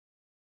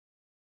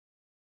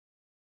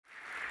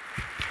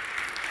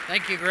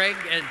Thank you, Greg.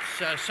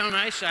 It's so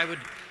nice. I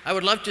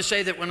would love to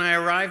say that when I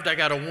arrived, I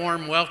got a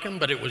warm welcome,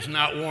 but it was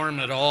not warm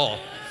at all.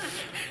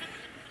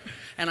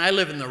 And I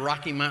live in the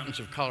Rocky Mountains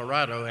of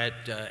Colorado at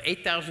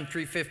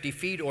 8,350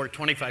 feet or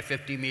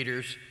 2,550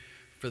 meters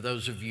for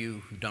those of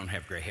you who don't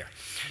have gray hair.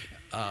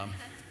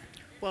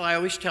 Well, I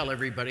always tell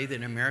everybody that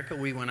in America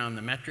we went on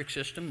the metric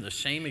system the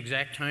same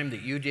exact time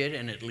that you did,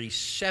 and at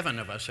least 7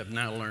 of us have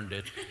now learned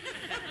it.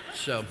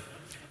 So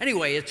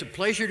anyway, it's a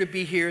pleasure to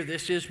be here.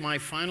 This is my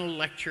final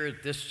lecture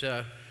at this,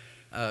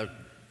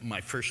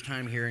 my first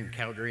time here in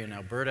Calgary in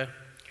Alberta.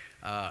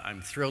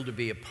 I'm thrilled to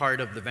be a part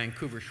of the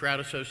Vancouver Shroud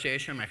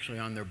Association. I'm actually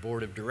on their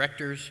board of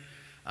directors.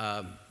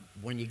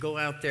 When you go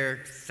out there,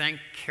 thank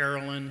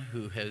Carolyn,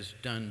 who has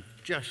done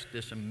just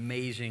this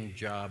amazing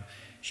job.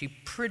 She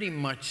pretty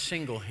much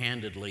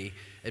single-handedly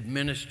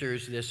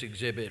administers this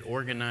exhibit,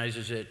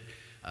 organizes it,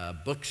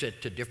 books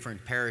it to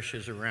different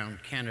parishes around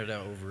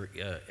Canada over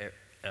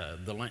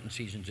the Lenten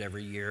seasons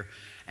every year.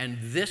 And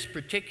this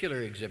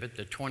particular exhibit,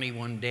 the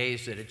 21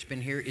 days that it's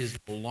been here, is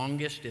the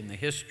longest in the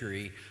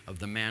history of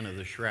the Man of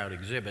the Shroud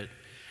exhibit,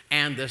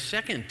 and the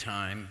second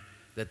time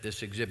that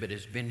this exhibit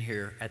has been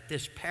here at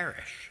this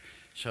parish.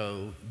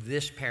 So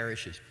this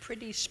parish is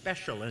pretty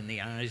special in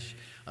the eyes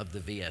of the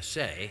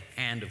VSA,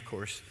 and of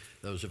course,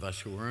 those of us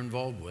who are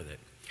involved with it.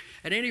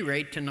 At any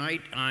rate,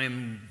 tonight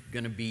I'm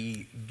going to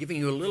be giving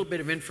you a little bit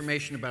of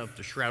information about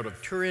the Shroud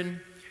of Turin.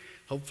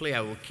 Hopefully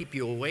I will keep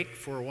you awake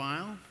for a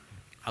while.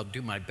 I'll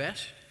do my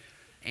best.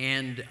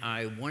 And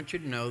I want you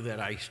to know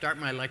that I start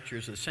my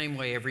lectures the same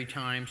way every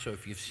time, so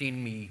if you've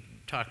seen me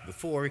talk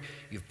before,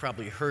 you've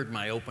probably heard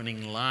my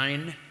opening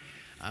line.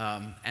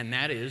 And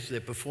that is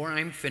that before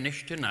I'm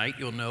finished tonight,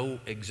 you'll know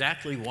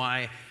exactly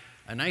why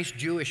a nice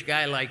Jewish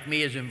guy like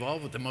me is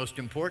involved with the most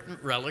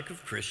important relic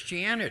of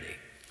Christianity.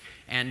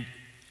 And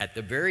at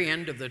the very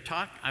end of the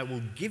talk, I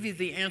will give you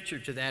the answer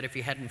to that if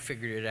you hadn't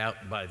figured it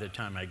out by the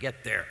time I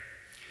get there.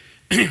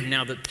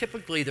 Now,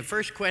 typically the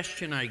first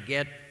question I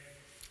get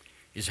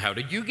is, how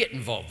did you get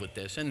involved with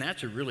this? And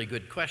that's a really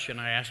good question.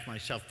 I asked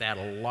myself that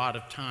a lot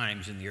of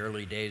times in the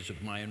early days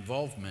of my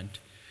involvement.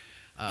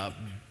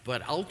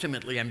 But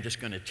ultimately, I'm just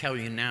going to tell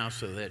you now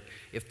so that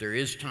if there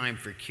is time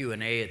for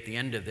Q&A at the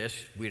end of this,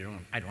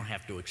 I don't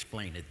have to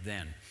explain it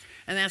then.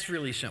 And that's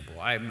really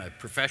simple. I'm a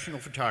professional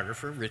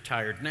photographer,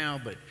 retired now,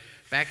 but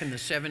back in the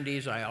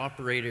 70s, I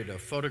operated a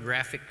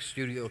photographic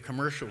studio, a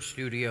commercial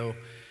studio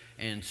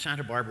in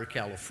Santa Barbara,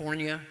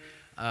 California.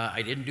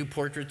 I didn't do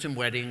portraits and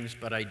weddings,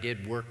 but I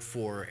did work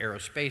for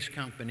aerospace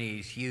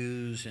companies,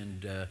 Hughes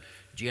and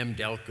GM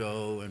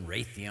Delco and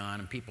Raytheon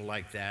and people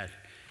like that.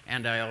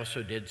 And I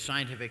also did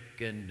scientific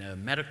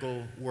and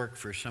medical work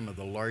for some of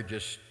the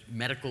largest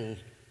medical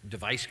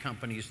device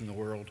companies in the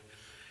world.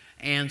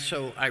 And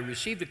so I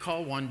received a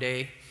call one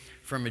day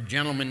from a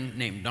gentleman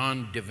named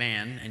Don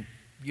Devan, and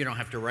you don't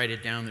have to write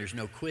it down, there's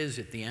no quiz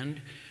at the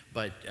end,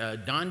 but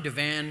Don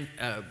Devan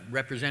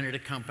represented a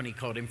company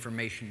called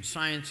Information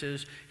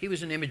Sciences. He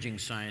was an imaging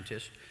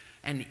scientist,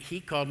 and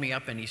he called me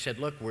up and he said,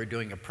 look, we're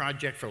doing a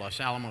project for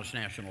Los Alamos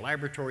National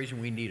Laboratories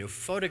and we need a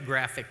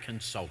photographic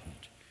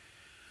consultant.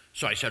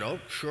 So I said, oh,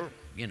 sure.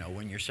 You know,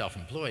 when you're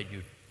self-employed,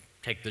 you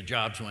take the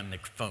jobs when the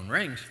phone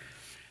rings.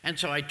 And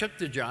so I took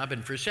the job,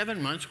 and for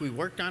 7 months, we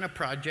worked on a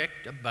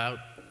project about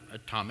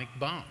atomic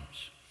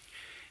bombs.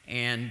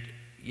 And,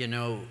 you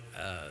know,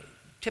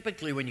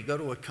 typically when you go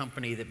to a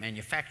company that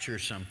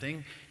manufactures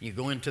something, you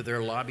go into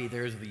their lobby,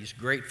 there's these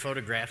great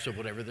photographs of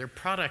whatever their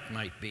product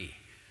might be.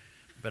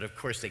 But of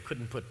course, they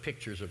couldn't put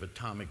pictures of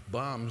atomic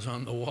bombs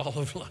on the wall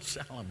of Los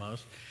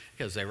Alamos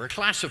because they were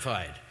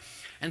classified.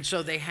 And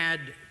so they had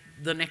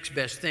the next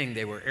best thing.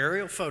 They were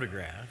aerial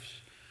photographs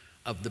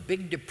of the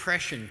big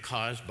depression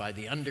caused by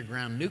the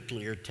underground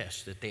nuclear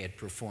tests that they had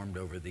performed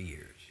over the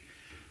years.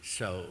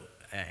 So,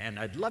 and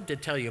I'd love to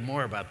tell you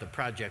more about the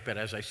project, but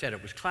as I said,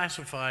 it was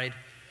classified,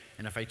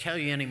 and if I tell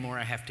you any more,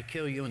 I have to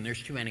kill you, and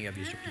there's too many of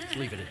you, so let's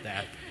leave it at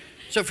that.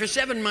 So for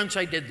 7 months,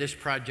 I did this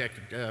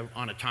project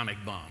on atomic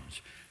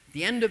bombs. At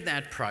the end of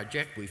that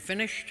project, we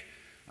finished.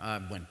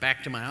 Went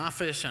back to my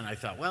office, and I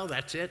thought, well,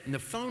 that's it. And the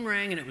phone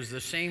rang, and it was the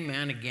same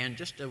man again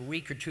just a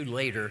week or two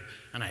later,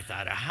 and I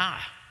thought,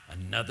 aha,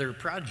 another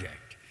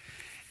project.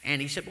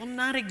 And he said, well,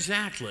 not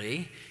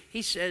exactly.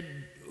 He said,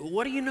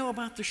 what do you know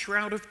about the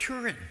Shroud of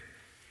Turin?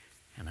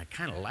 And I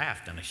kind of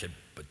laughed, and I said,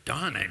 but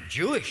Don, I'm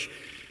Jewish.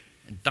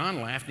 And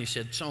Don laughed, and he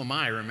said, so am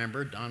I,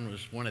 remember? Don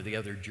was one of the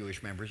other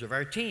Jewish members of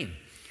our team.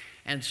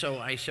 And so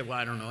I said, well,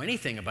 I don't know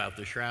anything about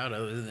the Shroud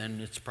other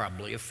than it's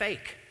probably a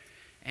fake.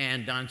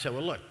 And Don said,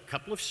 well, look, a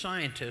couple of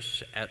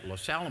scientists at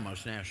Los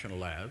Alamos National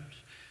Labs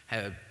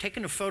have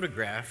taken a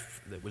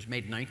photograph that was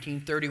made in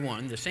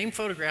 1931, the same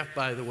photograph,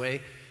 by the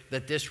way,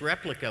 that this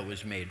replica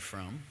was made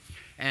from.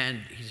 And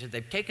he said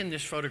they've taken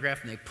this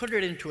photograph and they put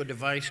it into a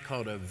device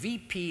called a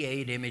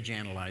VP8 image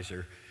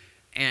analyzer.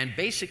 And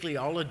basically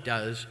all it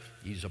does,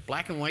 use a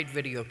black and white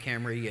video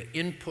camera, you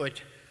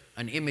input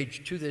an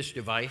image to this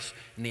device,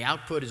 and the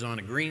output is on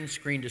a green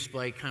screen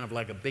display, kind of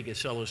like a big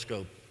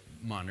oscilloscope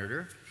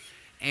monitor.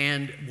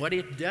 And what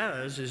it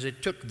does is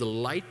it took the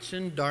lights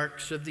and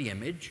darks of the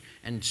image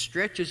and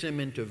stretches them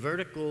into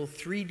vertical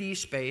 3D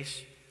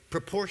space,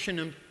 proportion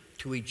them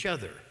to each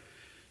other,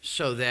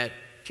 so that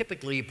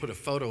typically you put a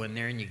photo in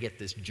there and you get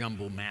this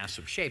jumble mass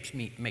of shapes.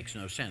 Makes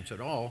no sense at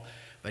all.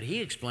 But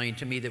he explained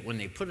to me that when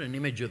they put an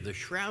image of the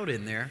Shroud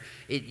in there,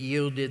 it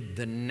yielded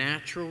the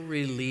natural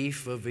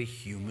relief of a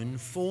human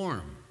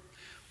form.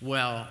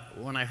 Well,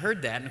 when I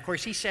heard that, and of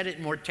course he said it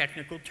in more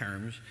technical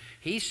terms,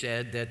 he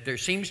said that there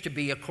seems to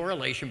be a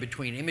correlation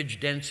between image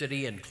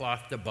density and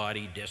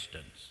cloth-to-body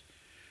distance.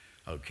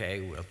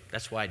 Okay, well,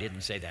 that's why I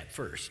didn't say that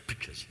first,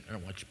 because I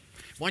don't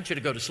want you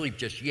to go to sleep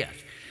just yet.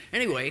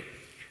 Anyway,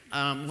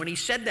 when he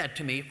said that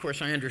to me, of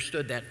course I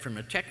understood that from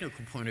a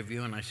technical point of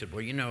view, and I said,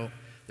 well, you know,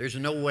 there's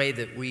no way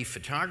that we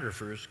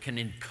photographers can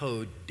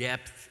encode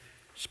depth,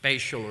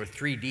 spatial, or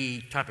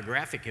 3D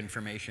topographic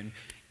information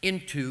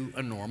into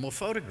a normal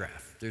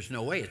photograph. There's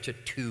no way. It's a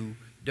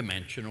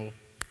two-dimensional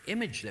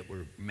image that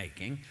we're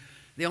making.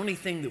 The only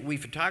thing that we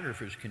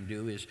photographers can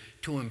do is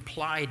to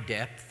imply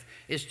depth,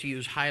 is to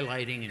use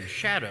highlighting and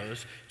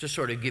shadows to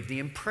sort of give the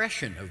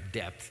impression of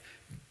depth,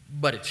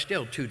 but it's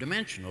still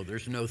two-dimensional.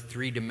 There's no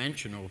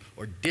three-dimensional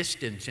or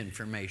distance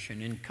information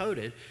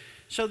encoded.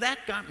 So that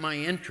got my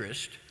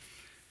interest.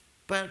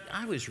 But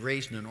I was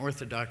raised in an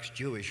Orthodox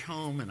Jewish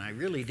home, and I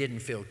really didn't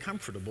feel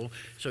comfortable.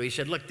 So he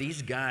said, look,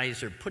 these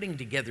guys are putting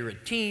together a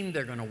team.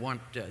 They're going to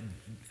want,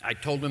 I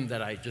told them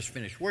that I just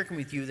finished working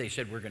with you. They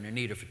said, we're going to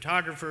need a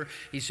photographer.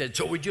 He said,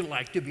 so would you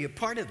like to be a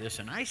part of this?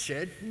 And I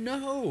said,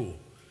 no.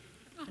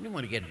 I didn't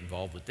want to get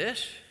involved with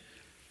this.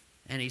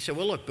 And he said,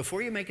 well, look,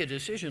 before you make a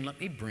decision, let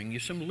me bring you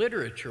some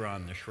literature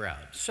on the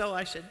Shroud. So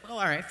I said, well,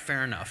 all right,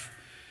 fair enough.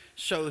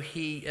 So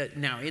he,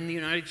 now in the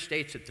United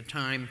States at the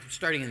time,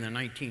 starting in the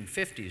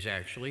 1950s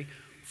actually,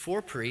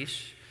 4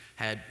 priests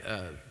had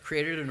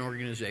created an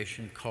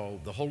organization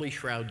called the Holy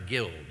Shroud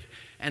Guild,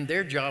 and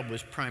their job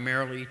was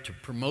primarily to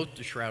promote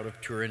the Shroud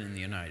of Turin in the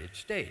United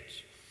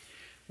States.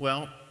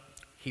 Well,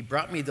 he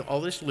brought me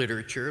all this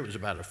literature. It was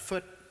about a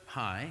foot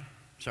high.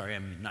 Sorry,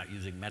 I'm not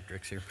using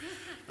metrics here.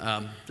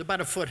 It's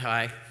about a foot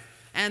high.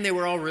 And they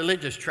were all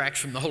religious tracts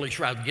from the Holy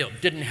Shroud Guild.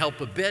 Didn't help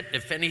a bit.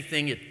 If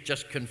anything, it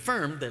just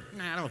confirmed that,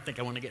 nah, I don't think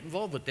I want to get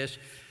involved with this.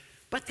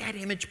 But that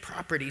image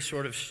property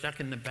sort of stuck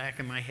in the back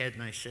of my head,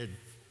 and I said,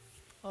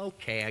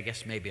 okay, I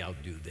guess maybe I'll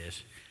do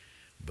this.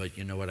 But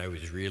you know what I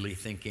was really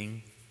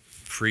thinking?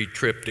 Free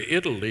trip to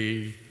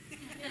Italy.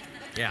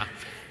 Yeah,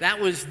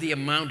 that was the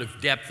amount of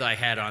depth I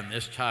had on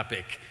this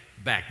topic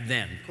back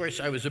then. Of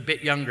course, I was a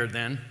bit younger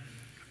then,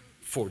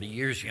 40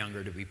 years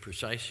younger to be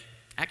precise.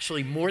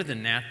 Actually, more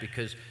than that,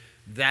 because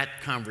that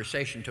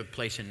conversation took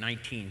place in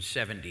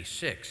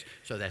 1976,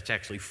 so that's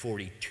actually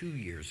 42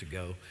 years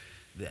ago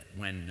that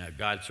when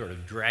God sort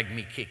of dragged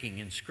me kicking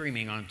and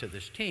screaming onto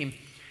this team.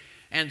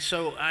 And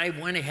so I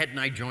went ahead and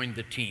I joined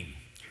the team.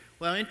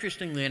 Well,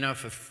 interestingly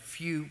enough, a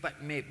few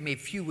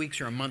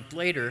weeks or a month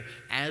later,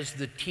 as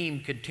the team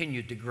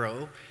continued to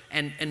grow,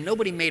 and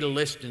nobody made a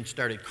list and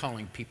started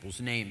calling people's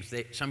names.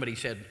 Somebody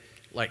said,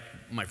 like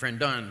my friend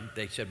Don,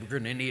 they said, we're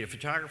going to need a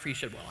photographer. He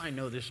said, well, I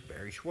know this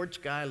Barrie Schwartz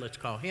guy, let's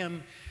call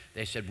him.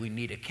 They said, we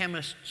need a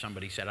chemist.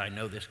 Somebody said, I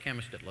know this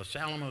chemist at Los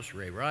Alamos,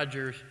 Ray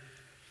Rogers.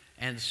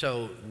 And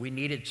so we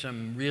needed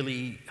some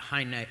really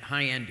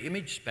high-end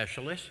image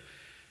specialists.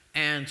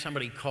 And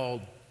somebody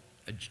called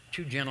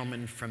 2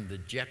 gentlemen from the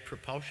Jet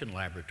Propulsion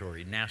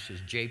Laboratory,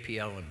 NASA's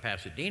JPL in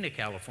Pasadena,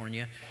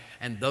 California.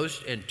 And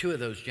 2 of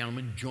those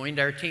gentlemen joined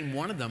our team.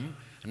 One of them,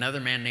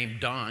 another man named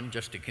Don,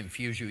 just to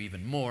confuse you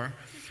even more,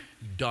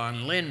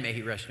 Don Lynn, may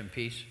he rest in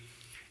peace.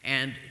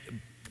 And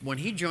when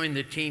he joined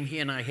the team, he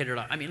and I hit it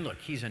off. I mean, look,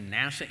 he's a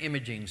NASA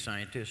imaging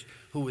scientist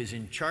who was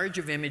in charge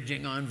of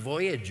imaging on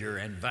Voyager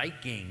and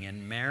Viking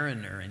and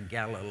Mariner and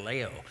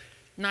Galileo.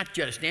 Not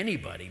just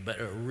anybody, but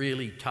a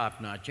really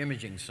top-notch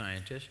imaging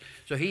scientist.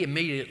 So he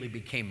immediately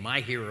became my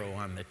hero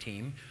on the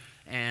team.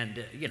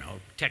 And, you know,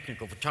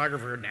 technical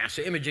photographer,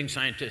 NASA imaging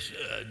scientist,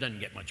 doesn't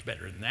get much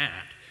better than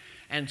that.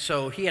 And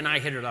so he and I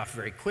hit it off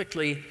very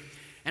quickly.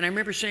 And I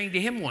remember saying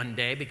to him one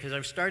day, because I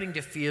was starting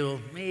to feel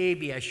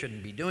maybe I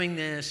shouldn't be doing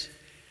this.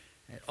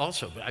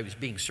 Also, I was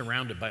being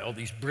surrounded by all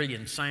these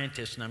brilliant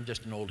scientists, and I'm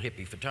just an old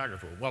hippie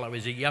photographer. Well, I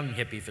was a young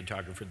hippie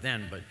photographer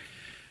then, but...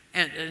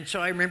 And so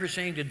I remember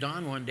saying to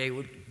Don one day,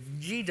 well,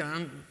 gee,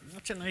 Don,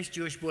 what's a nice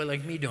Jewish boy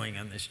like me doing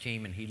on this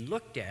team? And he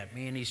looked at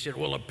me and he said,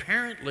 well,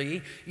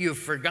 apparently you've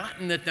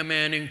forgotten that the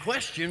man in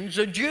question's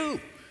a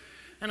Jew.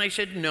 And I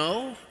said,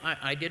 no,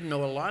 I didn't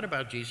know a lot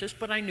about Jesus,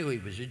 but I knew he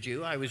was a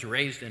Jew. I was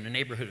raised in a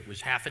neighborhood that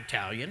was half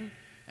Italian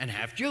and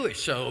half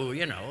Jewish. So,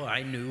 you know,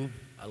 I knew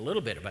a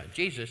little bit about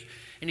Jesus.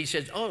 And he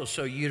said, oh,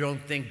 so you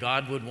don't think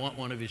God would want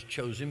one of his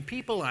chosen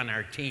people on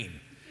our team?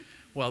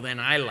 Well, then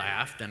I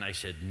laughed and I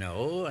said,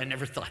 no, I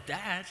never thought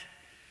that.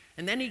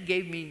 And then he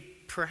gave me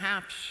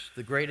perhaps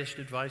the greatest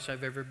advice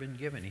I've ever been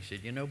given. He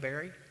said, you know,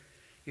 Barrie,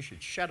 you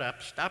should shut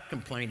up, stop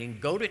complaining,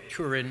 go to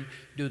Turin,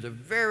 do the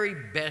very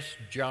best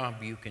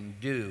job you can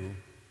do,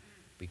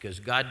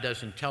 because God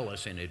doesn't tell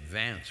us in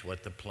advance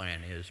what the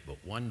plan is, but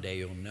one day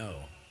you'll know.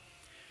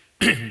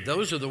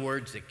 those are the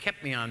words that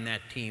kept me on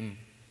that team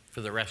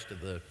for the rest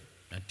of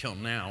until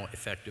now,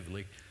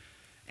 effectively.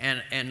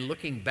 And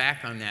looking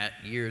back on that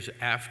years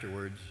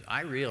afterwards,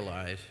 I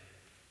realize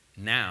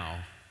now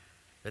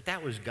that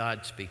that was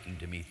God speaking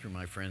to me through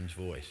my friend's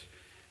voice.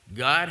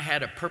 God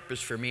had a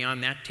purpose for me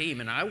on that team,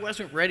 and I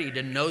wasn't ready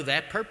to know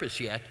that purpose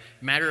yet.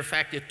 Matter of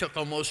fact, it took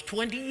almost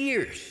 20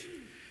 years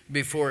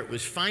before it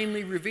was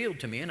finally revealed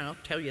to me, and I'll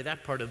tell you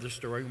that part of the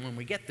story when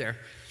we get there.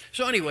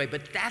 So anyway,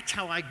 but that's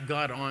how I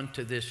got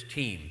onto this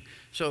team.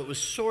 So it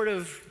was sort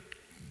of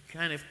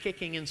kind of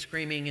kicking and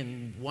screaming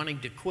and wanting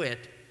to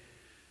quit,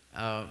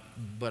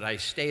 but I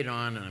stayed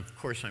on, and of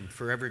course I'm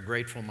forever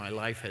grateful. My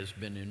life has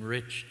been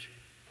enriched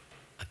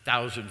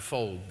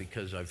 1,000-fold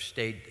because I've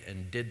stayed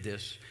and did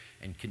this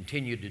and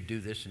continued to do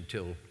this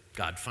until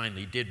God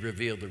finally did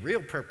reveal the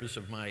real purpose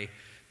of my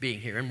being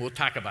here. And we'll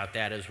talk about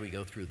that as we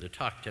go through the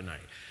talk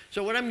tonight.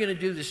 So what I'm going to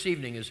do this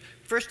evening is,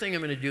 first thing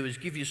I'm going to do is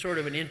give you sort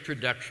of an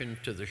introduction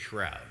to the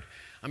Shroud.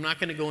 I'm not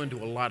going to go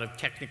into a lot of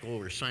technical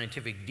or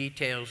scientific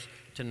details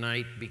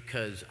tonight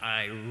because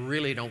I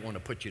really don't want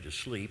to put you to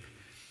sleep.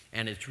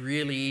 And it's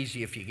really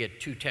easy if you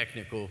get too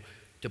technical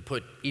to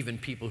put even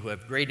people who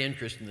have great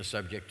interest in the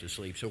subject to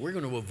sleep. So we're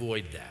going to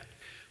avoid that.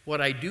 What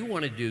I do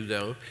want to do,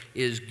 though,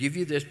 is give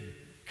you this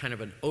kind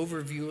of an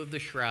overview of the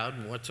Shroud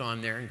and what's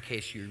on there in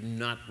case you're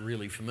not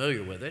really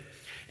familiar with it.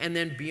 And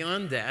then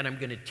beyond that, I'm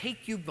going to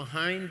take you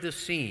behind the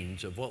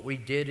scenes of what we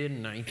did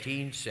in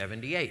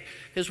 1978.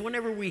 Because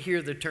whenever we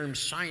hear the term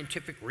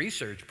scientific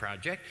research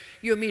project,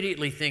 you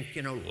immediately think,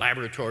 you know,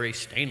 laboratory,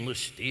 stainless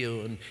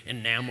steel, and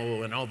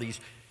enamel, and all these,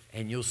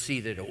 and you'll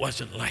see that it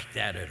wasn't like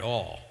that at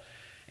all.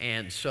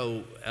 And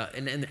so,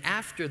 and then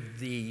after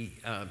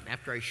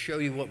I show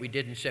you what we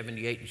did in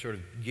 '78 and sort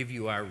of give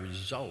you our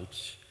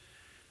results,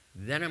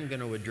 then I'm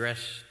going to address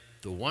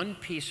the one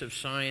piece of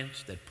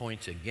science that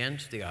points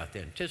against the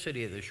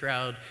authenticity of the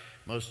Shroud.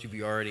 Most of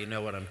you already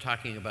know what I'm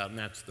talking about, and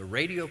that's the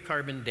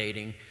radiocarbon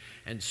dating.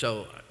 And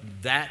so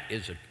that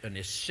is an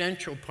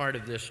essential part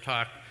of this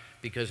talk,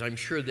 because I'm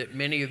sure that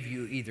many of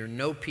you either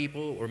know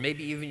people or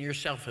maybe even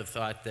yourself have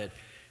thought that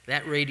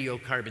that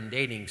radiocarbon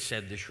dating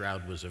said the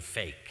Shroud was a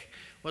fake.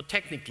 Well,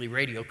 technically,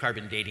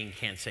 radiocarbon dating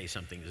can't say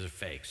something is a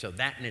fake. So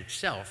that in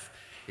itself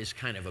is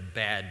kind of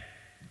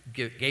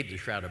gave the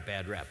Shroud a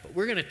bad rap. But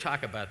we're going to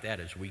talk about that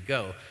as we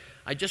go.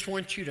 I just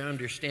want you to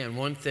understand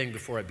one thing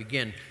before I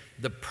begin.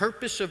 The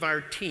purpose of our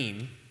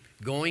team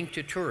going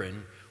to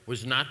Turin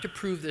was not to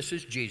prove this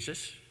is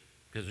Jesus,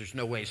 because there's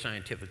no way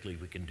scientifically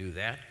we can do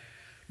that,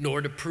 nor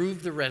to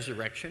prove the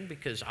resurrection,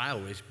 because I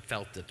always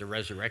felt that the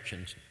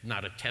resurrection's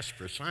not a test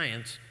for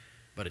science,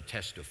 but a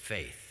test of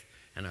faith.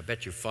 And I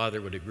bet your father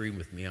would agree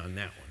with me on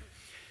that one.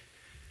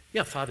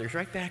 Yeah, Father's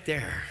right back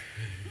there.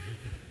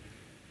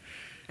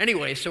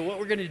 Anyway, so what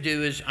we're going to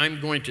do is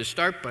I'm going to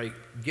start by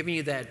giving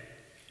you that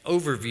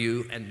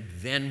overview, and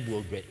then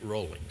we'll get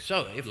rolling.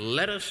 So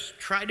let us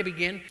try to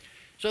begin.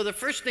 So the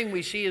first thing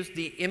we see is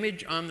the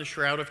image on the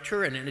Shroud of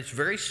Turin, and it's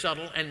very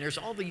subtle, and there's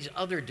all these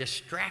other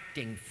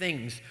distracting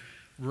things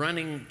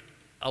running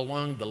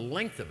along the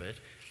length of it.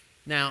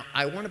 Now,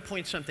 I want to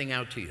point something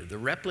out to you. The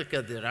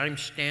replica that I'm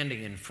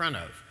standing in front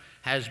of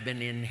has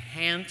been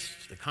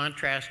enhanced, the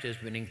contrast has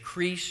been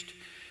increased,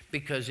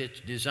 because it's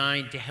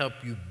designed to help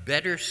you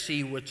better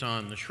see what's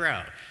on the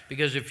Shroud.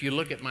 Because if you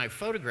look at my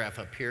photograph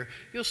up here,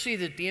 you'll see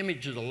that the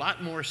image is a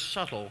lot more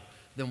subtle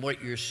than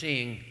what you're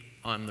seeing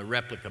on the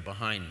replica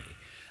behind me.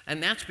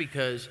 And that's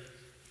because,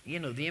 you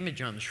know, the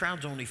image on the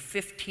Shroud's only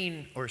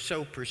 15 or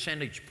so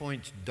percentage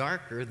points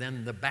darker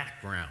than the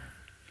background.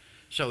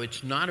 So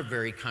it's not a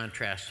very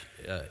contrasty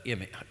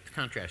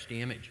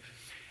image.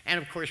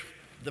 And of course,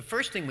 the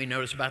first thing we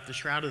notice about the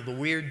Shroud are the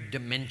weird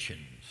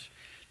dimensions.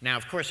 Now,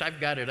 of course,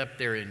 I've got it up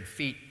there in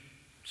feet,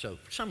 so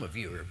some of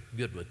you are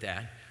good with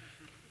that.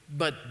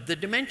 But the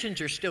dimensions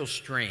are still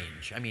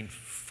strange. I mean,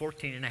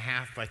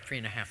 14.5 by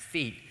 3.5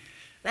 feet,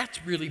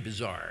 that's really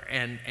bizarre.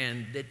 And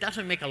it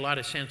doesn't make a lot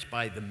of sense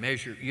by the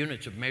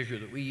units of measure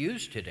that we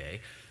use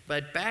today.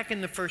 But back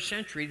in the 1st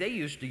century, they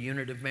used a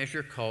unit of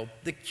measure called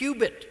the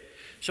cubit.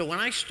 So when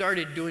I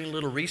started doing a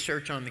little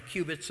research on the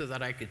cubit so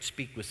that I could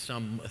speak with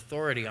some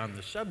authority on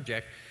the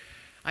subject,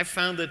 I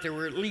found that there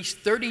were at least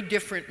 30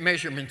 different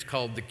measurements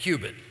called the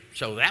cubit.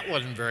 So that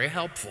wasn't very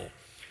helpful.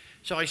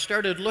 So I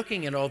started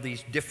looking at all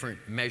these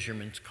different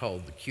measurements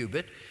called the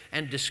cubit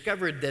and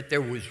discovered that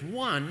there was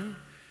one,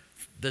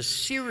 the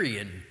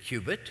Syrian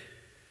cubit,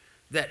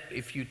 that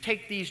if you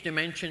take these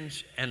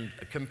dimensions and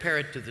compare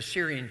it to the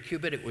Syrian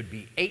cubit, it would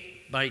be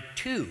 8 by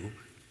 2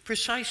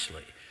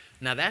 precisely.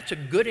 Now that's a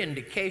good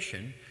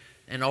indication.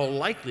 In all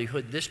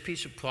likelihood, this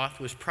piece of cloth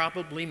was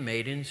probably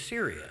made in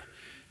Syria.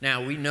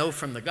 Now we know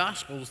from the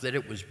Gospels that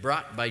it was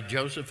brought by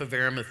Joseph of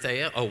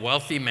Arimathea, a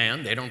wealthy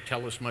man. They don't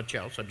tell us much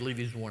else. I believe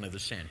he's one of the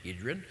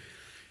Sanhedrin.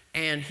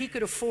 And he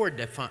could afford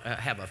to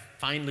have a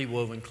finely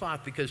woven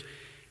cloth, because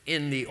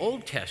in the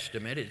Old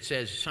Testament it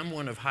says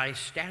someone of high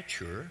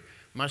stature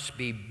must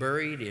be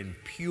buried in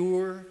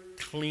pure,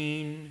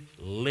 clean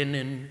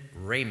linen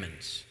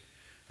raiments.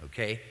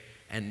 Okay?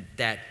 And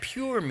that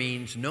pure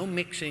means no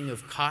mixing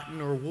of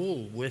cotton or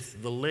wool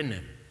with the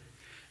linen.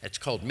 It's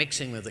called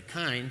mixing of the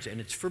kinds, and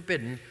it's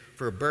forbidden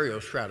for a burial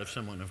shroud of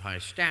someone of high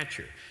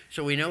stature.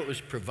 So we know it was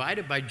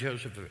provided by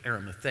Joseph of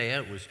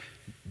Arimathea.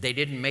 They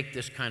didn't make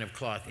this kind of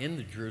cloth in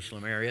the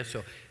Jerusalem area,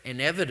 so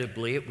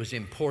inevitably it was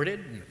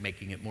imported,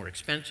 making it more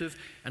expensive.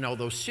 And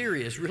although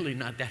Syria is really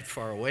not that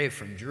far away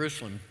from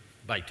Jerusalem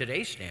by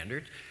today's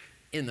standards,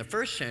 in the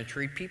first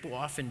century, people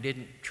often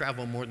didn't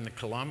travel more than a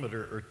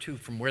kilometer or two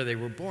from where they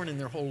were born in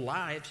their whole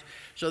lives.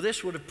 So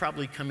this would have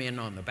probably come in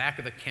on the back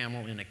of a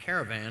camel in a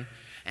caravan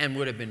and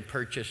would have been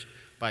purchased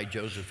by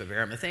Joseph of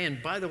Arimathea.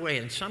 And by the way,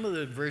 in some of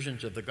the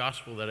versions of the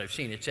gospel that I've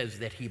seen, it says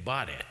that he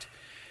bought it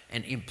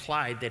and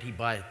implied that he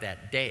bought it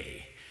that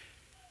day,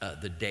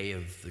 the day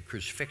of the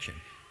crucifixion.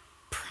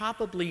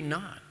 Probably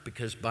not,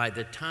 because by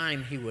the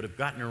time he would have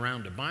gotten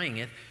around to buying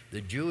it,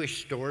 the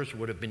Jewish stores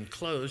would have been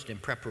closed in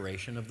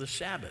preparation of the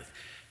Sabbath.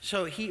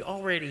 So he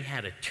already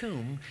had a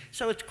tomb,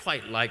 so it's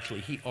quite likely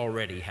he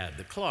already had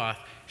the cloth.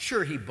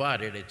 Sure, he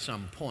bought it at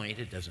some point.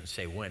 It doesn't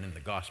say when in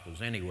the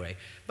Gospels anyway,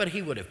 but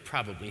he would have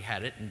probably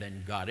had it and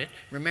then got it.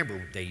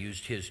 Remember, they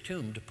used his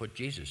tomb to put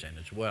Jesus in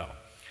as well.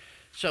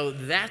 So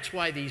that's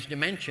why these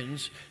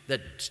dimensions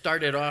that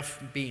started off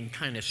being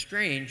kind of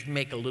strange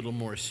make a little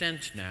more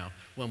sense now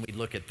when we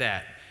look at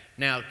that.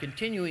 Now,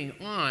 continuing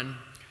on,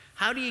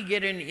 how do you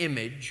get an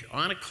image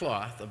on a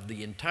cloth of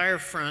the entire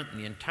front and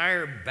the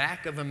entire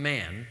back of a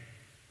man,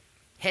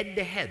 head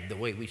to head, the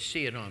way we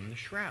see it on the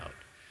shroud?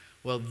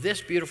 Well,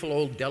 this beautiful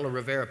old Della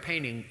Rovere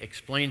painting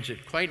explains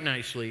it quite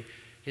nicely.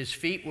 His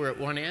feet were at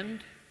one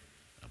end.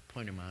 I'll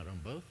point them out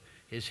on both.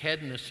 His head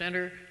in the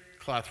center,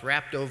 cloth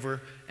wrapped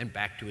over, and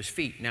back to his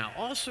feet. Now,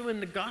 also in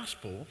the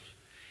Gospels,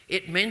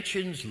 it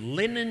mentions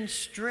linen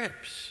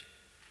strips.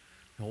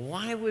 Now,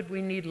 why would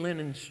we need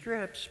linen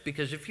strips?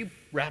 Because if you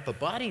wrap a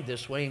body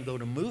this way and go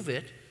to move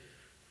it,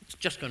 it's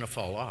just going to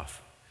fall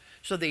off.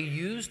 So they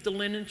used the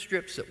linen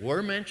strips that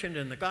were mentioned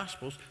in the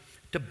Gospels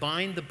to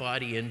bind the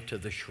body into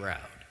the shroud.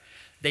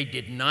 They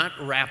did not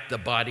wrap the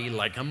body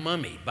like a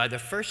mummy. By the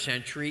first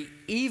century,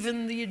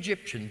 even the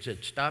Egyptians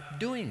had stopped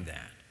doing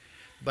that.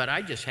 But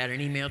I just had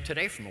an email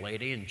today from a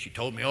lady, and she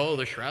told me, oh,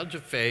 the shroud's a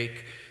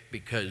fake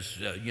because,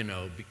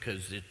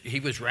 he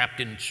was wrapped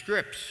in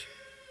strips.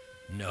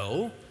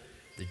 No,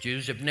 the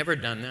Jews have never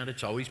done that.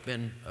 It's always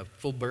been a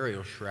full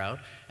burial shroud.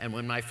 And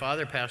when my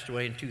father passed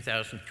away in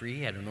 2003,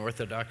 he had an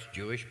Orthodox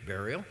Jewish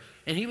burial,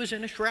 and he was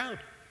in a shroud.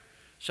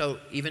 So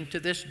even to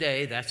this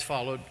day, that's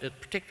followed,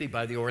 particularly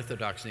by the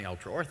Orthodox and the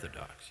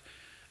ultra-Orthodox.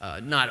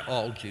 Not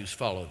all Jews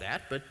follow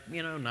that, but,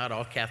 not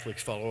all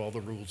Catholics follow all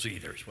the rules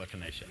either, so what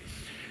can I say?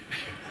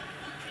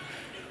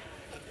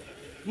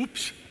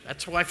 Oops,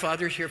 that's why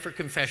Father's here for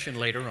confession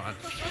later on.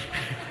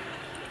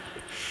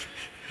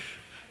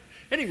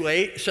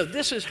 Anyway, so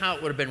this is how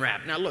it would have been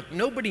wrapped. Now look,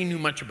 nobody knew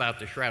much about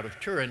the Shroud of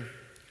Turin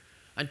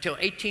until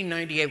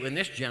 1898 when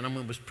this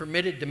gentleman was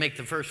permitted to make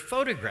the first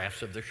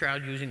photographs of the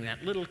shroud using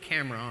that little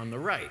camera on the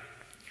right.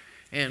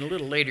 And a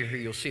little later here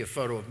you'll see a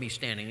photo of me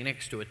standing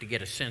next to it to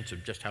get a sense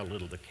of just how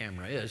little the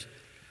camera is.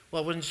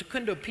 Well, when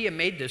Secundo Pia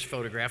made this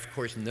photograph, of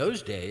course, in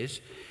those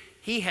days,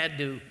 he had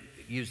to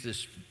use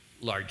this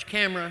large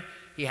camera.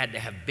 He had to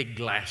have big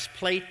glass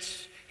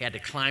plates. He had to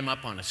climb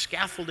up on a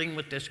scaffolding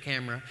with this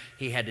camera.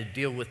 He had to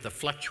deal with the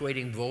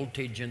fluctuating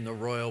voltage in the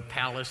royal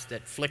palace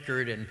that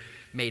flickered and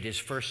made his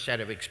first set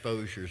of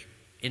exposures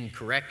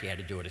incorrect. He had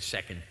to do it a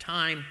second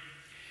time.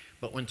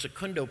 But when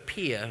Secundo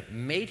Pia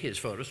made his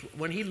photos,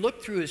 when he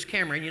looked through his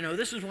camera, and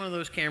this is one of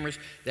those cameras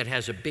that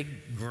has a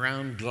big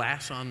ground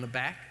glass on the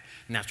back,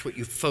 and that's what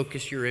you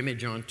focus your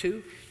image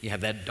onto. You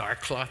have that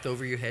dark cloth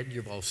over your head.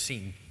 You've all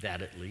seen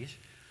that at least.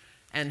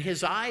 And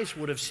his eyes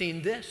would have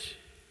seen this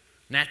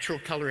natural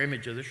color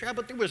image of the shroud,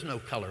 but there was no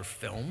color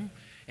film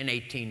in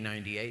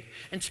 1898.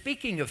 And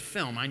speaking of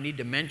film, I need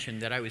to mention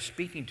that I was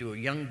speaking to a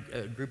young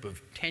group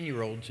of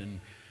 10-year-olds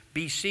in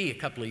BC a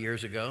couple of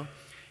years ago,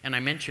 and I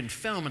mentioned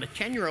film, and a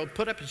 10-year-old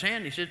put up his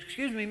hand. He said,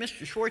 "Excuse me,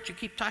 Mr. Schwartz, you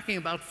keep talking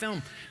about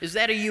film. Is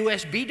that a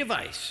USB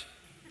device?"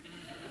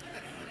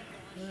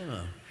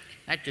 Oh,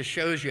 that just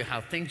shows you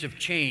how things have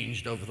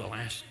changed over the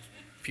last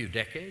few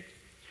decades.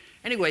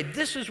 Anyway,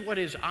 this is what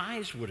his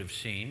eyes would have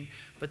seen,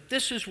 but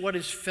this is what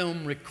his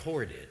film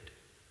recorded.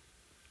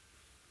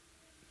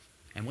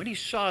 And when he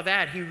saw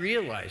that, he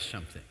realized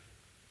something.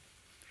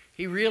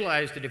 He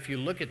realized that if you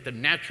look at the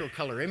natural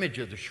color image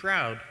of the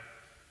shroud,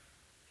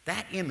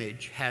 that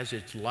image has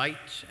its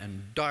lights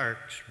and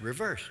darks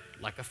reversed,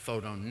 like a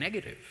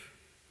photonegative.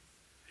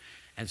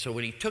 And so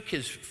when he took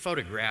his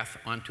photograph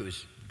onto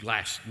his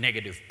glass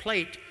negative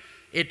plate,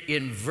 it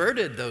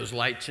inverted those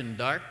lights and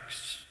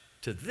darks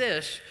to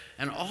this,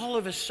 and all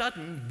of a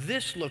sudden,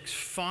 this looks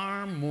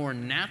far more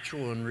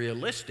natural and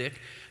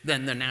realistic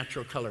than the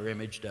natural color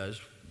image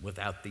does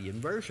without the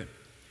inversion.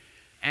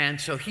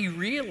 And so he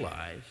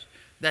realized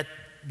that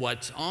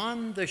what's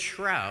on the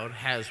shroud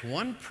has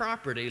one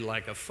property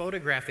like a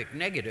photographic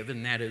negative,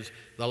 and that is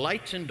the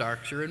lights and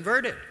darks are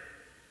inverted.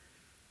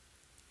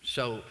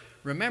 So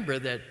remember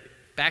that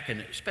back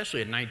in,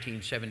 especially in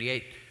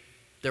 1978,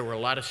 there were a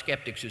lot of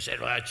skeptics who said,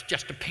 well, it's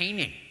just a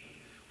painting.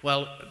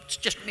 Well, it's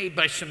just made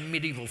by some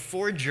medieval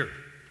forger.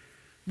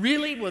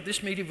 Really? Well,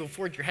 this medieval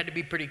forger had to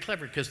be pretty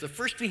clever, because the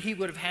first thing he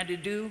would have had to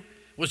do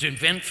was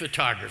invent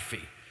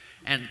photography.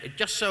 And it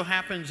just so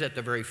happens that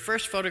the very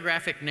first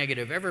photographic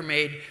negative ever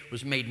made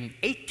was made in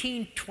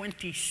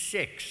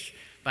 1826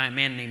 by a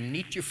man named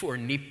Nicephore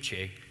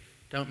Niepce.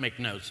 Don't make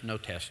notes, no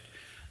test.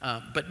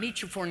 But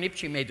Nicephore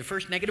Niepce made the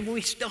first negative, and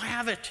we still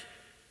have it.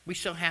 We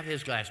still have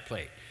his glass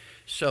plate.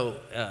 So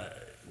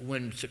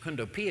when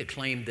Secundo Pia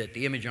claimed that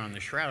the image on the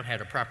shroud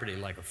had a property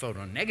like a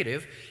photo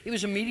negative, he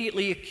was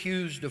immediately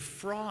accused of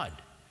fraud.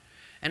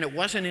 And it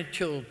wasn't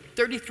until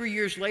 33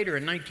 years later,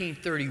 in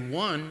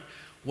 1931,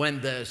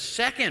 when the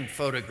second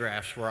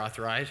photographs were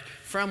authorized,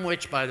 from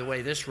which, by the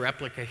way, this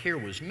replica here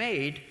was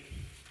made,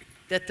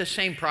 that the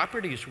same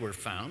properties were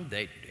found.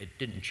 It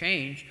didn't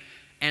change.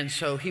 And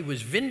so he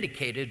was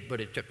vindicated, but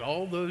it took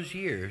all those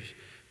years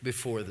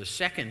before the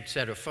second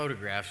set of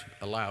photographs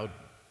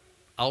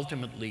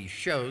ultimately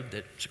showed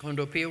that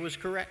Secundo Pia was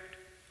correct.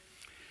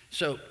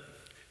 So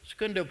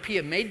Secundo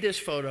Pia made this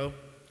photo,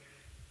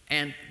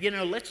 and,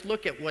 let's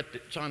look at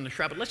what's on the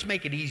shroud, but let's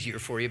make it easier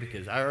for you,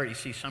 because I already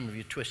see some of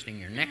you twisting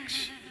your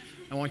necks.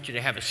 I want you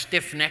to have a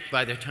stiff neck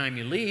by the time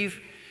you leave.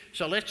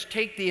 So let's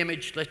take the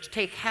image, let's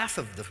take half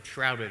of the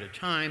shroud at a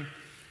time,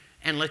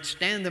 and let's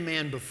stand the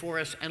man before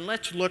us, and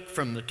let's look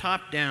from the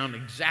top down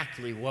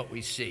exactly what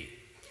we see.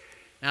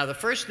 Now, the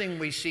first thing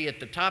we see at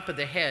the top of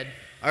the head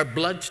are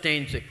blood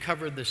stains that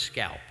cover the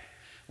scalp.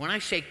 When I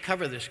say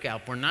cover the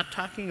scalp, we're not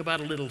talking about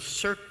a little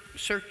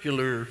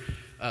circular,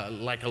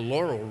 like a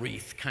laurel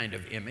wreath kind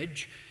of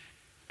image.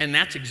 And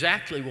that's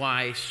exactly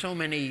why so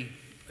many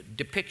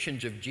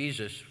depictions of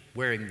Jesus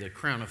wearing the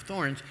crown of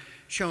thorns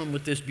show him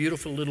with this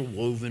beautiful little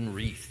woven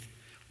wreath.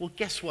 Well,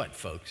 guess what,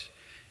 folks?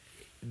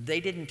 They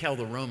didn't tell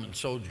the Roman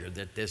soldier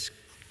that this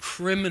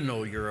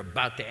criminal you're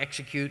about to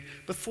execute,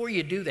 before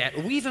you do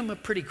that, weave him a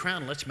pretty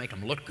crown, let's make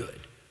him look good.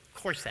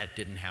 Of course that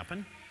didn't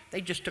happen.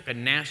 They just took a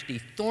nasty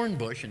thorn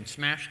bush and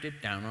smashed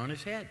it down on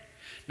his head.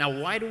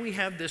 Now, why do we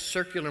have this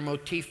circular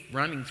motif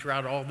running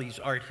throughout all these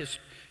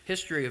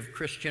history of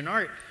Christian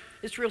art?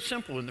 It's real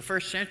simple. In the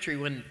first century,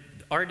 when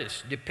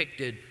artists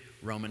depicted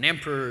Roman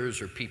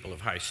emperors or people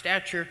of high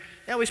stature,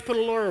 they always put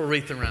a laurel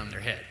wreath around their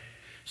head.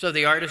 So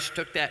the artists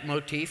took that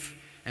motif,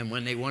 and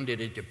when they wanted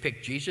to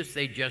depict Jesus,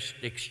 they just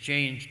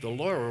exchanged the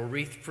laurel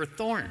wreath for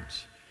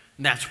thorns.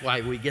 And that's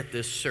why we get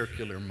this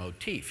circular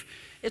motif.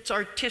 It's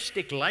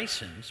artistic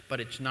license, but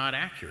it's not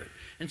accurate.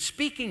 And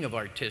speaking of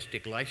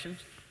artistic license,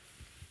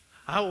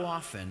 how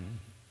often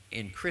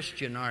in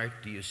Christian art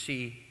do you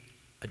see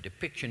a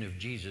depiction of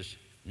Jesus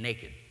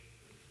naked?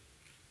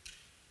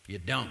 You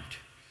don't.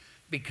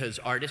 Because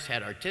artists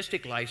had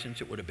artistic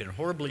license. It would have been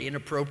horribly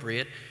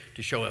inappropriate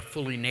to show a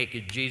fully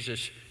naked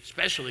Jesus,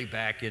 especially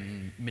back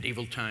in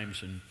medieval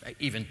times and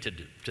even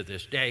to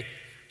this day.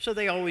 So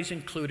they always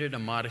included a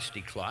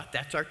modesty cloth.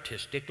 That's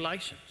artistic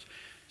license.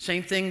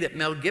 Same thing that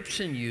Mel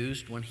Gibson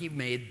used when he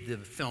made the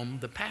film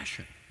The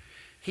Passion.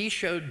 He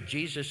showed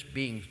Jesus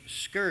being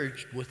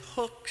scourged with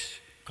hooks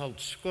called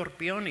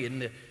scorpioni,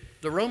 and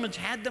the Romans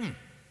had them.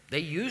 They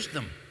used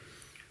them.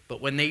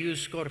 But when they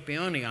used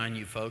scorpioni on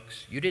you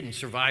folks, you didn't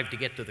survive to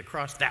get to the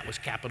cross. That was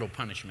capital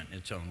punishment in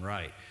its own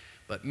right.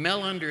 But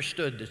Mel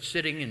understood that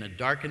sitting in a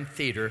darkened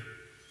theater,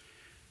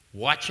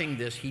 watching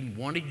this, he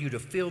wanted you to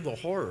feel the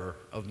horror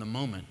of the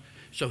moment.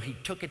 So he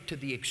took it to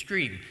the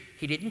extreme.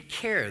 He didn't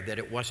care that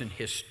it wasn't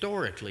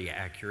historically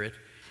accurate.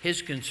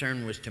 His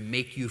concern was to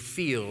make you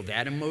feel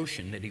that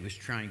emotion that he was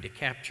trying to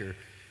capture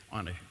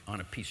on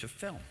a piece of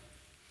film.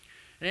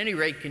 At any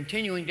rate,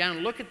 continuing down,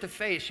 look at the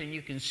face, and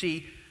you can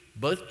see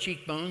both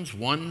cheekbones,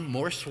 one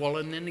more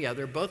swollen than the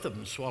other, both of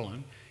them swollen.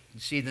 You can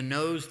see the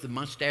nose, the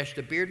mustache,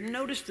 the beard.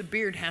 Notice the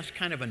beard has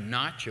kind of a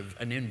notch of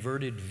an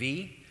inverted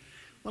V.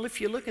 Well, if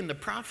you look in the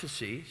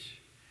prophecies,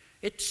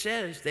 it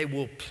says they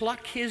will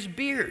pluck his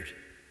beard.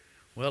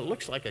 Well, it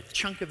looks like a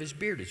chunk of his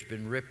beard has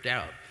been ripped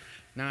out.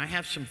 Now, I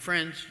have some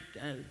friends,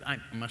 I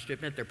must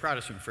admit they're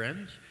Protestant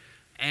friends,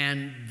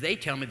 and they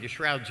tell me the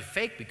shroud's a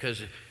fake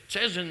because it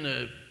says in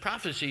the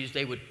prophecies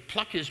they would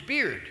pluck his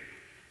beard.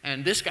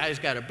 And this guy's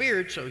got a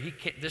beard, so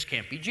this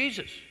can't be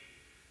Jesus.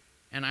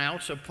 And I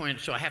also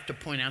so I have to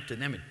point out to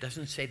them, it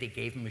doesn't say they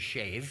gave him a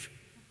shave.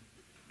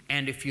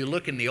 And if you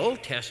look in the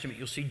Old Testament,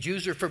 you'll see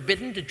Jews are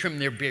forbidden to trim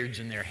their beards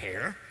and their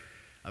hair,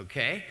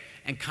 okay?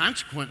 And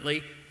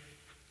consequently,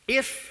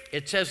 if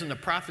it says in the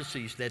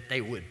prophecies that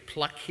they would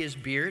pluck his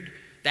beard,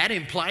 that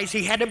implies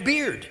he had a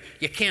beard.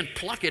 You can't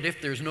pluck it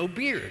if there's no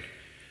beard.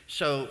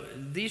 So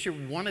these are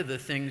one of the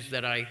things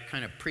that I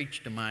kind of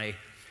preach to my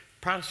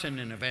Protestant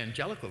and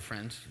evangelical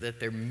friends, that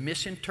they're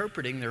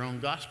misinterpreting their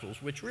own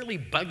gospels, which really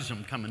bugs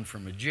them coming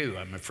from a Jew,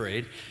 I'm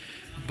afraid.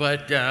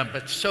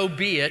 But so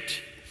be it.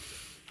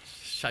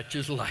 Such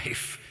is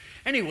life.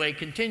 Anyway,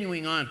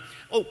 continuing on.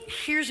 Oh,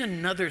 here's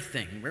another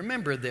thing.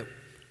 Remember that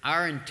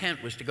our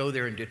intent was to go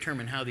there and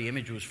determine how the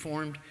image was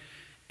formed.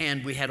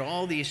 And we had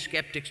all these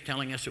skeptics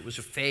telling us it was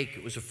a fake,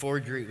 it was a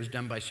forgery, it was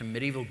done by some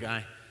medieval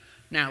guy.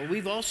 Now,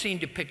 we've all seen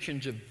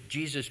depictions of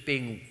Jesus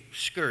being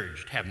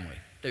scourged, haven't we?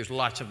 There's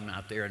lots of them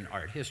out there in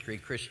art history,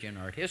 Christian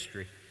art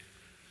history.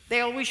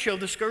 They always show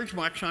the scourge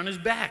marks on his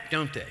back,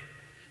 don't they?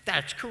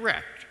 That's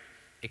correct,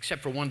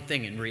 except for one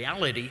thing. In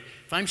reality,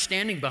 if I'm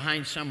standing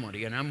behind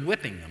somebody and I'm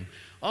whipping them,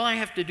 all I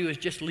have to do is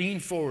just lean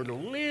forward a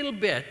little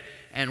bit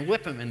and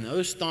whip them, and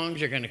those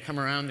thongs are going to come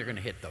around. They're going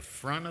to hit the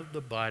front of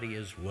the body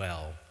as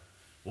well.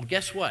 Well,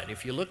 guess what?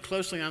 If you look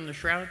closely on the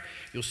shroud,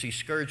 you'll see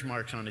scourge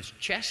marks on his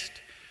chest,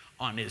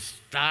 on his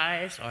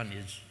thighs, on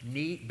his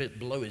knee,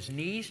 below his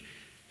knees.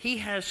 He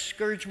has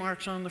scourge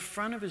marks on the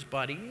front of his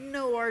body.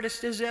 No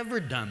artist has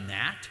ever done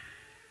that.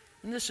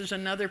 And this is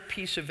another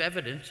piece of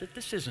evidence that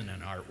this isn't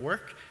an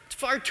artwork. It's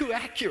far too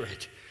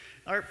accurate.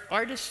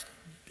 Artists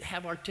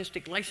have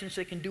artistic license.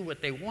 They can do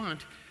what they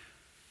want,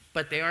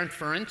 but they aren't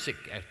forensic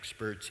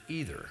experts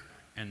either.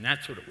 And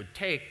that's what it would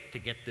take to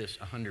get this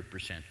 100%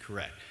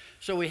 correct.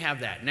 So we have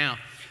that. Now,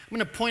 I'm going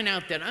to point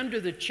out that under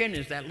the chin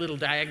is that little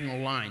diagonal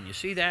line. You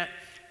see that?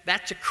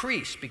 That's a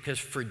crease, because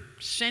for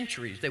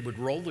centuries they would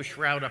roll the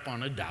shroud up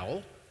on a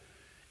dowel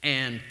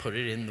and put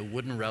it in the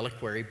wooden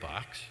reliquary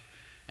box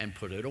and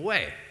put it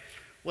away.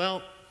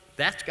 Well,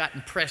 that's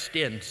gotten pressed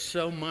in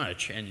so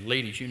much, and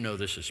ladies, you know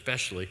this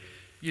especially,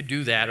 you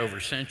do that over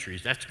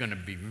centuries, that's going to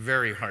be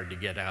very hard to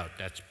get out.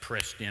 That's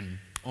pressed in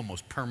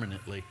almost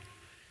permanently.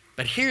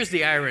 But here's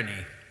the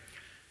irony.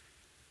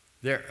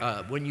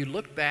 When you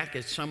look back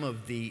at some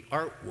of the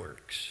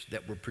artworks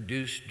that were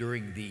produced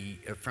during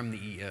from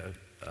the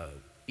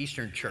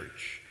Eastern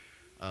Church,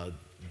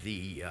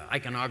 the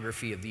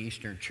iconography of the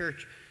Eastern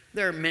Church,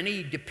 there are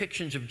many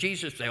depictions of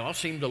Jesus. They all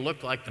seem to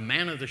look like the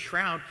man of the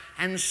shroud,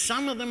 and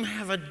some of them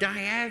have a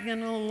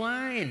diagonal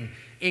line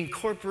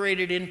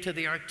incorporated into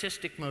the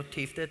artistic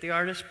motif that the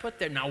artist put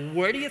there. Now,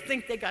 where do you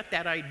think they got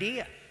that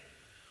idea?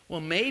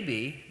 Well,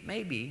 maybe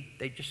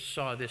they just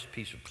saw this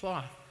piece of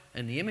cloth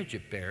and the image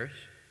it bears,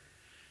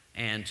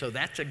 and so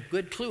that's a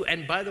good clue.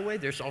 And by the way,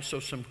 there's also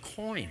some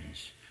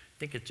coins. I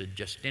think it's a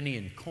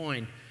Justinian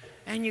coin,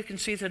 and you can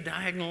see the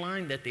diagonal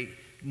line that the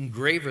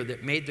engraver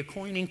that made the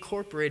coin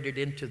incorporated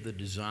into the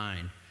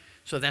design.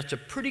 So that's a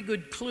pretty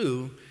good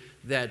clue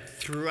that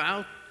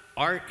throughout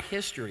art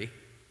history,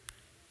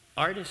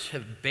 artists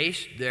have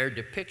based their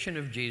depiction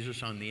of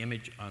Jesus on the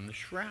image on the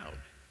shroud.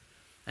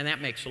 And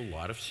that makes a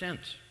lot of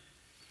sense.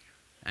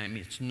 I mean,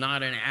 it's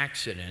not an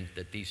accident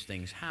that these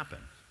things happen.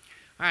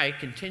 All right,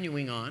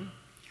 continuing on.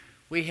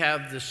 We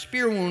have the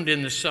spear wound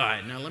in the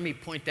side. Now let me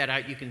point that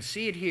out. You can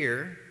see it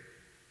here.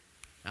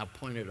 I'll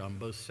point it on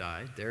both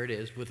sides. There it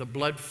is, with a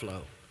blood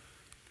flow.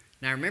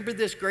 Now remember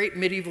this great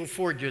medieval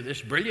forger, this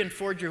brilliant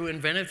forger who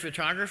invented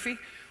photography?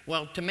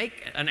 Well, to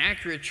make an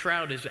accurate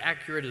shroud as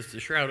accurate as the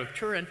Shroud of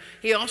Turin,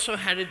 he also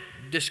had to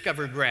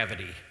discover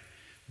gravity.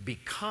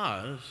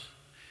 Because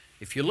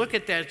if you look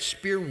at that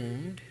spear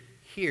wound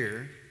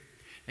here,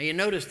 now you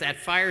notice that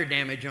fire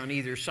damage on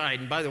either side.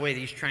 And by the way,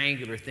 these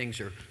triangular things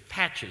are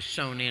patches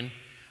sewn in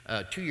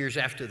 2 years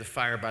after the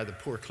fire by the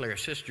Poor Clare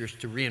sisters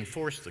to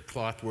reinforce the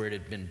cloth where it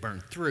had been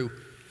burned through.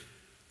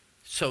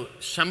 So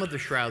some of the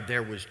shroud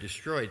there was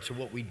destroyed. So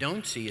what we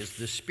don't see is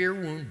the spear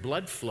wound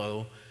blood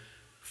flow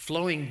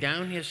flowing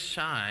down his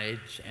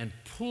sides and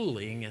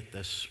pooling at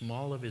the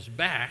small of his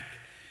back.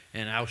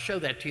 And I'll show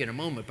that to you in a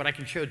moment, but I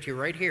can show it to you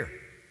right here.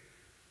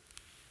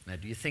 Now,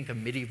 do you think a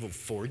medieval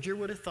forger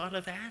would have thought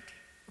of that?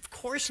 Of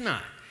course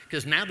not.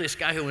 Because now this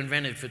guy who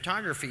invented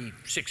photography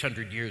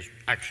 600 years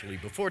actually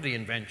before the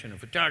invention of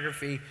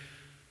photography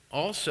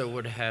also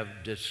would have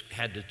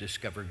had to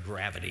discover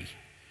gravity.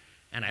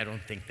 And I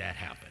don't think that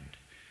happened.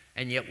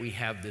 And yet we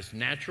have this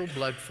natural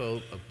blood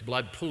flow of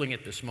blood pooling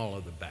at the small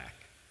of the back.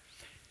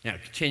 Now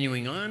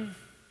continuing on,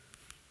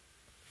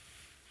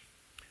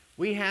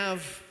 we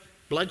have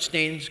blood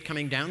stains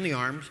coming down the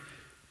arms.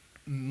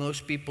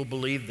 Most people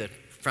believe that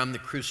from the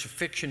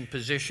crucifixion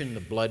position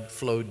the blood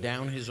flowed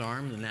down his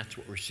arm, and that's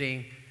what we're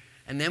seeing.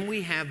 And then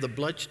we have the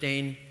blood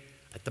stain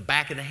at the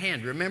back of the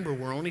hand. Remember,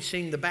 we're only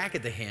seeing the back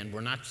of the hand.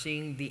 We're not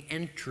seeing the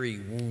entry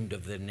wound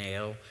of the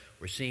nail.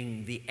 We're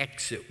seeing the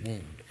exit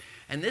wound.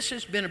 And this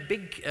has been a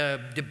big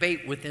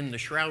debate within the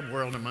shroud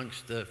world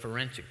amongst the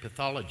forensic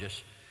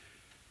pathologists.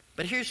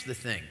 But here's the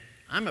thing.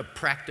 I'm a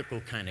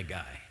practical kind of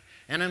guy.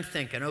 And I'm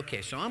thinking,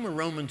 okay, so I'm a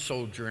Roman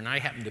soldier and I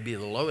happen to be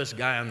the lowest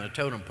guy on the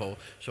totem pole,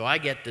 so I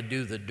get to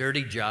do the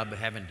dirty job of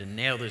having to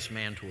nail this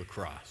man to a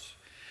cross.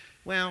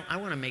 Well, I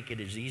want to make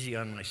it as easy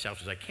on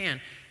myself as I can.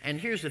 And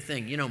here's the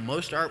thing, you know,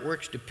 most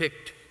artworks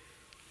depict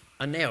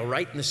a nail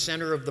right in the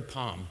center of the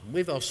palm.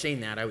 We've all seen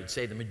that. I would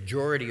say the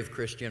majority of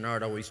Christian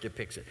art always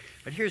depicts it.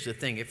 But here's the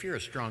thing, if you're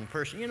a strong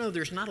person, you know,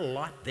 there's not a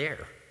lot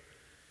there.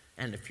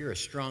 And if you're a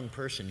strong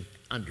person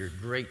under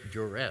great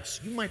duress,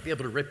 you might be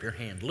able to rip your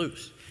hand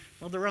loose.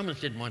 Well, the Romans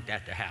didn't want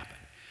that to happen.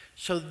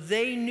 So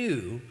they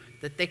knew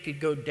that they could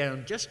go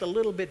down just a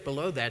little bit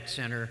below that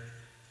center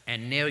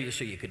and nail you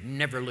so you could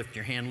never lift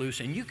your hand loose.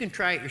 And you can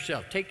try it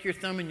yourself. Take your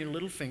thumb and your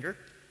little finger,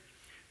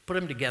 put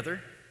them together,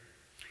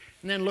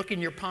 and then look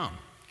in your palm.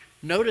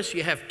 Notice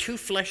you have two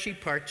fleshy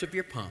parts of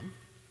your palm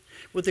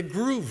with a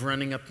groove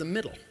running up the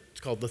middle. It's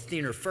called the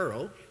thenar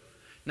furrow.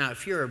 Now,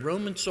 if you're a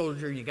Roman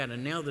soldier and you got to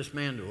nail this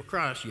man to a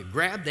cross, you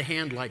grab the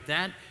hand like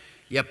that,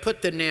 you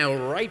put the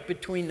nail right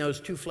between those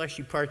two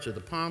fleshy parts of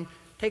the palm.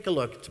 Take a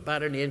look. It's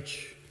about an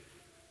inch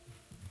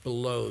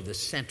below the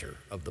center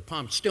of the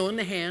palm. Still in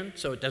the hand,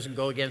 so it doesn't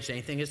go against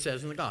anything it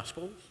says in the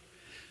Gospels.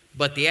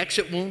 But the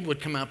exit wound would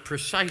come out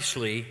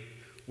precisely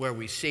where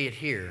we see it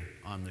here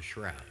on the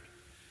shroud.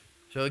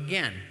 So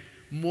again,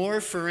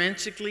 more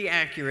forensically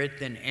accurate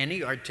than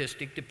any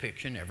artistic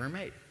depiction ever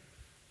made.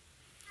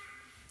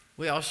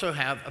 We also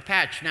have a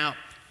patch. Now,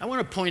 I want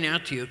to point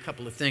out to you a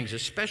couple of things,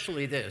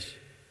 especially this.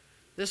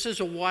 This is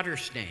a water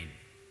stain.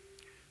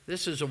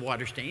 This is a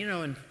water stain. You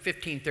know, in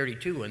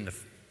 1532, when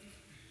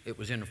it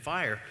was in a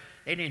fire,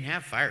 they didn't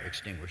have fire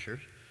extinguishers,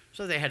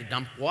 so they had to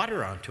dump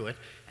water onto it.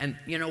 And,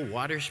 you know,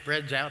 water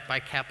spreads out by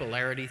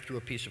capillarity through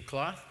a piece of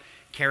cloth,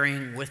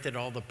 carrying with it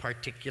all the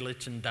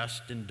particulates and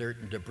dust and dirt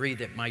and debris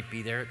that might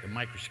be there at the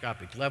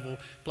microscopic level,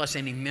 plus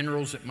any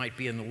minerals that might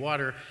be in the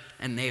water,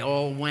 and they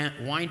all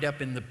wind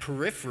up in the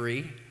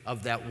periphery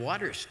of that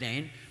water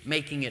stain,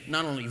 making it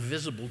not only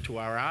visible to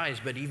our eyes,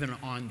 but even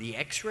on the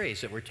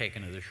x-rays that were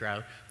taken of the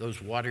shroud, those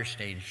water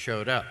stains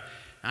showed up.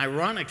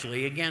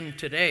 Ironically, again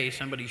today,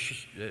 somebody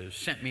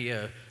sent me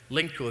a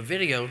link to a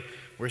video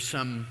where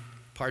some,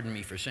 pardon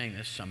me for saying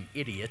this, some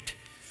idiot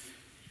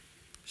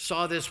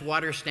saw this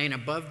water stain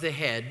above the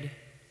head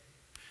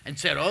and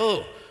said,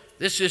 oh,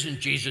 this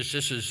isn't Jesus,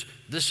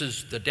 this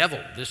is the devil,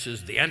 this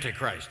is the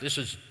Antichrist,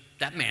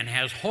 that man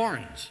has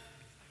horns.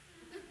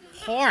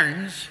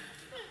 Horns?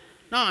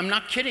 No, I'm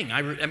not kidding.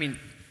 I mean,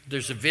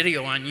 there's a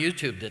video on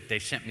YouTube that they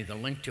sent me the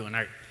link to, and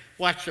I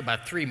watched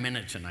about 3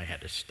 minutes and I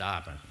had to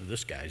stop.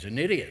 This guy's an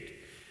idiot.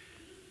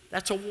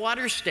 That's a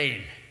water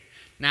stain.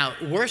 Now,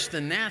 worse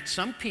than that,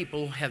 some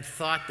people have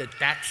thought that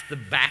that's the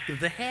back of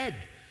the head.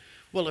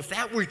 Well, if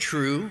that were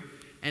true,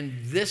 and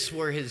this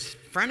were his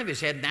front of his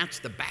head, and that's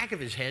the back of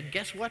his head,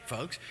 guess what,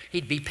 folks?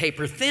 He'd be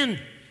paper thin.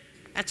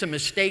 That's a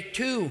mistake,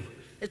 too.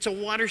 It's a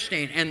water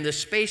stain, and the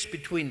space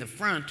between the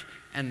front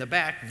and the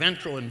back,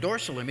 ventral and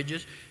dorsal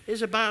images,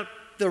 is about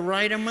the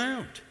right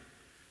amount,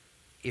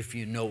 if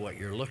you know what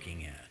you're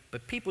looking at.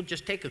 But people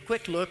just take a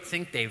quick look,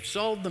 think they've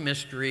solved the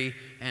mystery,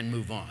 and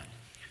move on.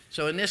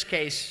 So in this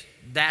case,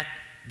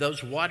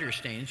 those water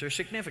stains are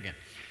significant.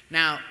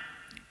 Now,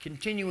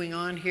 continuing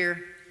on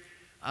here,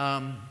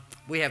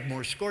 we have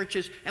more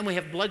scorches, and we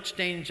have blood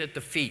stains at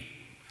the feet.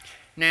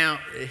 Now,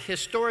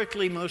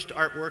 historically, most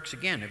artworks,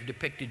 again, have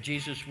depicted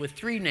Jesus with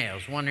 3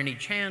 nails, 1 in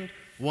each hand,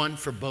 1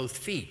 for both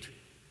feet.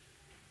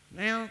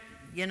 Well,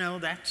 you know,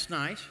 that's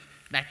nice.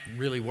 That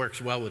really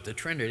works well with the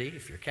Trinity,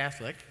 if you're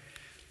Catholic.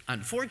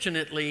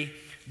 Unfortunately,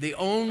 the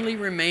only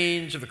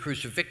remains of a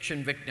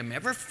crucifixion victim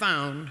ever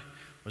found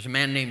was a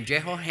man named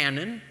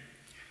Jehohanan,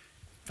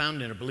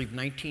 found in, I believe,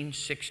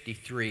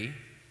 1963.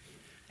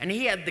 And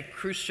he had the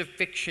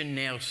crucifixion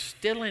nail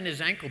still in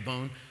his ankle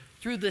bone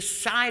through the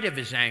side of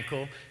his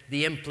ankle,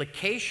 the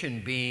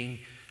implication being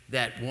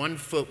that 1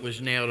 foot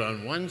was nailed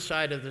on one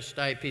side of the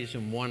stipes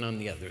and 1 on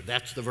the other.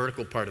 That's the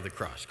vertical part of the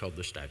cross called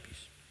the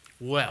stipes.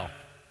 Well,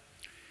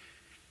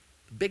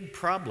 the big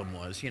problem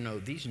was, you know,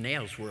 these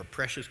nails were a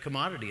precious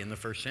commodity in the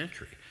 1st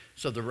century.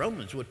 So the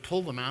Romans would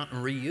pull them out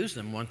and reuse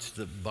them once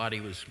the body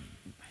was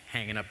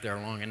hanging up there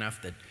long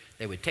enough that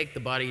they would take the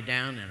body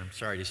down, and I'm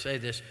sorry to say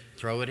this,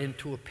 throw it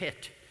into a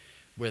pit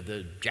where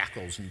the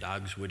jackals and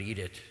dogs would eat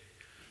it,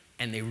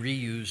 and they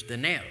reused the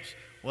nails.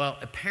 Well,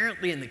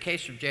 apparently in the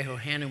case of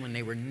Jehohanan, when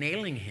they were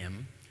nailing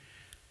him,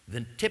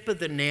 the tip of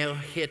the nail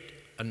hit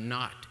a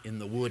knot in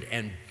the wood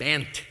and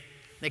bent.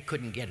 They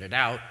couldn't get it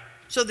out,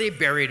 so they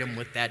buried him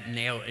with that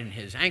nail in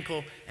his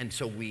ankle, and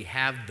so we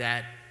have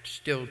that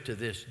still to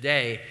this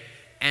day,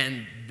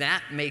 and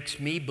that makes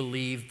me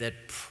believe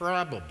that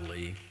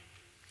probably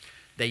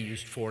they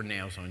used 4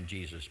 nails on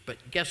Jesus. But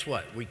guess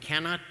what? We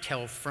cannot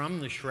tell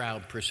from the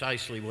shroud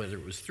precisely whether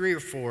it was 3 or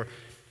 4.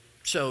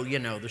 So, you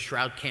know, the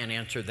shroud can't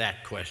answer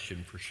that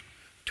question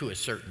to a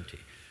certainty.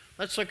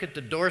 Let's look at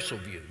the dorsal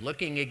view.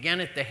 Looking again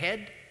at the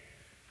head,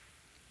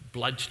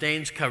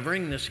 bloodstains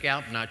covering the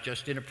scalp, not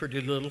just in a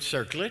pretty little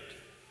circlet.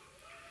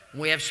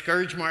 We have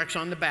scourge marks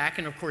on the back,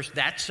 and of course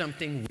that's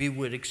something we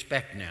would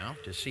expect now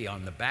to see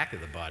on the back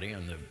of the body,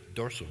 on the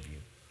dorsal view.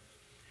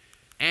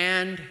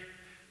 And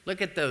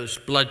look at those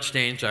blood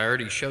stains. I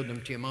already showed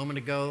them to you a moment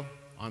ago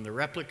on the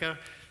replica.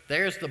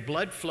 There's the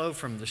blood flow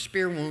from the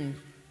spear wound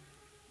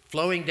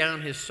flowing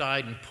down his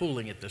side and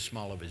pooling at the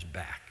small of his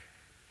back.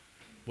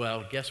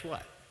 Well, guess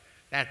what?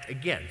 That,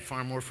 again,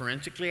 far more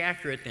forensically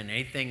accurate than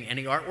anything,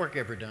 any artwork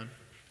ever done.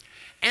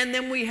 And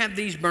then we have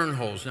these burn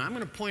holes. Now, I'm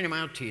going to point them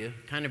out to you,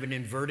 kind of an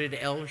inverted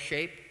L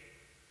shape.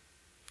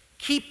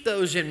 Keep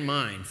those in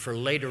mind for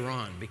later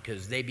on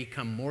because they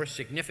become more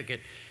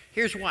significant.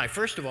 Here's why.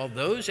 First of all,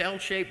 those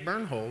L-shaped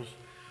burn holes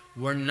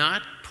were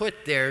not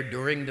put there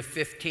during the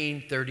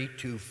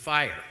 1532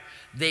 fire.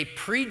 They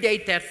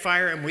predate that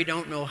fire, and we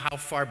don't know how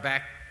far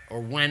back or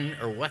when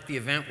or what the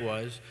event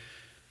was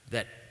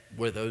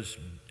where those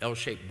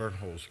L-shaped burn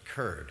holes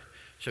occurred.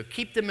 So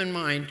keep them in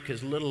mind,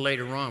 because a little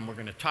later on we're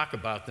going to talk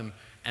about them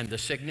and the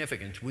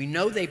significance. We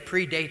know they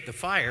predate the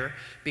fire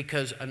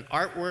because an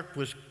artwork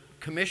was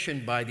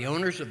commissioned by the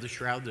owners of the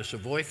Shroud, the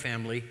Savoy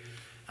family,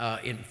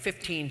 in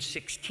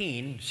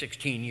 1516,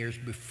 16 years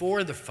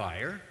before the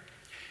fire.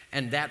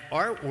 And that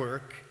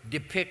artwork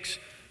depicts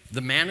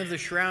the man of the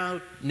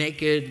Shroud,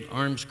 naked,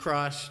 arms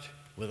crossed,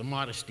 with a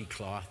modesty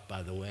cloth,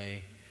 by the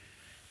way.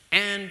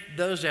 And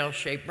those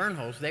L-shaped burn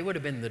holes, they would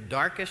have been the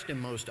darkest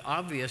and most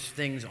obvious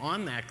things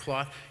on that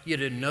cloth. You'd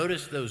have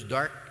noticed those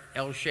dark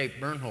L-shaped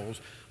burn holes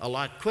a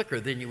lot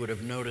quicker than you would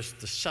have noticed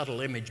the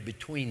subtle image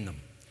between them.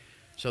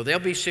 So they'll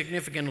be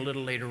significant a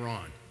little later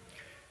on.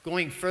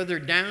 Going further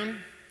down,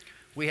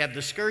 we have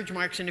the scourge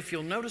marks, and if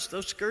you'll notice,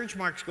 those scourge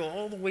marks go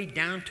all the way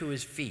down to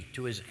his feet,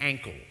 to his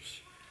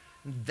ankles.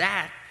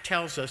 That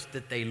tells us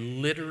that they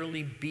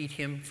literally beat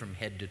him from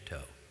head to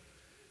toe.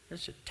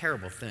 That's a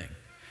terrible thing.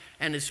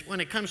 And it's, when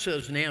it comes to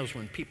those nails,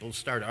 when people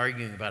start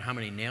arguing about how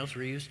many nails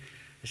were used,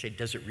 I say,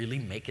 does it really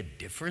make a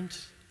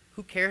difference?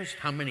 Who cares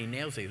how many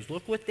nails they used?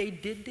 Look what they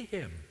did to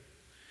him.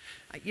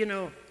 You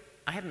know,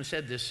 I haven't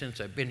said this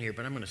since I've been here,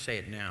 but I'm going to say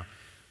it now.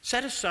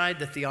 Set aside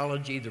the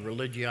theology, the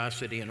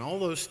religiosity, and all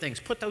those things.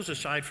 Put those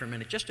aside for a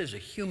minute. Just as a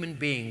human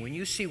being, when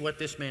you see what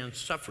this man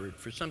suffered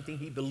for something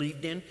he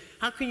believed in,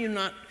 how can you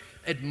not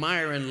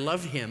admire and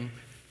love him,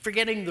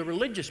 forgetting the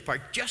religious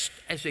part, just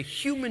as a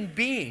human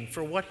being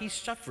for what he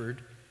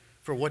suffered,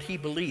 for what he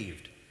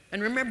believed?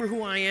 And remember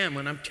who I am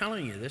when I'm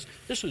telling you this.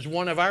 This was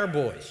one of our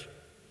boys.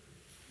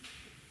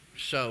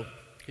 So,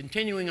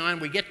 continuing on,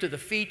 we get to the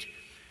feet.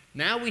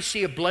 Now we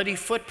see a bloody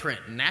footprint,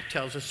 and that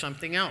tells us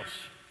something else.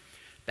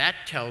 That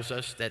tells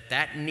us that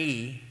that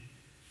knee,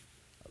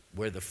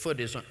 where the foot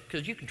is on,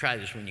 because you can try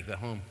this when you go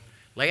home.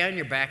 Lay on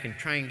your back and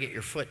try and get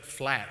your foot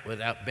flat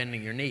without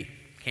bending your knee.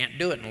 Can't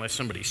do it unless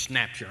somebody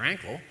snaps your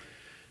ankle.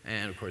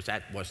 And of course,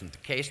 that wasn't the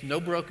case. No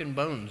broken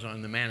bones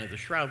on the man of the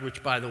Shroud,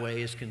 which, by the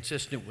way, is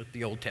consistent with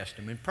the Old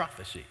Testament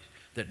prophecies,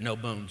 that no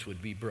bones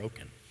would be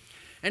broken.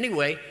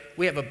 Anyway,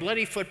 we have a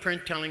bloody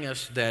footprint telling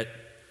us that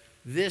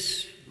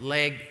this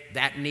leg,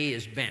 that knee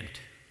is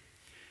bent.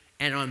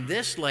 And on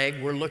this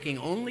leg, we're looking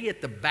only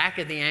at the back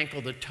of the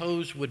ankle. The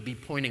toes would be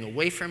pointing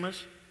away from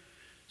us.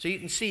 So you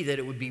can see that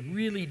it would be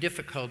really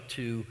difficult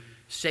to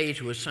say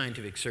to a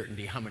scientific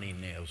certainty how many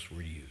nails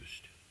were used.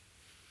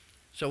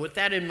 So with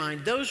that in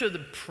mind, those are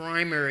the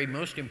primary,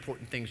 most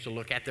important things to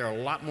look at. There are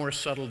a lot more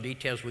subtle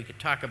details we could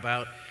talk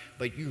about,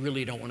 but you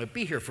really don't want to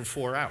be here for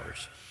 4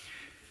 hours.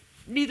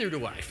 Neither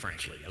do I,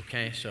 frankly,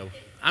 okay? So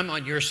I'm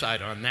on your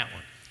side on that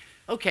one.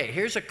 Okay,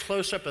 here's a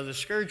close-up of the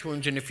scourge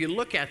wounds, and if you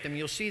look at them,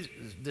 you'll see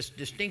this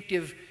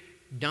distinctive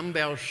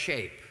dumbbell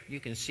shape. You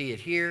can see it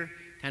here,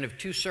 kind of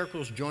two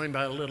circles joined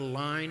by a little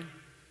line.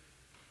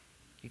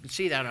 You can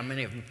see that on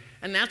many of them.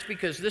 And that's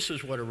because this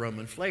is what a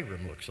Roman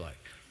flagrum looks like.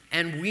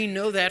 And we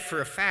know that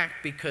for a fact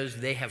because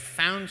they have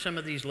found some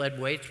of these lead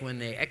weights when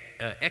they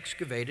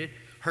excavated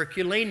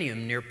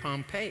Herculaneum near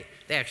Pompeii.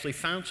 They actually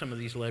found some of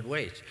these lead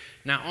weights.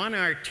 Now, on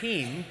our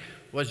team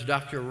was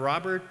Dr.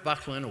 Robert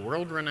Buckland, a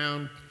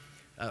world-renowned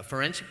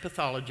forensic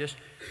pathologist,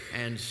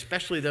 and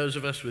especially those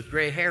of us with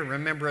gray hair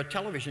remember a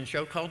television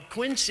show called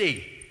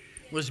Quincy.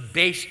 It was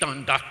based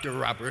on Dr.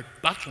 Robert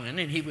Buckland,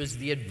 and he was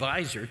the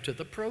advisor to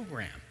the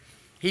program.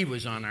 He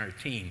was on our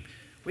team.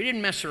 We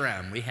didn't mess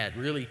around. We had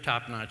really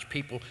top-notch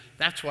people.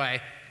 That's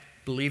why,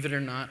 believe it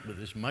or not, with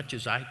as much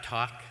as I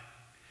talk,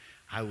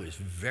 I was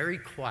very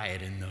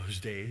quiet in those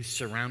days,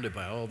 surrounded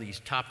by all these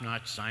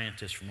top-notch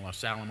scientists from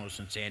Los Alamos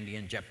and Sandy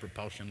and Jet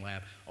Propulsion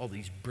Lab, all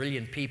these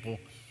brilliant people.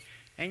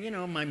 And you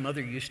know, my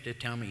mother used to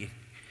tell me,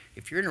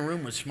 if you're in a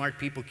room with smart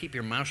people, keep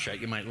your mouth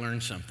shut, you might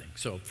learn something.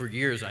 So for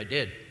years I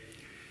did.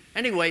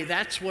 Anyway,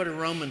 that's what a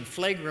Roman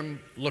flagrum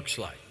looks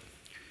like.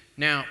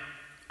 Now,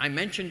 I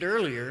mentioned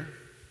earlier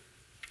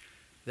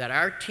that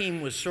our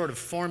team was sort of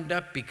formed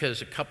up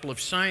because a couple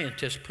of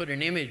scientists put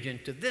an image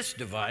into this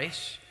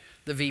device,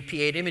 the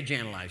VP8 image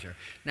analyzer.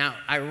 Now,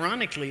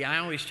 ironically, I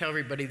always tell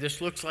everybody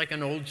this looks like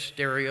an old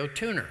stereo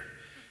tuner.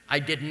 I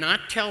did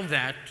not tell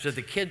that to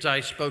the kids I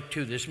spoke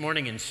to this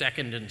morning in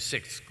 2nd and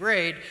 6th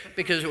grade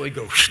because it would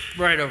go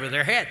right over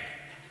their head.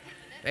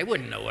 They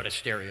wouldn't know what a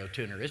stereo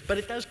tuner is, but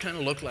it does kind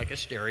of look like a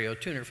stereo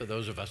tuner for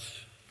those of us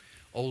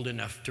old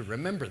enough to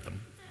remember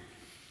them.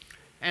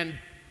 And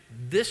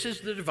this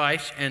is the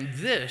device, and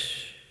this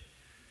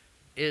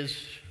is,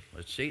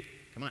 let's see,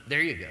 come on,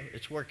 there you go,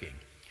 it's working.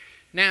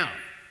 Now,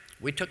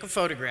 we took a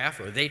photograph,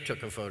 or they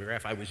took a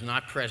photograph. I was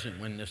not present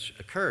when this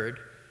occurred.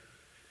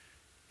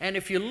 And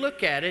if you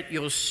look at it,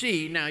 you'll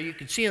see, now you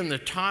can see on the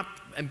top,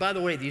 and by the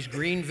way, these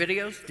green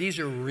videos, these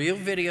are real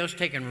videos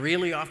taken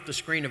really off the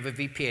screen of a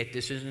VP8.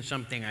 This isn't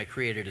something I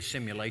created a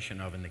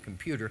simulation of in the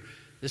computer.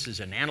 This is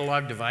an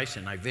analog device,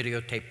 and I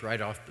videotaped right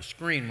off the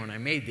screen when I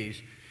made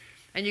these.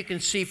 And you can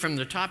see from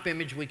the top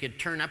image, we could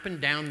turn up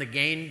and down the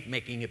gain,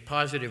 making it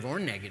positive or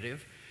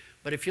negative.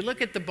 But if you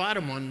look at the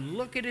bottom one,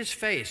 look at his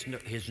face,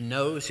 his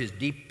nose, his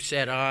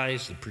deep-set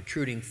eyes, the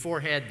protruding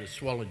forehead, the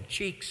swollen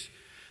cheeks,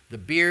 the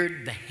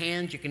beard, the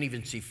hands, you can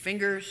even see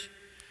fingers.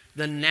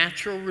 the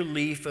natural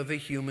relief of a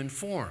human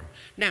form.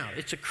 Now,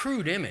 it's a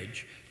crude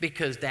image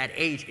because that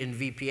 8 in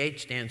VP8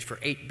 stands for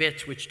 8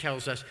 bits, which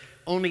tells us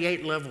only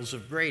 8 levels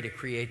of gray to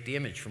create the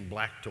image from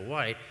black to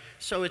white.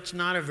 So it's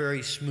not a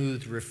very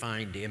smooth,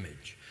 refined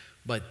image.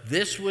 But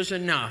this was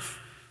enough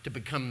to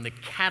become the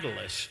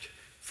catalyst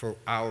for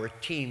our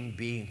team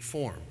being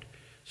formed.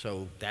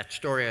 So that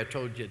story I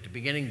told you at the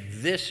beginning,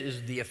 this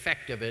is the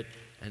effect of it,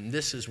 and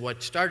this is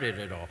what started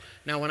it all.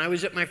 Now, when I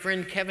was at my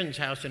friend Kevin's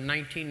house in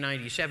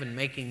 1997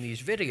 making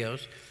these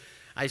videos,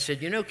 I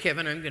said, you know,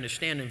 Kevin, I'm going to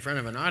stand in front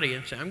of an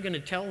audience, and I'm going to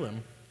tell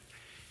them,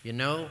 you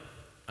know,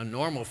 a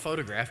normal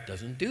photograph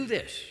doesn't do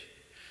this.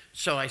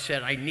 So I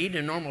said, I need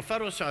a normal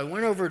photo, so I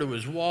went over to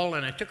his wall,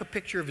 and I took a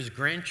picture of his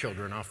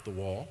grandchildren off the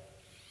wall,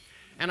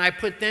 and I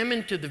put them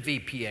into the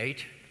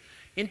VP8.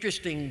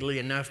 Interestingly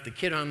enough, the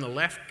kid on the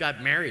left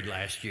got married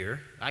last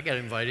year. I got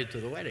invited to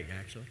the wedding,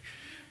 actually.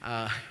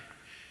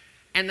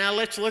 And now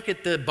let's look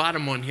at the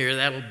bottom one here.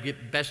 That'll give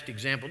best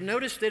example.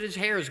 Notice that his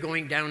hair is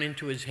going down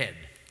into his head.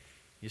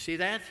 You see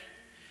that?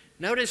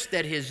 Notice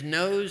that his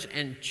nose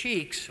and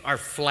cheeks are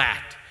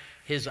flat.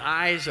 His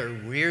eyes are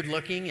weird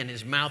looking, and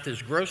his mouth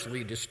is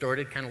grossly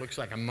distorted, kind of looks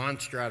like a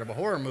monster out of a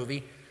horror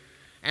movie.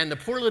 And the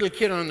poor little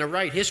kid on the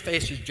right, his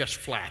face is just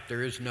flat.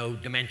 There is no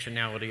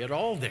dimensionality at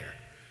all there.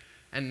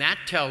 And that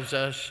tells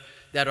us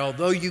that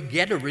although you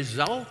get a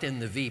result in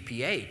the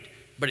VP8,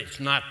 but it's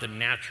not the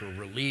natural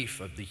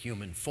relief of the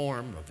human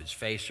form, of his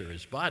face or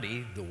his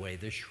body, the way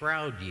the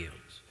shroud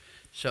yields.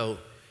 So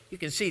you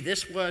can see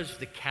this was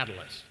the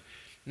catalyst.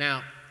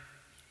 Now,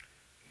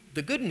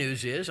 the good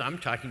news is I'm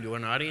talking to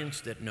an audience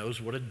that knows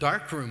what a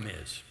darkroom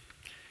is.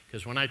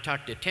 Because when I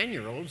talk to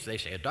 10-year-olds, they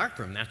say, a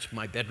darkroom, that's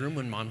my bedroom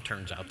when mom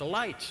turns out the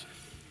lights.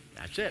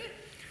 That's it.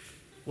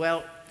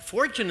 Well,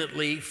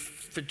 fortunately,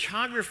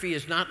 photography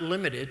is not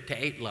limited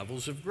to 8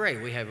 levels of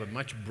gray. We have a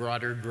much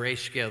broader gray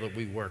scale that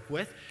we work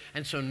with.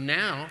 And so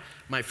now,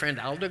 my friend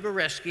Aldo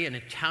Goreschi, an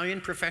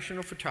Italian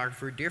professional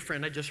photographer, dear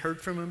friend, I just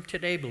heard from him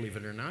today, believe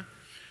it or not,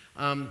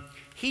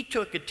 he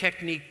took a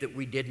technique that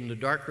we did in the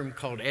darkroom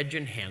called edge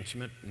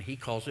enhancement, and he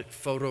calls it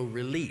photo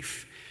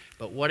relief.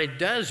 But what it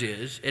does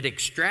is, it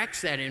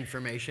extracts that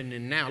information,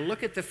 and now,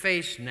 look at the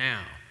face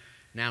now.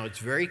 Now it's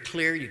very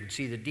clear. You can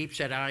see the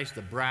deep-set eyes,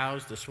 the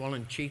brows, the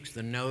swollen cheeks,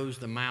 the nose,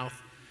 the mouth,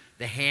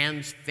 the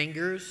hands,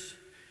 fingers,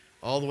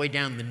 all the way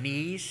down the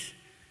knees.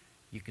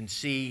 You can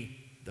see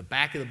the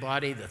back of the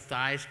body, the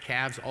thighs,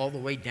 calves, all the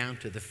way down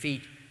to the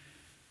feet.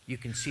 You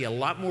can see a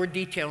lot more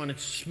detail, and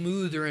it's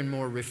smoother and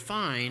more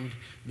refined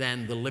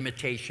than the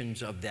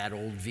limitations of that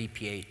old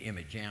VP8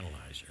 image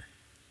analyzer.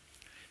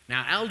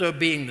 Now, Aldo,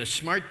 being the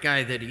smart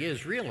guy that he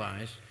is,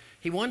 realized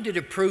he wanted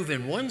to prove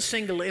in one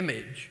single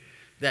image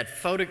that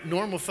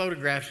normal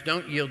photographs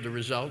don't yield the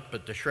result,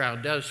 but the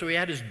shroud does. So he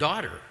had his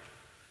daughter,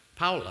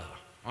 Paula,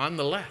 on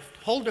the left,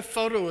 hold a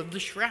photo of the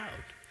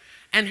shroud.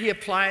 And he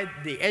applied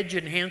the edge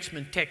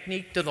enhancement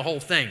technique to the whole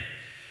thing.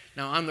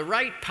 Now, on the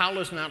right,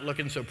 Paula's not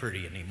looking so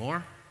pretty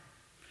anymore.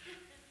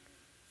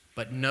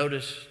 But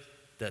notice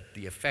that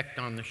the effect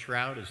on the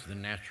shroud is the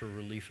natural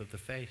relief of the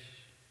face.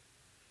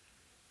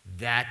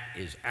 That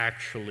is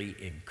actually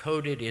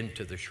encoded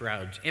into the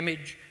shroud's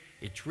image.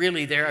 It's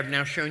really there. I've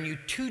now shown you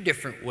 2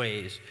 different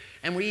ways.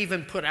 And we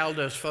even put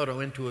Aldo's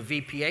photo into a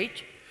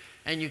VP8.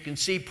 And you can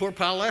see poor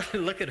Paula,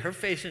 look at her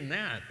face in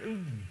that.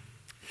 Ooh,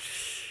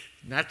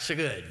 not so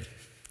good.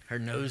 Her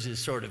nose is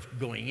sort of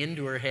going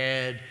into her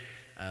head.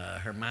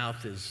 Her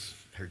mouth is,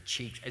 her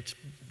cheeks. It's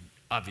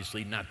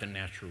obviously not the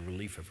natural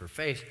relief of her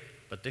face.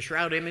 But the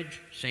shroud image,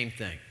 same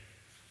thing.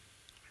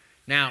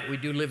 Now, we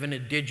do live in a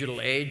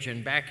digital age,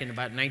 and back in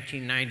about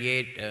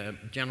 1998, a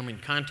gentleman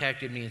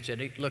contacted me and said,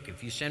 hey, look,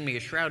 if you send me a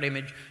shroud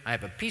image, I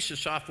have a piece of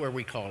software,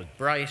 we call it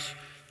Bryce.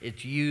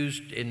 It's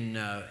used in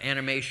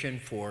animation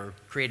for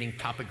creating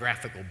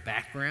topographical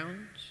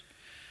backgrounds.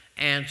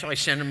 And so I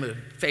sent him a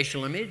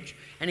facial image,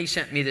 and he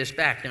sent me this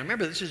back. Now,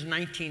 remember, this is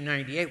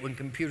 1998 when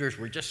computers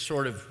were just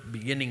sort of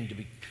beginning to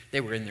be,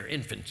 they were in their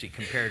infancy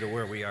compared to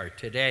where we are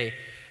today.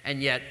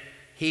 And yet,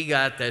 he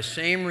got the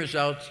same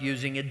results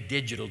using a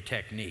digital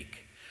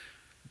technique.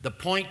 The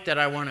point that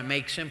I want to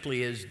make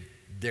simply is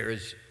there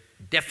is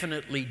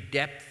definitely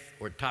depth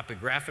or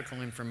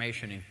topographical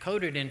information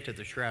encoded into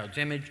the shroud's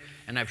image,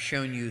 and I've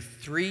shown you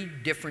 3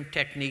 different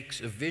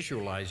techniques of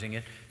visualizing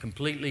it,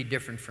 completely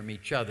different from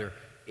each other.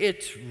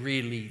 It's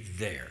really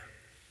there.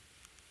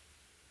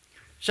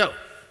 So,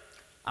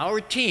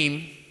 our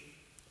team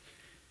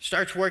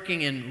starts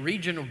working in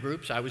regional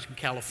groups. I was in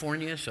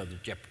California, so the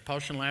Jet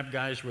Propulsion Lab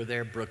guys were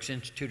there, Brooks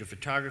Institute of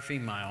Photography,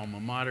 my alma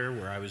mater,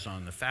 where I was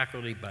on the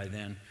faculty by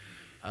then.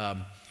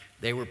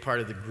 They were part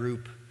of the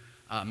group.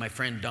 My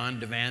friend Don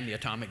Devan, the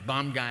atomic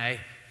bomb guy,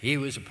 he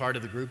was a part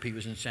of the group. He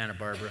was in Santa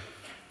Barbara.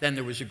 Then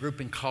there was a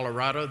group in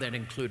Colorado that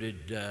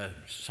included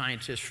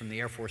scientists from the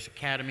Air Force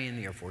Academy and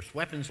the Air Force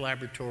Weapons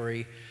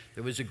Laboratory.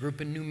 There was a group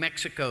in New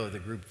Mexico, the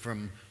group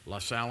from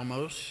Los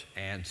Alamos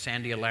and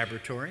Sandia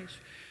Laboratories.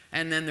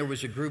 And then there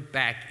was a group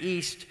back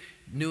east,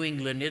 New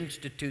England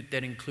Institute,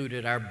 that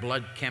included our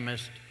blood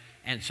chemist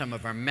and some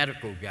of our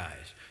medical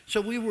guys.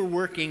 So we were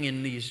working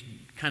in these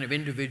kind of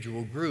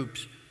individual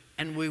groups,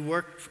 and we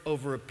worked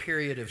over a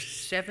period of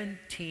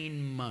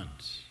 17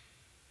 months.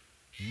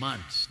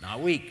 Months,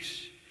 not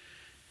weeks.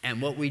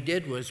 And what we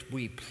did was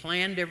we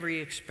planned every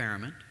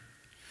experiment.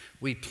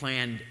 We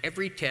planned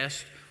every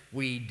test.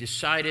 We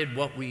decided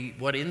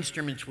what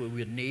instruments we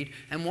would need.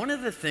 And one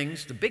of the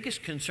things, the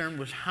biggest concern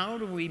was how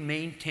do we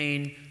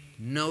maintain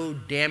no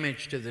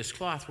damage to this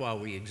cloth while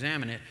we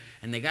examine it.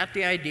 And they got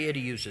the idea to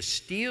use a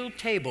steel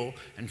table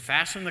and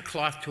fasten the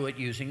cloth to it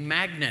using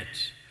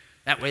magnets.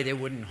 That way they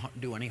wouldn't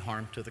do any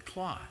harm to the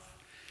cloth.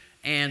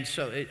 And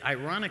so,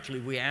 ironically,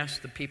 we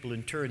asked the people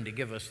in Turin to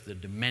give us the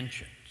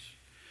dimensions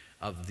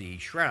of the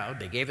shroud.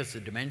 They gave us the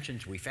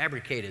dimensions. We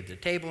fabricated the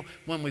table.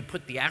 When we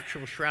put the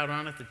actual shroud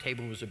on it, the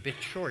table was a bit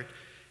short.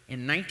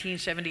 In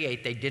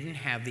 1978, they didn't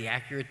have the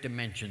accurate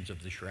dimensions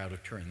of the Shroud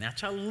of Turin.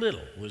 That's how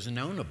little was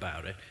known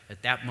about it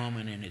at that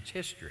moment in its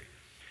history.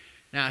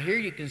 Now, here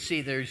you can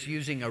see there's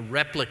using a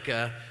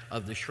replica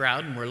of the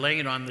shroud, and we're laying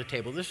it on the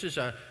table. This is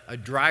a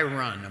dry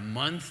run, a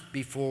month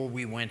before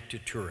we went to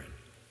Turin.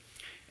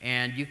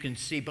 And you can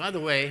see, by the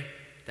way,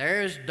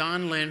 there's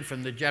Don Lynn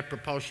from the Jet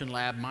Propulsion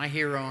Lab, my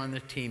hero on the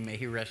team. May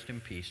he rest in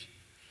peace.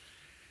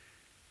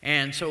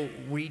 And so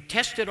we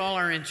tested all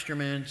our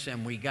instruments,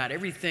 and we got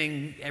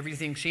everything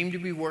seemed to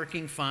be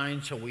working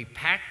fine, so we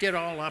packed it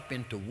all up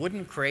into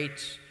wooden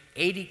crates,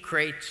 80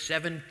 crates,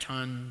 7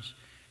 tons,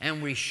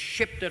 and we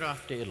shipped it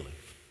off to Italy.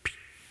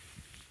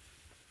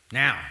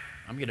 Now,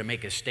 I'm going to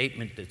make a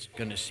statement that's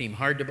going to seem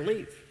hard to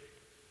believe.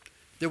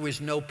 There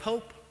was no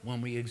Pope when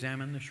we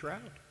examined the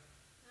shroud.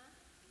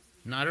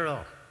 Not at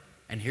all.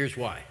 And here's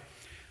why.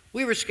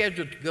 We were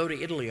scheduled to go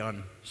to Italy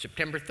on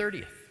September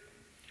 30th.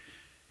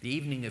 The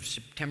evening of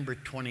September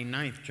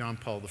 29th, John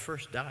Paul I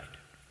died.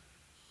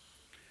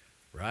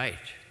 Right.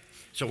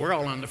 So we're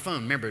all on the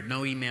phone. Remember,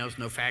 no emails,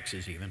 no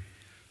faxes even.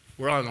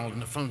 We're all on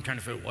the phone trying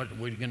to figure out what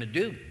we're going to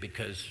do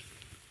because,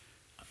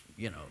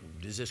 you know,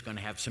 is this going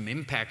to have some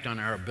impact on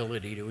our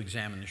ability to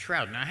examine the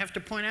shroud? Now, I have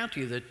to point out to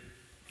you that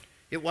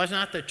it was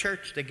not the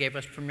church that gave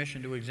us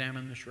permission to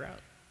examine the shroud.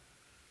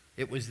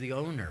 It was the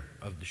owner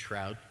of the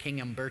shroud, King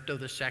Umberto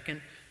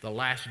II, the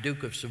last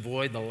Duke of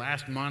Savoy, the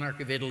last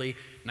monarch of Italy,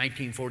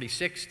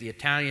 1946. The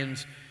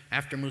Italians,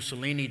 after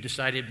Mussolini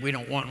decided we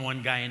don't want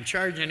one guy in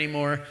charge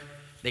anymore,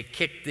 they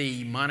kicked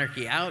the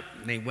monarchy out,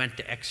 and they went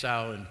to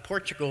exile in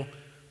Portugal,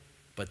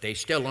 but they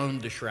still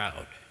owned the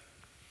shroud.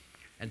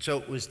 And so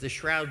it was the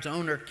shroud's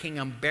owner, King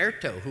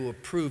Umberto, who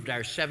approved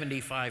our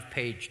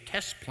 75-page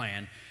test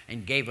plan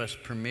and gave us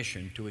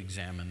permission to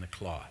examine the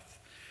cloth.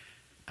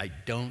 I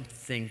don't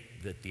think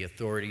that the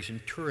authorities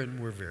in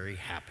Turin were very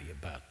happy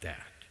about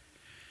that.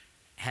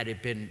 Had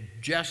it been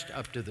just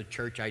up to the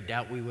church, I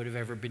doubt we would have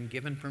ever been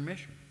given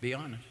permission, to be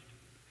honest.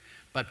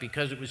 But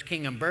because it was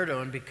King Umberto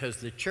and because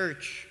the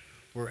church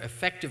were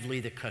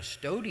effectively the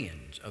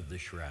custodians of the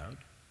shroud,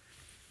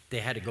 they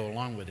had to go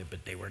along with it,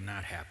 but they were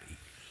not happy.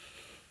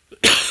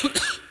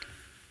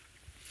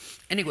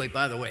 Anyway,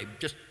 by the way,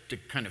 just to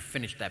kind of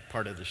finish that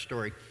part of the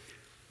story,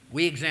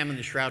 we examined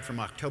the shroud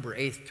from October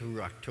 8th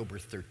through October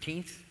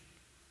 13th,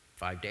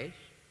 5 days.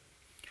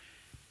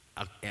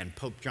 And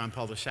Pope John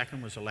Paul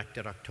II was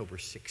elected October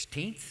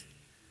 16th,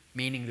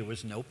 meaning there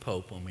was no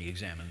Pope when we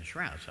examined the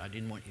shroud. So I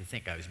didn't want you to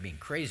think I was being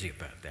crazy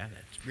about that.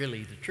 That's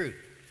really the truth.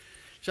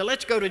 So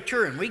let's go to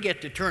Turin. We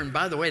get to Turin.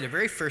 By the way, the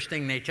very first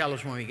thing they tell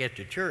us when we get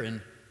to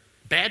Turin,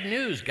 bad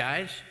news,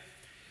 guys.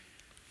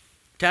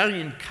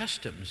 Italian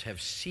customs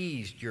have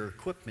seized your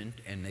equipment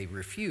and they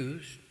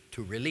refuse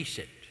to release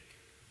it.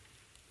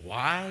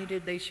 Why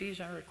did they seize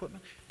our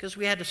equipment? Because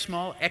we had a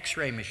small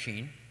X-ray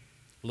machine,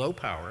 low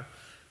power,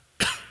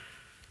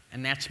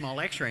 and that small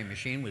X-ray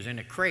machine was in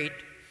a crate,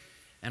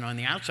 and on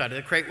the outside of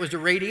the crate was a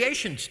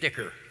radiation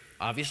sticker.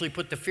 Obviously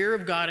put the fear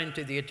of God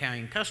into the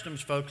Italian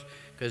customs folks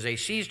because they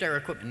seized our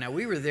equipment. Now,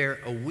 we were there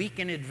a week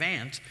in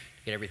advance to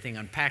get everything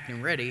unpacked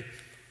and ready.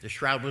 The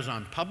shroud was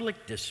on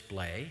public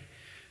display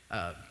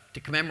to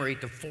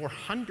commemorate the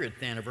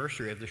 400th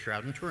anniversary of the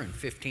shroud in Turin,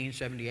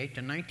 1578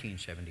 to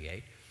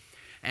 1978.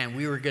 And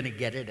we were going to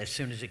get it as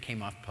soon as it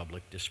came off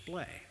public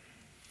display.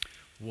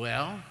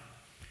 Well,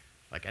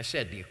 like I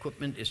said, the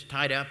equipment is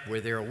tied up. We're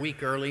there a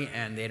week early,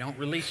 and they don't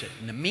release it.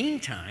 In the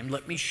meantime,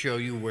 let me show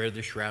you where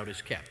the shroud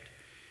is kept.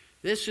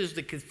 This is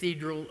the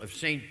Cathedral of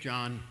St.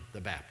 John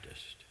the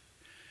Baptist.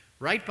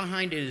 Right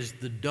behind it is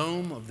the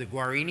dome of the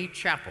Guarini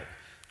Chapel.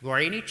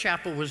 Guarini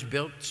Chapel was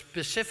built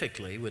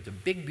specifically with a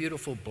big,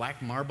 beautiful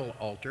black marble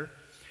altar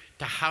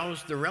to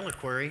house the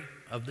reliquary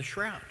of the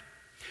shroud.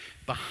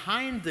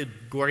 Behind the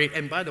Guarini,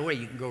 and by the way,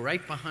 you can go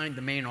right behind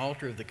the main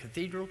altar of the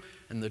cathedral,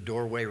 and the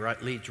doorway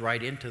leads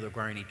right into the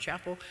Guarini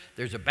Chapel.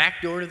 There's a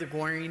back door to the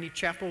Guarini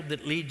Chapel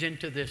that leads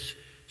into this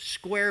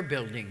square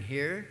building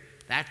here.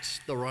 That's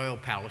the Royal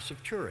Palace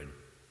of Turin,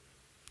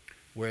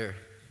 where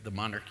the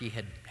monarchy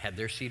had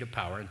their seat of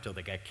power until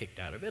they got kicked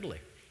out of Italy.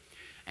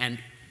 And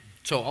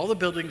so all the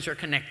buildings are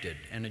connected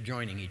and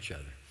adjoining each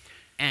other.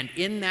 And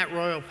in that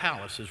royal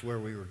palace is where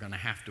we were going to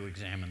have to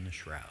examine the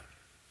shroud.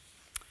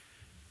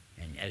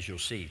 And as you'll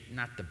see,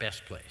 not the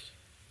best place.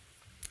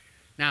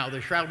 Now,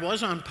 the shroud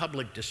was on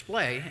public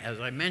display, as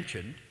I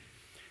mentioned,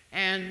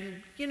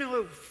 and, you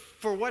know,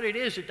 for what it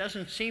is, it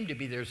doesn't seem to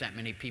be there's that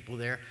many people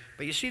there.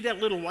 But you see that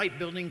little white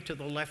building to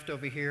the left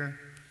over here?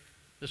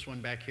 This one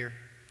back here?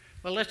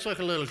 Well, let's look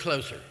a little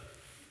closer.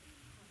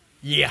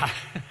 Yeah,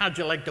 how'd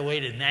you like to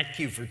wait in that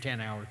queue for 10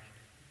 hours?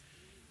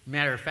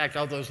 Matter of fact,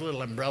 all those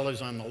little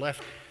umbrellas on the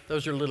left,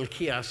 those are little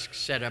kiosks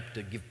set up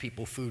to give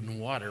people food and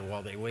water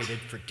while they waited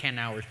for 10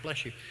 hours,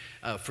 bless you,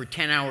 for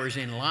 10 hours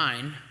in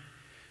line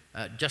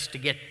just to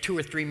get 2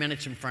 or 3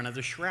 minutes in front of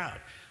the shroud.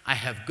 I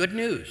have good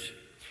news.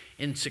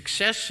 In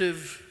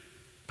successive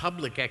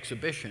public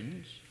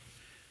exhibitions,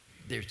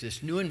 there's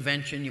this new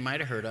invention you might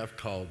have heard of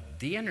called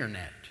the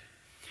internet.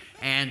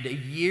 And a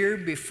year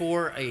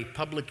before a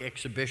public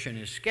exhibition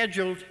is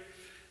scheduled,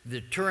 the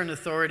Turin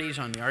authorities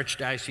on the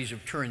Archdiocese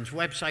of Turin's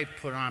website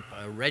put up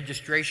a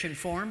registration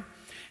form,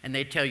 and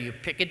they tell you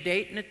pick a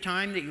date and a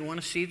time that you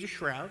want to see the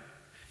shroud,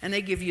 and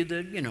they give you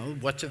the, you know,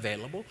 what's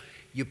available.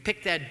 You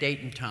pick that date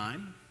and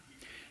time,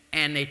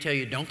 and they tell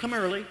you don't come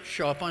early,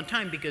 show up on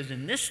time, because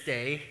in this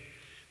day,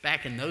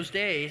 back in those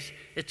days,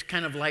 it's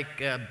kind of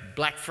like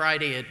Black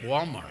Friday at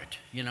Walmart.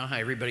 You know how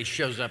everybody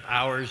shows up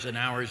hours and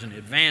hours in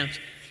advance.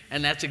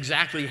 And that's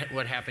exactly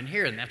what happened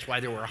here. And that's why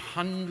there were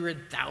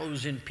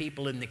 100,000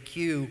 people in the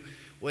queue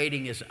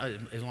waiting as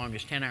long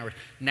as 10 hours.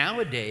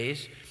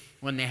 Nowadays,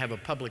 when they have a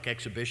public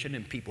exhibition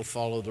and people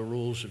follow the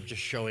rules of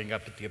just showing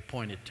up at the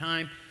appointed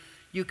time,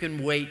 you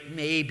can wait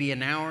maybe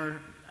an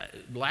hour.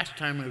 Last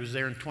time I was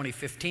there in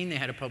 2015, they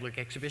had a public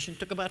exhibition. It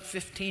took about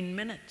 15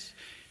 minutes.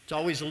 It's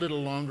always a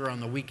little longer on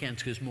the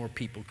weekends because more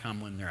people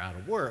come when they're out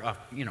of work,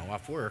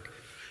 off work.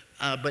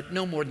 But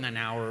no more than an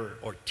hour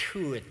or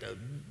two at the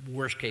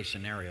worst case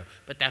scenario.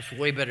 But that's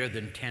way better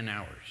than 10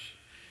 hours.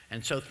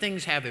 And so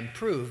things have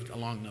improved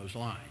along those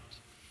lines.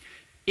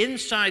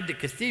 Inside the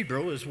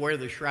cathedral is where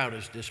the shroud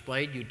is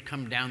displayed. You'd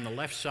come down the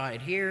left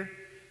side here.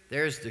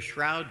 There's the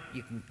shroud.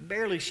 You can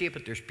barely see it,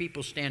 but there's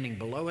people standing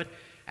below it.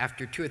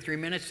 After 2 or 3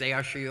 minutes, they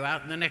usher you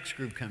out, and the next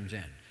group comes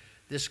in.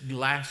 This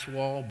glass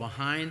wall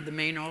behind the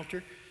main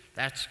altar,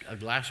 that's a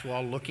glass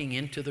wall looking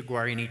into the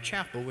Guarini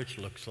Chapel, which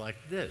looks like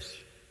this.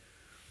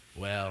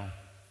 Well,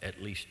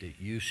 at least it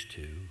used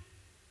to.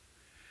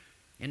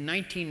 In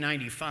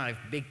 1995,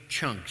 big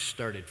chunks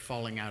started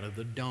falling out of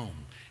the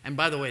dome. And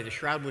by the way, the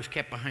shroud was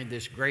kept behind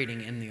this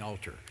grating in the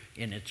altar,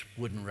 in its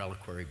wooden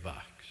reliquary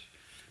box.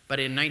 But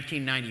in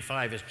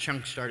 1995, as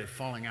chunks started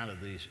falling out of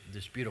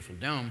this beautiful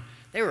dome,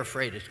 they were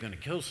afraid it's going to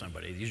kill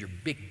somebody. These are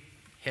big,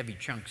 heavy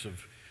chunks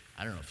of,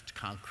 I don't know if it's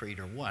concrete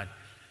or what.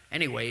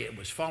 Anyway, it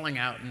was falling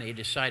out, and they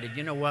decided,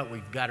 you know what,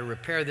 we've got to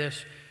repair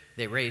this.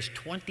 They raised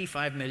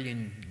 25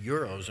 million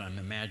euros, I'm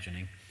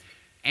imagining,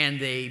 and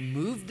they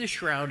moved the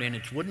shroud in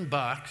its wooden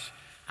box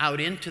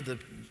out in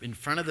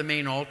front of the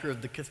main altar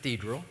of the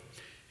cathedral,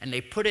 and they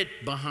put it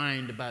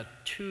behind about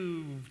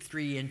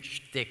 2-3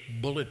 inch thick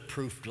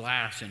bulletproof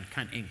glass and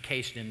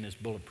encased in this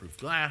bulletproof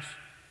glass.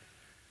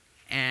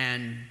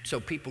 And so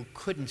people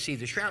couldn't see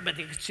the shroud, but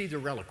they could see the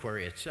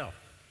reliquary itself.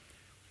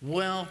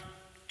 Well,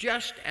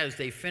 just as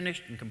they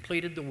finished and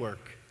completed the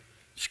work,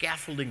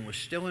 scaffolding was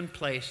still in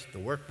place, the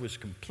work was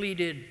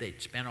completed, they'd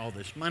spent all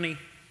this money.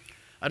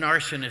 An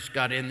arsonist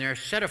got in there,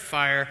 set a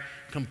fire,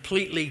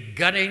 completely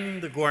gutting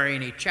the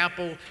Guarini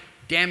Chapel,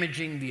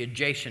 damaging the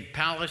adjacent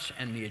palace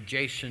and the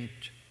adjacent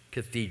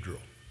cathedral.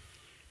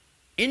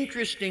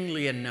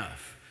 Interestingly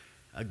enough,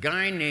 a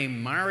guy named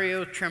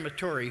Mario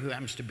Trematore, who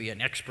happens to be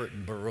an expert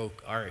in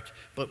Baroque art,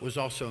 but was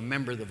also a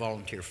member of the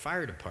volunteer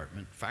fire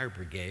department, fire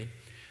brigade,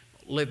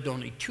 lived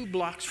only 2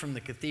 blocks from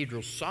the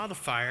cathedral, saw the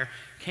fire,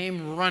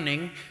 came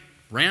running,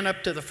 ran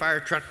up to the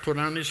fire truck, put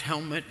on his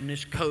helmet and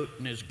his coat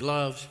and his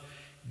gloves,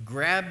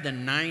 grabbed a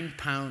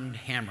 9-pound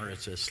hammer.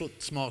 It's a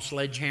small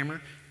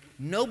sledgehammer.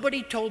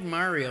 Nobody told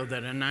Mario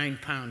that a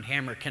 9-pound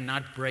hammer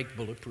cannot break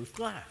bulletproof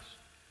glass.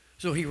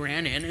 So he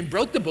ran in and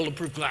broke the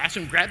bulletproof glass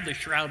and grabbed the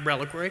shroud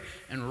reliquary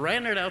and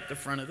ran it out the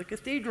front of the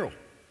cathedral.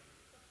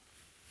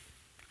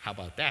 How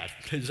about that?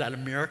 Is that a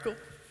miracle?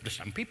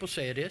 Some people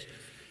say it is.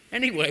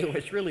 Anyway,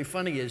 what's really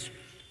funny is,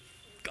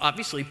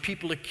 obviously,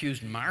 people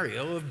accused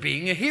Mario of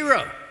being a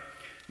hero.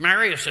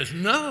 Mario says,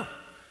 no,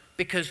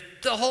 because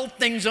the whole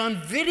thing's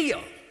on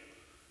video.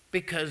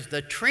 Because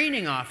the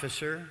training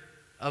officer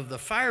of the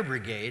fire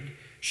brigade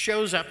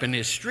shows up in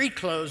his street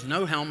clothes,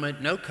 no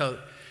helmet, no coat,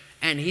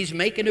 and he's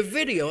making a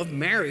video of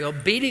Mario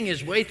beating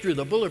his way through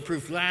the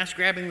bulletproof glass,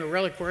 grabbing the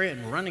reliquary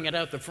and running it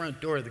out the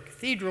front door of the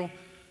cathedral,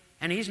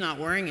 and he's not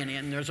wearing any,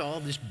 and there's all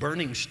this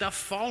burning stuff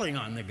falling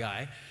on the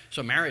guy.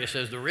 So Mario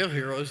says the real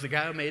hero is the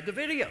guy who made the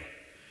video.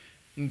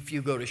 And if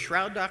you go to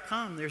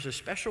shroud.com, there's a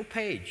special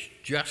page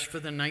just for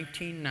the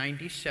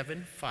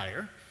 1997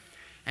 fire,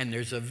 and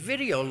there's a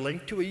video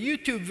link to a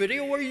YouTube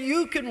video where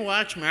you can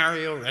watch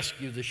Mario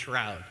rescue the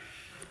shroud.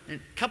 And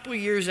a couple of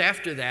years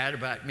after that,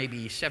 about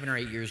maybe 7 or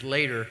 8 years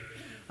later,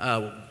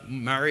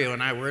 Mario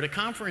and I were at a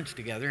conference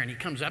together, and he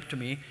comes up to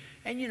me,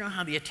 and you know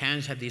how the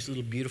Italians have these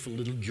little beautiful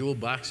little jewel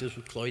boxes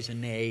with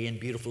cloisonne and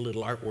beautiful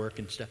little artwork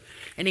and stuff.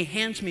 And he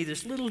hands me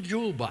this little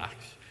jewel box,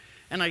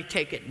 and I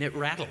take it, and it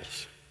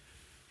rattles.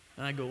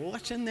 And I go, well,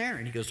 what's in there?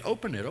 And he goes,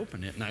 open it,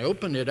 open it. And I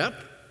open it up,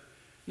 and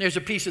there's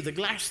a piece of the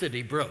glass that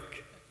he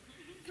broke.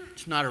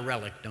 It's not a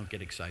relic, don't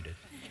get excited.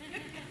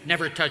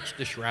 Never touched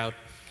the shroud.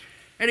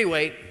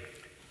 Anyway,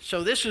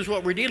 so this is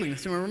what we're dealing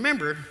with. And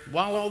remember,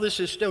 while all this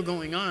is still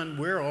going on,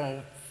 we're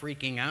all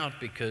freaking out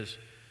because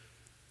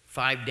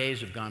 5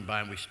 days have gone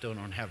by and we still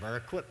don't have our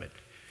equipment.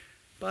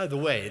 By the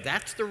way,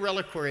 that's the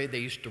reliquary they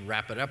used to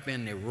wrap it up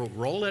in. They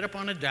roll it up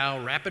on a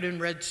dowel, wrap it in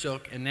red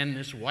silk, and then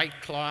this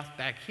white cloth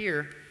back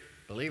here,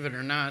 believe it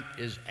or not,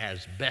 is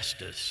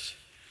asbestos.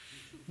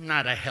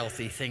 Not a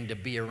healthy thing to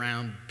be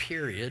around,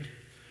 period.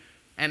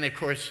 And of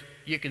course,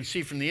 you can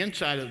see from the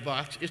inside of the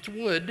box, it's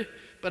wood,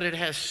 but it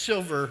has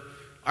silver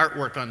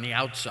artwork on the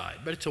outside,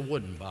 but it's a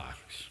wooden box.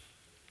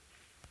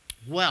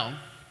 Well,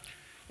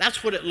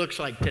 that's what it looks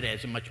like today.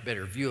 It's a much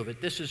better view of it.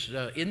 This is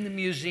in the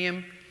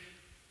museum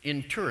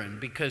in Turin,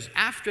 because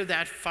after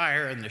that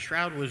fire and the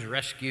shroud was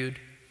rescued,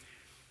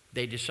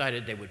 they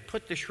decided they would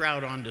put the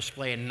shroud on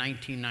display in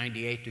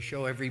 1998 to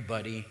show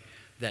everybody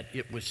that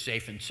it was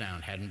safe and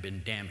sound, hadn't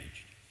been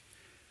damaged.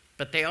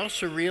 But they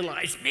also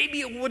realized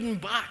maybe a wooden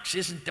box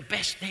isn't the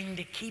best thing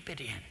to keep it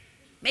in.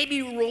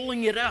 Maybe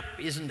rolling it up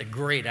isn't a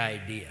great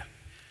idea.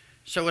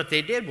 So what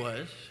they did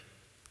was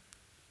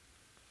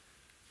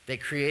they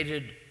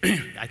created,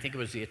 I think it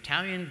was the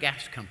Italian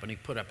gas company,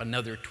 put up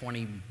another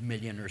 20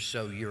 million or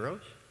so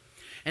euros,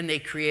 and they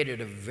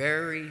created a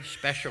very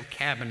special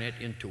cabinet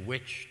into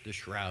which the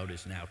shroud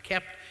is now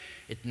kept.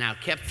 It's now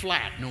kept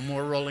flat, no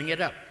more rolling it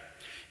up.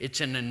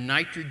 It's in a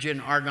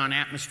nitrogen-argon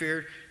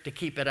atmosphere to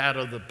keep it out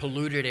of the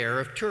polluted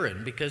air of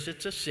Turin, because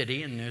it's a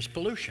city and there's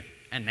pollution,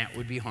 and that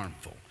would be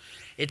harmful.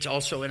 It's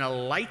also in a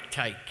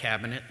light-tight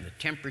cabinet, and the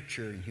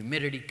temperature and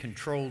humidity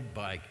controlled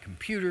by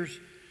computers.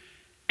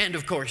 And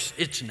of course,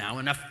 it's now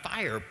in a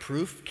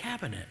fireproof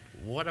cabinet.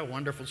 What a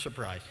wonderful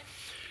surprise.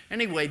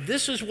 Anyway,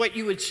 this is what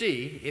you would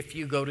see if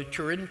you go to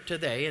Turin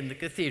today in the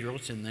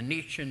cathedrals. In the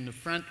niche in the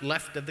front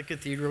left of the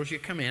cathedrals you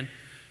come in.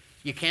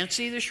 You can't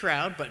see the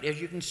shroud, but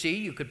as you can see,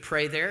 you could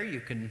pray there, you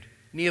can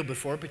kneel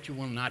before, but you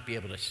will not be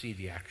able to see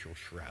the actual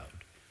shroud.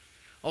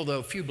 Although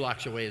a few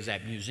blocks away is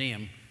that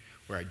museum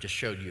where I just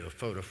showed you a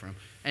photo from,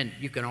 and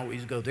you can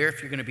always go there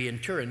if you're going to be in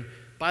Turin.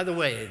 By the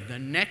way, the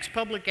next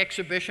public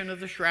exhibition of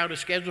the shroud is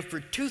scheduled for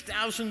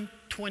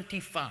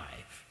 2025.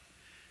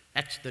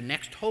 That's the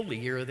next holy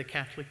year of the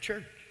Catholic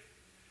Church.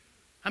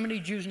 How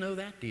many Jews know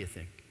that, do you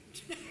think?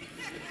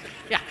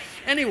 Yeah,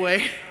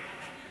 anyway,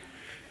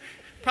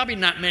 probably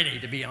not many,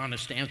 to be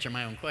honest, to answer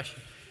my own question.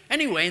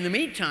 Anyway, in the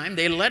meantime,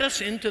 they let us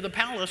into the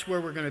palace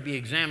where we're going to be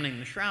examining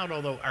the shroud,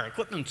 although our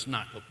equipment's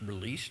not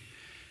released.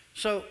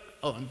 So,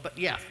 but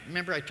yeah,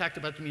 remember I talked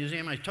about the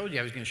museum? I told you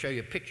I was going to show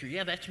you a picture.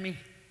 Yeah, that's me.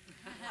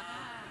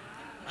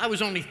 I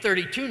was only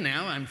 32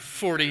 now. I'm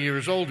 40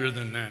 years older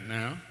than that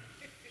now.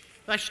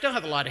 But I still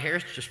have a lot of hair.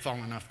 It's just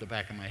falling off the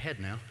back of my head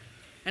now.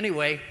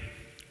 Anyway,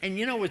 and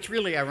you know what's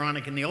really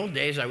ironic? In the old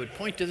days, I would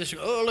point to this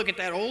and go, oh, look at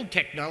that old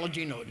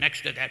technology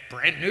next to that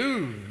brand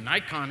new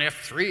Nikon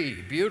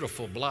F3,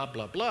 beautiful, blah,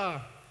 blah,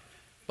 blah.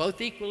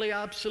 Both equally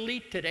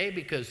obsolete today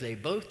because they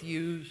both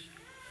use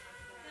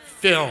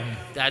film.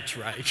 That's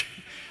right.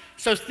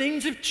 So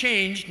things have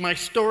changed. My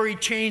story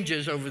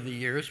changes over the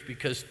years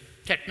because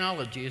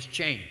technology has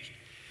changed.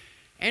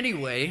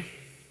 Anyway,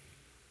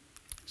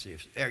 see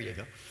if, there you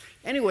go.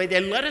 Anyway, they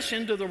let us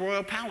into the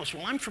royal palace.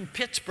 Well, I'm from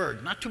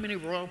Pittsburgh. Not too many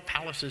royal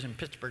palaces in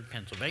Pittsburgh,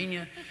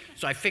 Pennsylvania.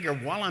 So I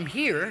figured while I'm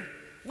here,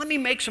 let me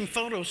make some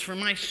photos for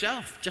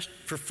myself, just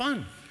for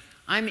fun.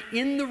 I'm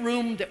in the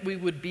room that we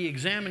would be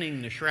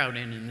examining the shroud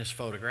in this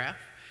photograph,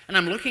 and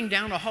I'm looking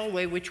down a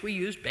hallway which we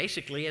use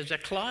basically as a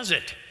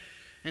closet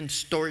and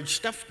stored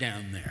stuff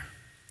down there.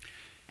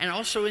 And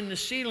also in the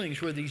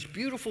ceilings were these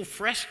beautiful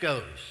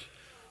frescoes.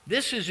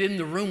 This is in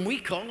the room we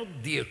called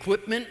the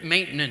equipment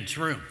maintenance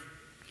room.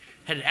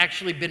 Had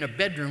actually been a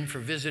bedroom for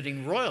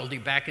visiting royalty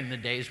back in the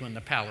days when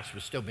the palace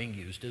was still being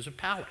used as a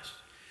palace.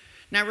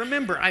 Now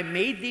remember, I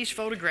made these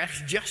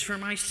photographs just for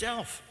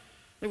myself.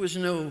 There was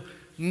no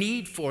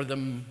need for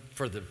them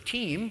for the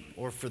team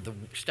or for the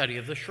study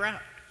of the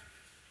shroud.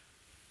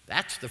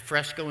 That's the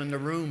fresco in the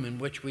room in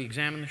which we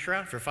examined the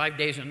shroud for 5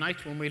 days and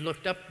nights. When we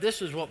looked up,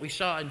 this is what we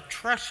saw, and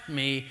trust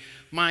me,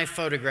 my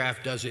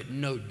photograph does it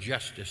no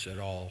justice at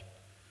all.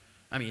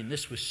 I mean,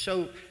 this was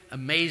so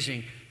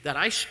amazing that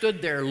I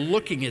stood there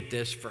looking at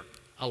this for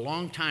a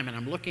long time, and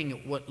I'm looking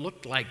at what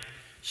looked like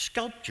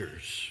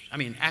sculptures. I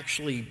mean,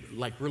 actually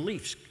like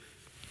reliefs.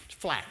 It's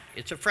flat.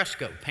 It's a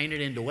fresco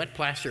painted into wet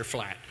plaster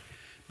flat.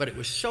 But it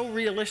was so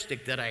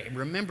realistic that I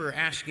remember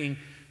asking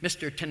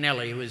Mr.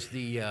 Tonelli, who was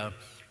the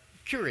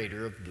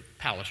curator of the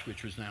palace,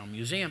 which was now a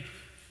museum,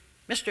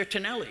 Mr.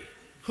 Tonelli,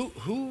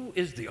 who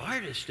is the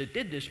artist that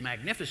did this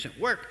magnificent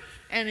work?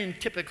 And in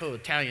typical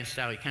Italian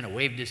style, he kind of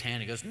waved his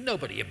hand and goes,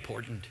 nobody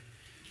important.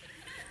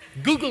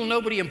 Google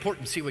nobody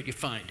important, see what you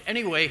find.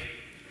 Anyway,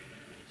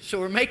 so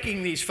we're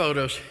making these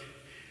photos. In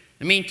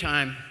the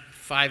meantime,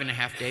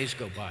 5.5 days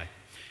go by.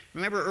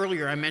 Remember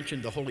earlier I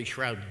mentioned the Holy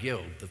Shroud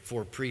Guild, the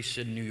 4 priests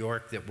in New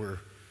York that were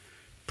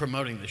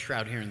promoting the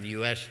shroud here in the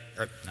U.S.,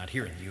 or not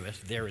here in the U.S.,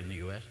 there in the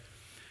U.S.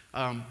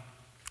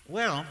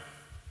 Well,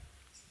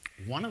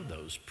 one of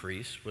those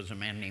priests was a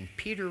man named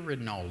Peter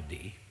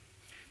Rinaldi.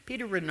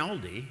 Peter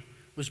Rinaldi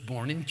was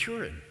born in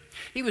Turin.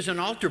 He was an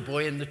altar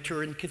boy in the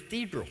Turin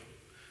Cathedral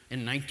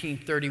in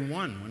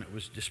 1931 when it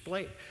was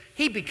displayed.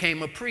 He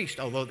became a priest,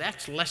 although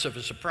that's less of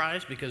a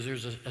surprise because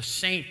there's a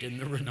saint in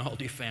the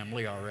Rinaldi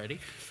family already.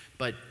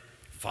 But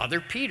Father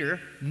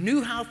Peter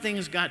knew how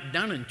things got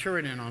done in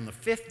Turin, and on the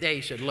 5th day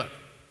he said, look,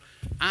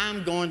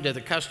 I'm going to the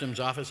customs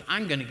office.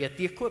 I'm going to get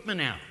the equipment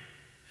out.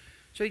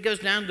 So he goes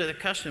down to the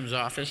customs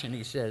office and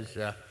he says,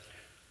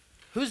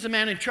 who's the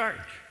man in charge?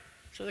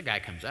 So the guy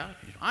comes out.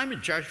 He says, I'm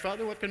in charge,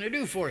 Father. What can I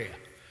do for you?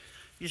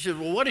 He said,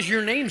 well, what is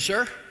your name,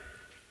 sir?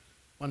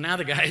 Well, now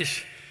the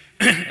guy's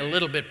a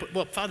little bit,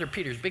 well, Father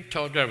Peter's a big,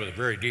 tall guy with a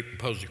very deep,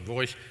 imposing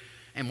voice.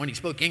 And when he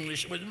spoke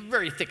English, it was a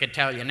very thick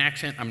Italian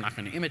accent. I'm not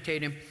going to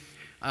imitate him.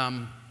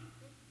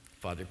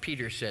 Father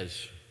Peter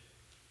says,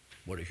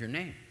 what is your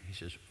name? He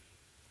says,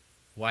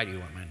 why do you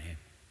want my name?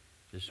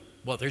 He says,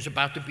 well, there's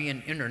about to be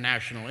an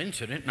international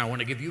incident, and I want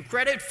to give you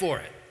credit for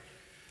it.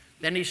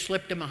 Then he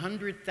slipped him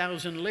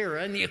 100,000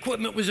 lira, and the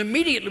equipment was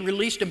immediately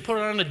released and put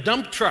on a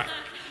dump truck.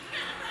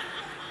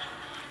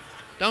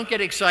 Don't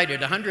get excited.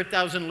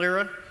 100,000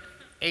 lira,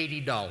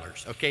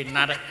 $80. Okay,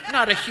 not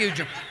a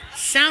huge.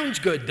 Sounds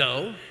good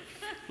though.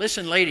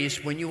 Listen,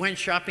 ladies, when you went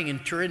shopping in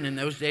Turin in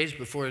those days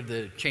before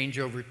the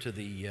changeover to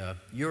the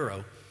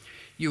euro,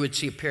 you would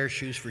see a pair of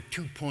shoes for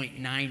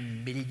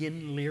 2.9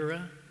 million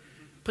lira.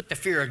 Put the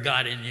fear of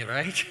God in you,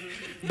 right?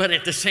 But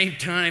at the same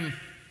time,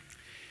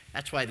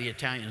 that's why the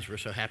Italians were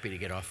so happy to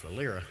get off the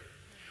lira.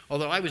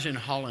 Although I was in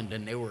Holland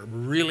and they were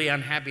really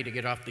unhappy to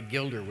get off the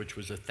guilder, which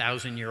was a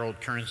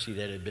 1,000-year-old currency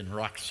that had been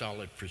rock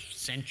solid for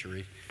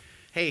centuries.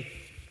 Hey,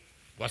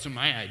 wasn't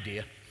my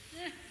idea.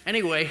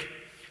 Anyway,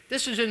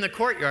 this is in the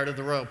courtyard of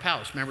the Royal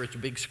Palace. Remember, it's a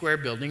big square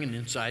building and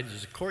inside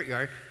is a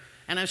courtyard.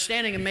 And I'm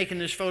standing and making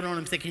this photo and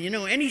I'm thinking, you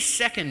know, any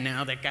second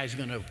now that guy's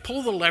going to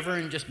pull the lever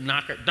and just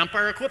dump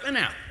our equipment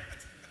out.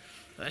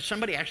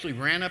 Somebody actually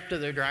ran up to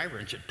their driver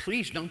and said,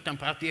 please don't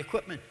dump out the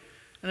equipment.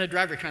 And the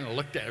driver kind of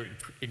looked at her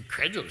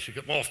incredulous. He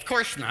goes, well, of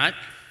course not.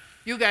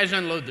 You guys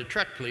unload the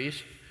truck,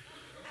 please.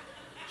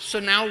 So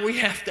now we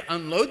have to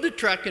unload the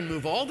truck and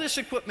move all this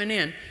equipment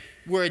in.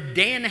 We're a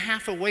day and a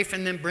half away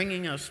from them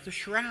bringing us the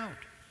Shroud.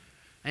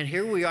 And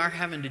here we are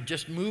having to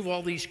just move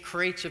all these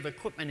crates of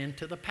equipment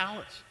into the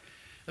palace.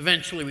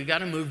 Eventually, we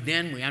got it moved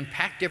in. We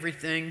unpacked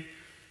everything,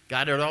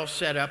 got it all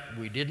set up.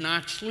 We did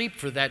not sleep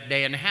for that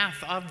day and a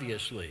half,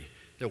 obviously.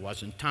 There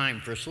wasn't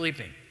time for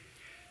sleeping.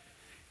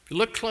 If you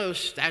look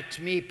close, that's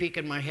me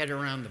peeking my head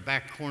around the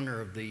back corner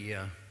of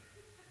a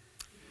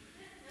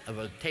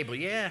table.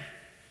 Yeah,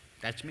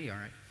 that's me, all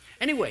right.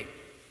 Anyway,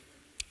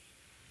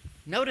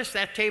 notice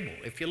that table.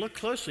 If you look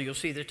closely, you'll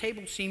see the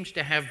table seems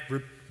to have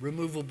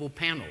removable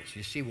panels.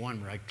 You see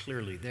one right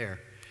clearly there.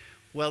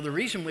 Well, the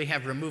reason we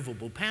have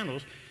removable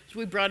panels is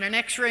we brought an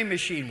X-ray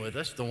machine with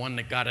us, the one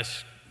that got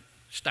us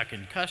stuck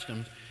in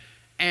customs,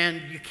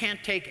 and you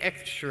can't take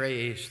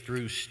X-rays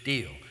through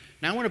steel.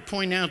 Now, I want to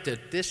point out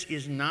that this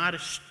is not a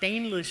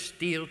stainless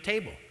steel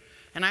table.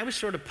 And I was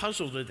sort of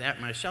puzzled at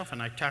that myself,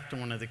 and I talked to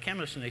one of the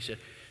chemists, and they said,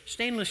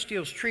 stainless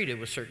steel is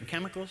treated with certain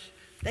chemicals.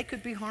 They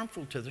could be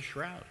harmful to the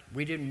Shroud.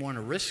 We didn't want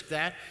to risk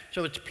that,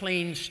 so it's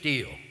plain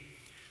steel.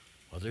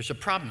 Well, there's a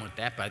problem with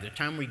that. By the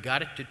time we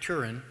got it to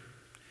Turin,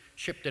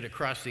 shipped it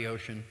across the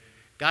ocean,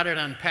 got it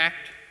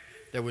unpacked,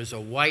 there was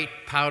a white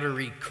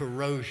powdery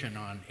corrosion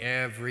on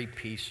every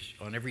piece,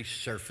 on every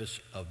surface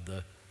of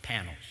the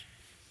panels.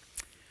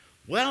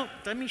 Well,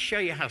 let me show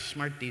you how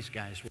smart these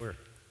guys were.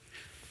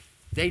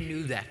 They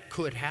knew that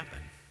could happen.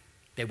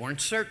 They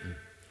weren't certain.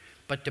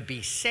 But to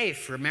be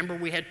safe, remember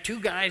we had 2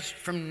 guys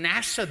from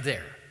NASA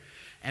there.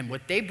 And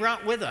what they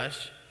brought with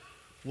us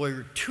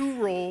were 2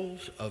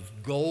 rolls of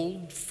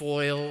gold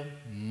foil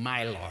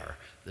mylar,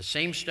 the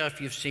same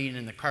stuff you've seen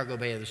in the cargo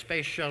bay of the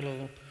space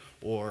shuttle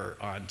or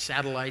on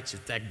satellites.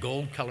 It's that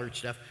gold-colored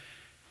stuff.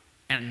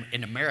 And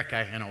in America,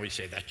 I can always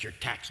say that's your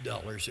tax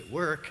dollars at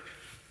work,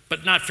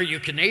 but not for you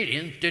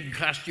Canadians. Didn't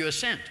cost you a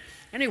cent.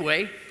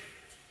 Anyway,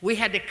 we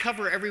had to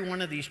cover every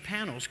one of these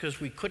panels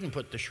because we couldn't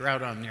put the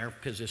Shroud on there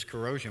because this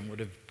corrosion would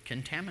have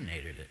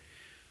contaminated it.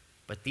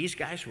 But these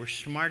guys were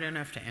smart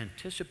enough to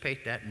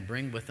anticipate that and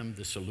bring with them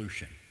the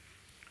solution.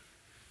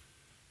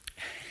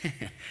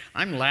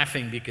 I'm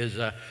laughing because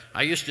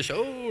I used to say,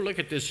 oh, look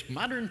at this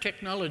modern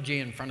technology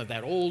in front of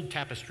that old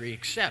tapestry,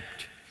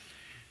 except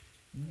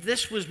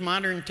this was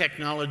modern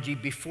technology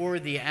before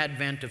the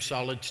advent of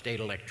solid-state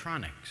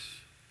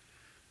electronics.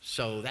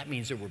 So that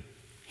means there were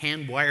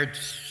hand-wired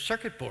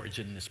circuit boards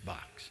in this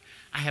box.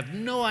 I have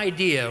no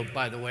idea,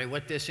 by the way,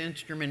 what this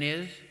instrument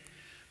is,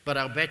 but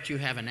I'll bet you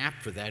have an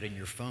app for that in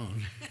your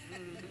phone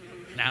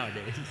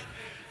nowadays.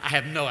 I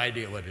have no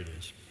idea what it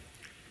is.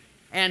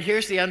 And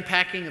here's the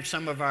unpacking of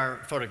some of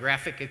our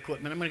photographic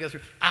equipment. I'm going to go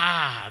through,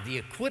 the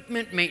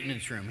equipment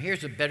maintenance room.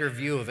 Here's a better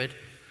view of it.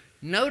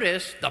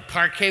 Notice the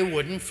parquet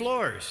wooden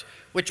floors,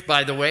 which,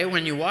 by the way,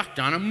 when you walked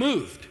on them,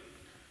 moved.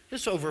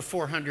 This is over a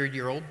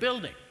 400-year-old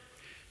building.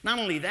 Not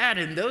only that,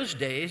 in those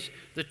days,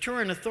 the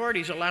Turin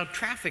authorities allowed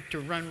traffic to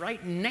run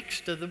right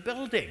next to the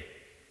building.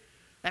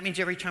 That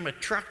means every time a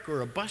truck or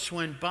a bus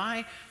went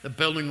by, the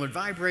building would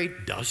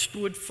vibrate, dust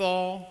would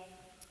fall.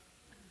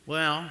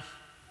 Well,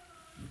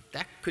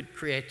 that could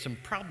create some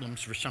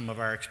problems for some of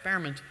our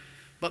experiments.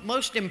 But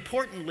most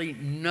importantly,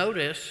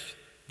 notice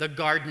the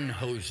garden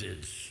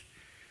hoses.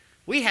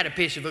 We had a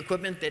piece of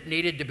equipment that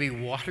needed to be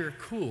water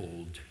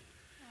cooled.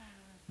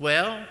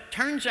 Well,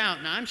 turns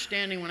out, now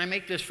when I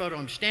make this photo,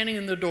 I'm standing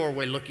in the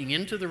doorway looking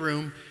into the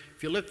room.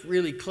 If you look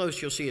really close,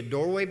 you'll see a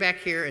doorway back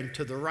here, and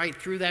to the right,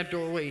 through that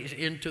doorway, is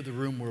into the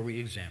room where we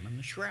examine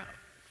the shroud.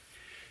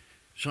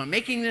 So I'm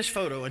making this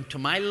photo, and to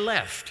my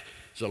left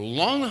is a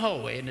long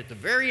hallway, and at the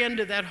very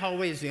end of that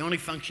hallway is the only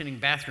functioning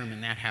bathroom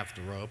in that half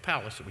of the royal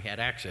palace that we had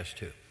access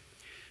to.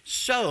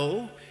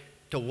 So,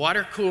 to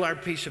water cool our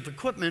piece of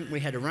equipment,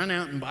 we had to run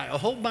out and buy a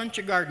whole bunch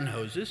of garden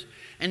hoses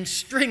and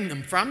string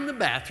them from the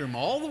bathroom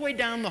all the way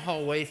down the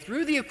hallway,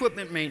 through the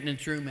equipment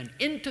maintenance room, and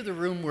into the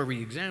room where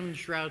we examined the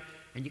shroud.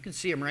 And you can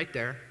see them right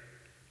there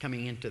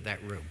coming into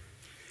that room.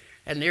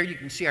 And there you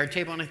can see our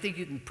table, and I think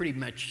you can pretty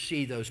much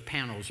see those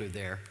panels are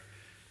there.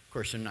 Of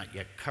course, they're not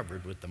yet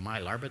covered with the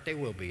mylar, but they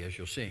will be, as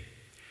you'll see.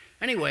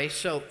 Anyway,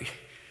 so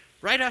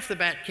right off the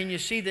bat, can you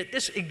see that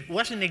this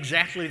wasn't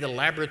exactly the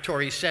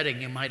laboratory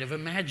setting you might have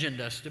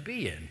imagined us to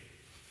be in?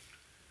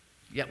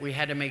 Yet we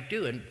had to make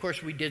do. And of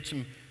course, we did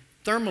some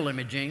thermal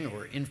imaging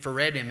or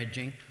infrared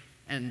imaging,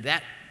 and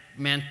that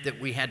meant that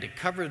we had to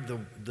cover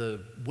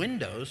the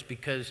windows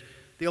because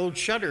the old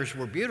shutters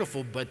were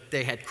beautiful, but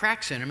they had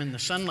cracks in them, and the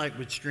sunlight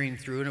would stream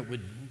through, and it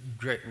would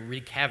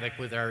wreak havoc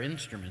with our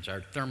instruments,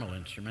 our thermal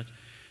instruments.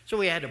 So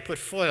we had to put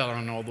foil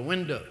on all the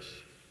windows.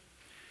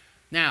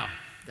 Now,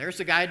 there's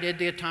the guy I did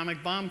the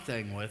atomic bomb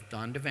thing with,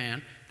 Don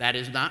DeVan. That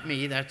is not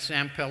me, that's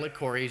Sam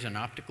Pellicore. He's an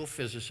optical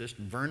physicist.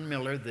 Vern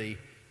Miller, the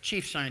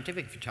chief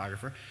scientific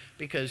photographer,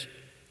 because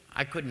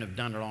I couldn't have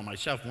done it all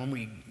myself.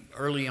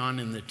 Early on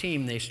in the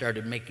team, they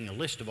started making a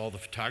list of all the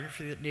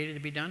photography that needed to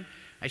be done.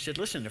 I said,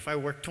 listen, if I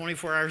worked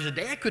 24 hours a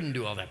day, I couldn't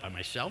do all that by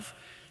myself.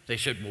 They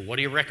said, well, what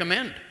do you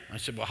recommend? I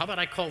said, well, how about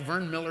I call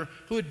Vern Miller,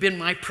 who had been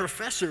my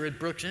professor at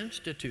Brooks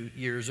Institute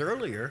years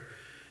earlier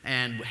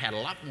and had a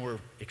lot more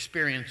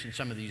experience in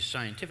some of these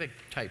scientific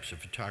types of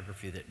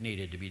photography that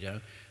needed to be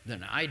done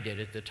than I did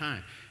at the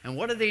time. And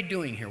what are they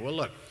doing here? Well,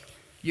 look,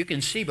 you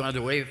can see, by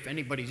the way, if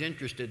anybody's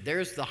interested,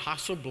 there's the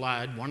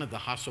Hasselblad, one of the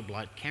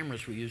Hasselblad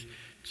cameras we use.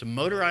 It's a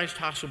motorized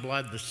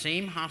Hasselblad, the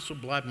same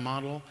Hasselblad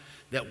model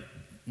that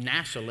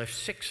NASA left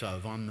 6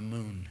 of on the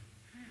moon,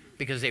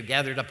 because they've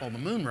gathered up all the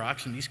moon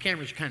rocks, and these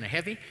cameras are kind of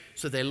heavy,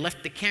 so they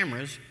left the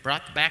cameras,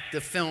 brought back the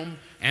film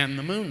and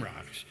the moon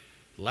rocks.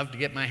 Love to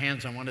get my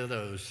hands on one of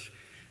those,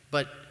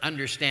 but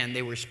understand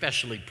they were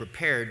specially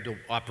prepared to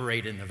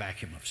operate in the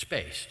vacuum of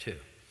space, too.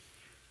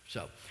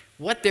 So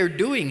what they're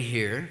doing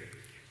here,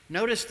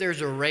 notice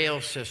there's a rail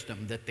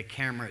system that the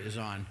camera is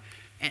on.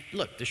 And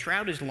look, the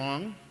shroud is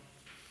long,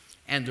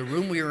 and the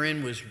room we were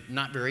in was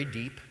not very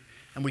deep,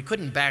 and we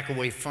couldn't back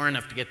away far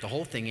enough to get the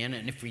whole thing in,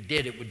 and if we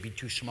did, it would be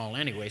too small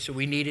anyway, so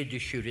we needed to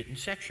shoot it in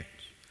sections.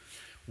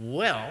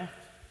 Well,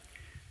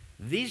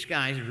 these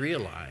guys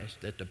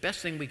realized that the best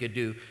thing we could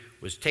do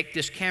was take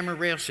this camera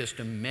rail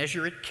system,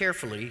 measure it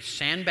carefully,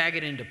 sandbag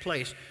it into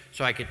place,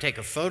 so I could take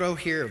a photo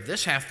here of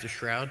this half of the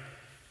shroud,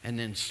 and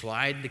then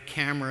slide the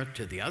camera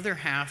to the other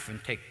half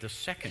and take the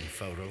second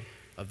photo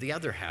of the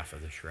other half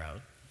of the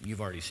shroud. You've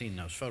already seen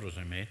those photos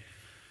I made.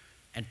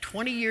 And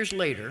 20 years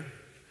later,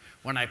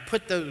 when I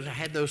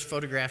had those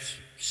photographs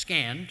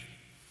scanned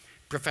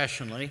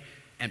professionally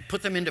and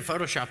put them into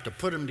Photoshop to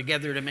put them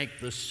together to make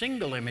the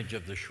single image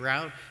of the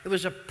shroud, it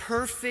was a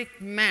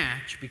perfect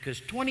match because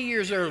 20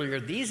 years earlier,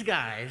 these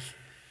guys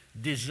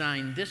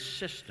designed this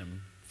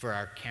system for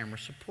our camera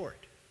support.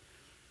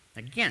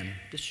 Again,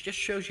 this just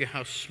shows you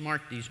how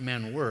smart these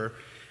men were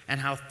and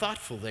how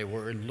thoughtful they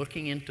were in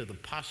looking into the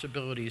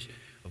possibilities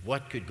of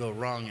what could go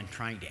wrong and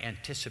trying to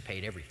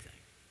anticipate everything.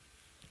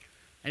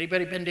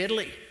 Anybody been to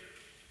Italy?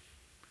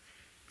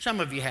 Some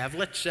of you have.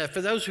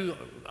 For those who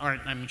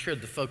aren't, I'm sure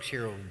the folks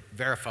here will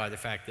verify the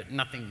fact that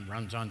nothing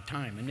runs on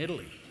time in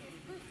Italy.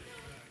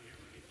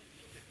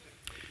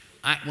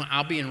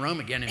 I'll be in Rome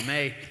again in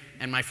May,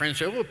 and my friends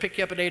say, we'll pick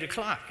you up at 8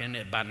 o'clock. And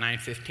at about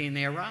 9:15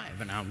 they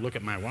arrive, and I'll look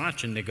at my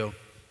watch and they go,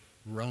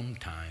 Rome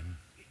time.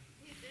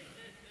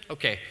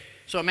 Okay,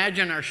 so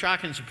imagine our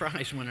shock and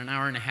surprise when an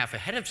hour and a half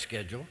ahead of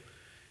schedule,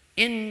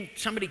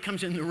 somebody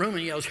comes in the room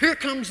and yells, here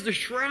comes the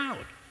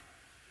shroud.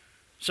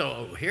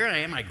 So here I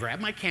am, I grab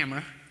my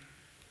camera,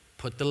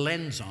 put the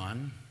lens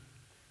on,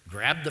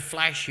 grab the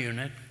flash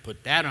unit,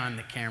 put that on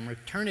the camera,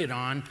 turn it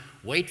on,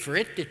 wait for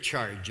it to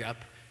charge up.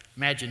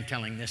 Imagine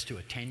telling this to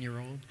a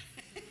 10-year-old.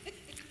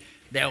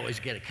 They always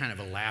get a kind of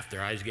a laugh.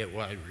 Their eyes get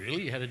wide.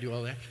 Really? You had to do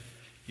all that?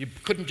 You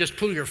couldn't just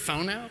pull your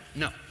phone out?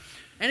 No.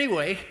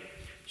 Anyway,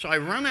 so I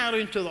run out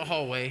into the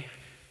hallway.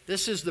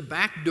 This is the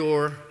back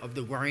door of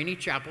the Guarini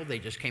Chapel. They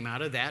just came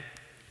out of that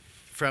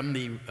from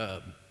the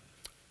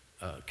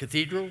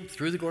cathedral,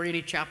 through the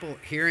Guarini Chapel,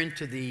 here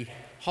into the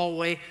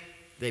hallway.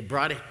 They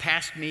brought it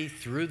past me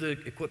through the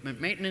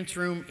equipment maintenance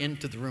room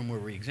into the room where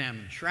we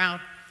examined the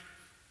shroud.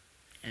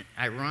 And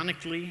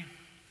ironically,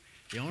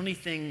 the only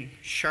thing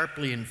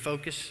sharply in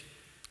focus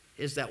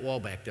is that wall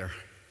back there.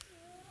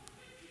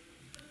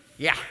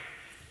 Yeah,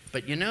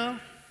 but you know,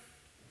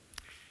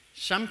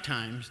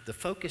 sometimes the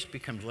focus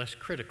becomes less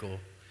critical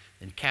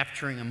than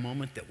capturing a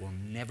moment that will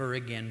never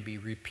again be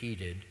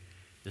repeated.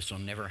 This will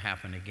never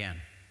happen again.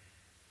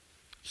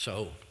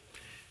 So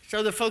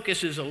the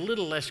focus is a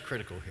little less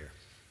critical here.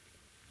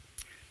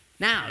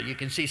 Now you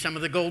can see some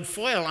of the gold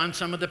foil on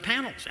some of the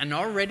panels, and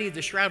already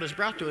the shroud is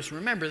brought to us.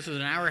 Remember, this is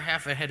an hour and a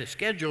half ahead of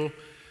schedule,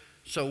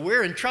 so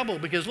we're in trouble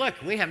because look,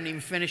 we haven't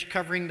even finished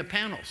covering the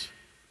panels.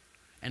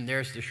 And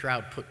there's the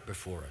shroud put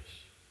before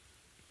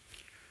us.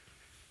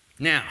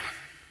 Now,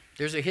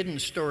 there's a hidden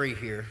story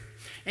here.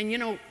 And you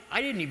know, I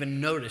didn't even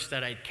notice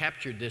that I'd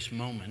captured this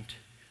moment.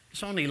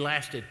 This only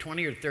lasted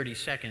 20 or 30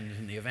 seconds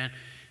in the event.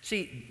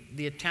 See,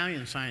 the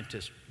Italian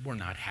scientists were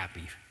not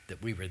happy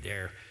that we were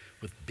there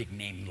with big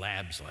name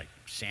labs like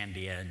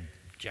Sandia and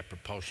Jet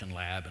Propulsion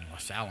Lab and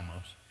Los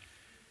Alamos.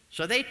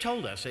 So they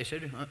told us, they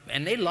said,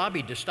 and they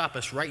lobbied to stop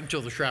us right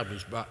until the shroud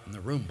was brought in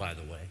the room, by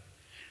the way.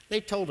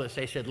 They told us,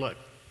 they said, look,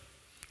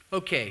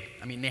 okay,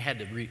 I mean,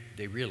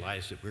 they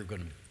realized that we were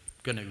going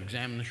to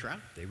examine the shroud.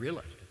 They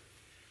realized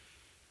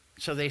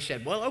it. So they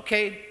said, well,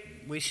 okay,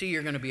 we see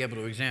you're going to be able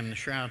to examine the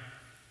shroud,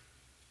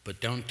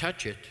 but don't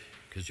touch it,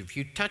 because if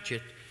you touch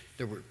it,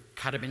 there were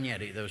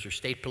carabinieri, those are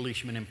state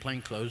policemen in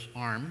plain clothes,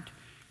 armed,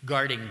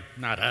 guarding,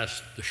 not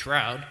us, the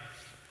shroud.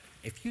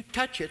 If you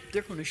touch it,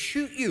 they're going to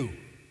shoot you.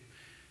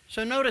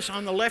 So notice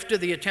on the left are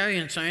the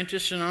Italian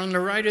scientists and on the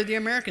right are the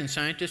American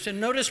scientists, and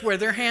notice where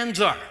their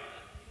hands are.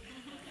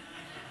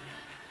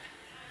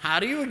 How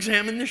do you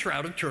examine the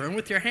Shroud of Turin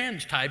with your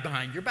hands tied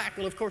behind your back?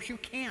 Well, of course you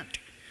can't.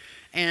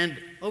 And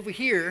over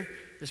here,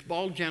 this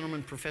bald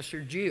gentleman,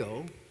 Professor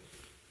Gio,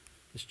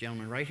 this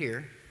gentleman right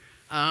here,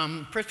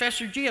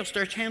 Professor Gio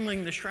starts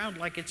handling the shroud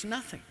like it's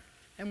nothing.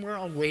 And we're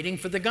all waiting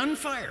for the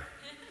gunfire.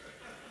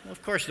 Well,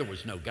 of course there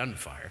was no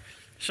gunfire.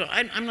 So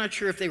I'm not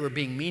sure if they were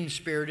being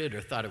mean-spirited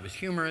or thought it was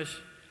humorous.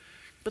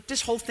 But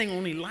this whole thing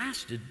only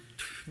lasted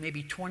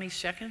maybe 20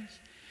 seconds.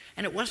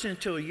 And it wasn't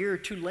until a year or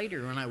two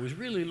later when I was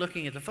really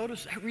looking at the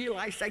photos, I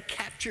realized I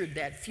captured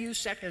that few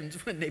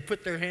seconds when they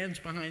put their hands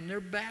behind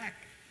their back.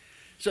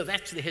 So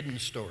that's the hidden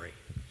story.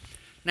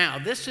 Now,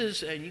 this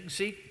is, you can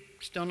see,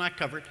 still not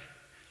covered.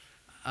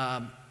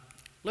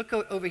 Look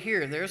over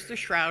here. There's the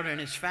shroud,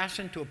 and it's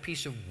fastened to a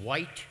piece of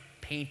white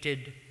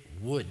painted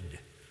wood.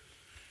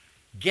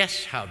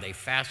 Guess how they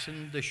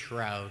fastened the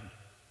shroud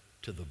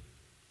to the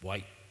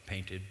white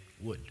painted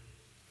wood?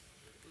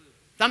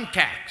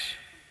 Thumbtacks.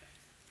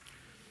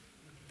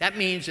 That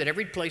means that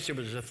every place there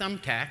was a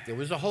thumbtack, there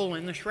was a hole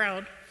in the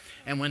shroud.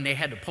 And when they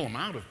had to pull them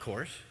out, of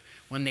course,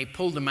 when they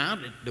pulled them out,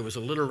 there was a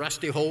little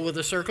rusty hole with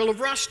a circle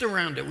of rust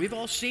around it. We've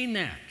all seen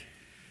that.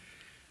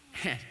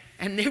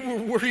 And they were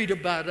worried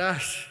about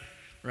us,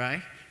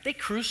 right? They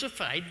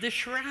crucified the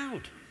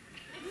shroud.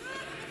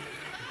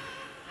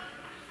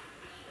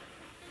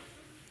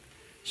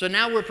 So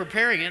now we're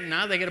preparing it, and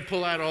now they got to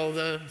pull out all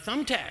the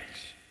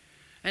thumbtacks.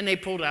 And they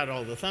pulled out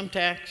all the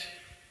thumbtacks.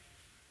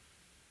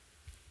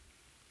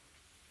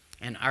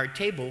 And our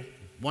table,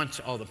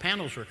 once all the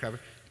panels were covered,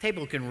 the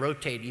table can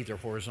rotate either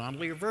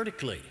horizontally or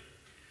vertically.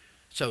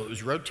 So it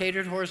was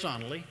rotated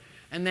horizontally,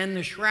 and then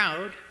the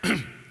shroud,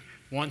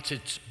 once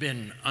it's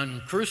been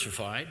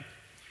uncrucified,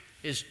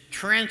 is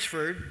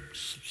transferred,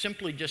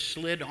 simply just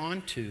slid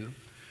onto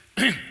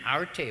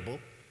our table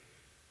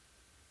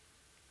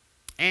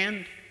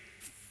and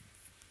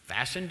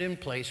fastened in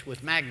place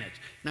with magnets.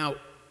 Now,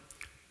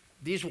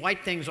 these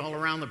white things all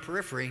around the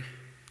periphery,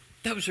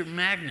 those are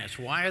magnets.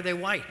 Why are they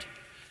white?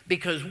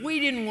 Because we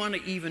didn't want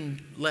to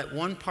even let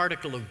one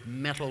particle of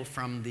metal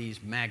from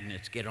these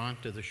magnets get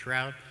onto the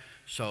shroud,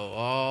 so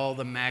all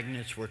the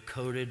magnets were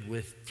coated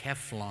with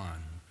Teflon,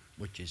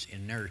 which is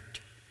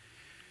inert.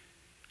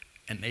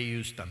 And they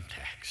used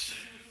thumbtacks.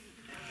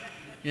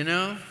 You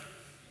know?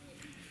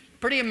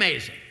 Pretty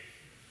amazing.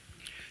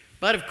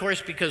 But of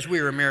course, because we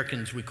were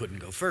Americans, we couldn't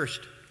go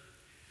first.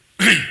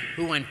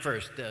 Who went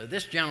first?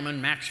 This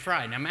gentleman, Max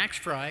Fry. Now, Max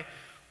Fry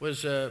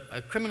was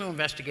a criminal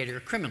investigator,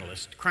 a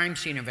criminalist, crime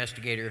scene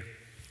investigator,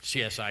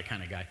 CSI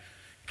kind of guy,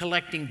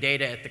 collecting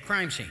data at the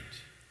crime scenes.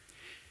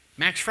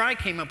 Max Fry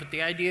came up with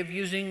the idea of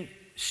using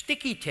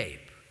sticky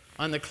tape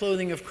on the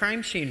clothing of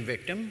crime scene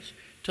victims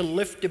to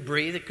lift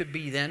debris that could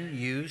be then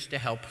used to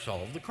help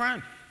solve the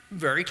crime.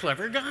 Very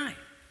clever guy.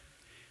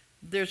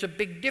 There's a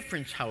big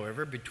difference,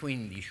 however,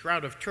 between the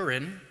Shroud of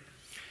Turin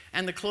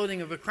and the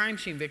clothing of a crime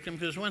scene victim,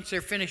 because once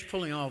they're finished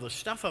pulling all the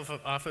stuff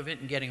off of it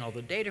and getting all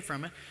the data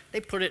from it,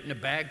 they put it in a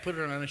bag, put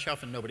it on a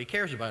shelf, and nobody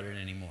cares about it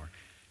anymore.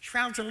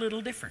 Shroud's a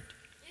little different.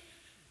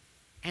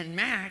 And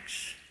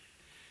Max,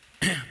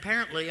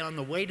 apparently on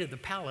the way to the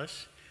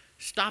palace,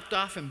 stopped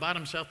off and bought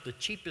himself the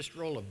cheapest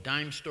roll of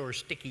dime store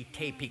sticky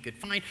tape he could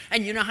find.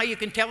 And you know how you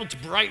can tell? It's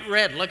bright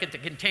red. Look at the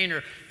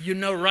container. You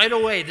know right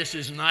away this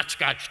is not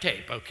Scotch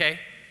tape, okay?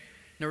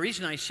 And the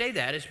reason I say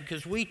that is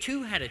because we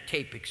too had a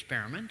tape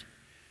experiment.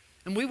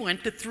 And we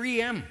went to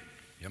 3M.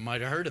 You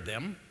might have heard of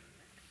them.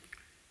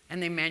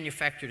 And they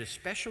manufactured a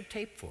special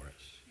tape for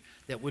us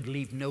that would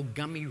leave no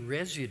gummy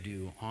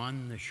residue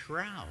on the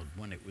shroud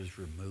when it was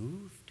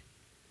removed.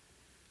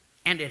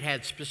 And it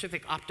had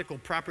specific optical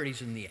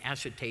properties in the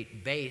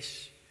acetate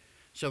base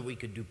so we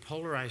could do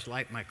polarized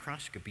light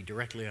microscopy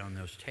directly on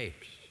those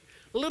tapes.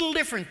 A little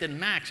different than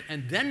Max.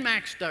 And then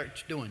Max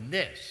starts doing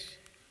this.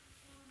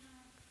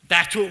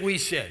 That's what we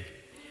said.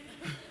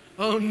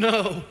 Oh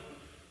no.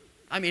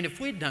 I mean, if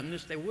we'd done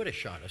this, they would have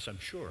shot us, I'm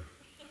sure.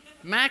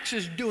 Max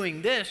is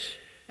doing this,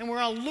 and we're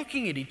all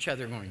looking at each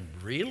other going,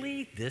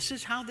 really? This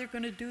is how they're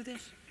going to do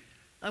this?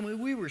 I mean,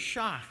 we were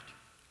shocked.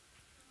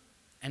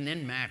 And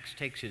then Max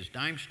takes his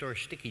dime store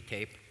sticky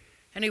tape,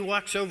 and he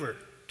walks over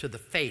to the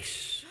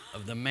face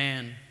of the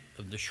man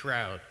of the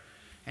shroud,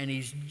 and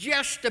he's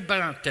just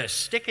about to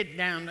stick it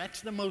down.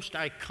 That's the most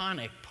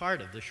iconic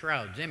part of the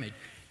shroud's image.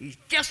 He's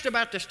just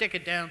about to stick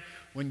it down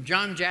when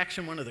John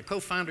Jackson, one of the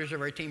co-founders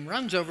of our team,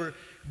 runs over,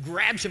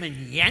 grabs him, and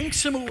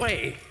yanks him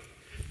away.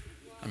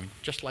 I mean,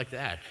 just like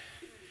that.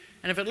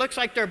 And if it looks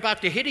like they're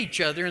about to hit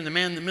each other and the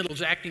man in the middle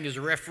is acting as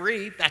a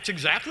referee, that's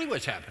exactly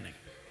what's happening.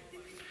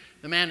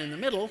 The man in the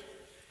middle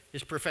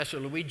is Professor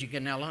Luigi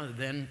Ganella,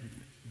 then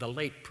the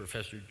late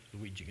Professor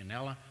Luigi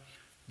Ganella,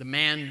 the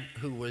man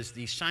who was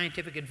the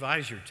scientific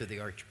advisor to the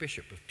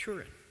Archbishop of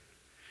Turin.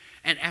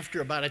 And after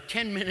about a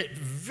 10-minute,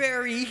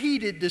 very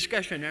heated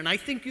discussion, and I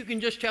think you can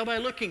just tell by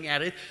looking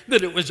at it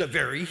that it was a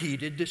very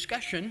heated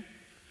discussion,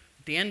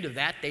 at the end of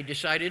that, they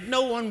decided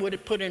no one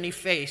would put any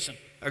face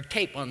or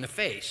tape on the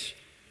face,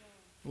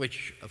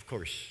 which, of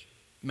course,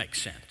 makes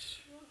sense.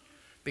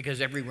 Because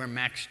everywhere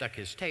Max stuck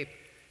his tape,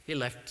 he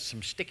left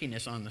some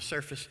stickiness on the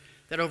surface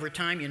that over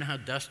time, you know how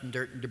dust and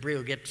dirt and debris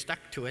will get stuck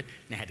to it,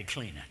 and they had to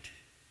clean it.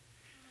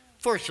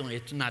 Fortunately,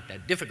 it's not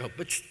that difficult,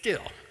 but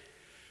still,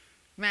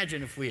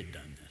 imagine if we had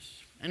done this.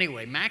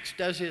 Anyway, Max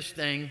does his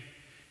thing.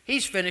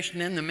 He's finished,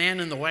 and then the man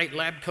in the white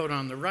lab coat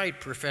on the right,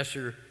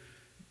 Professor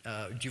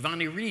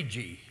Giovanni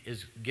Rigi,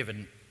 is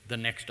given the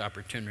next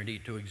opportunity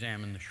to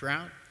examine the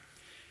shroud.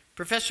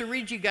 Professor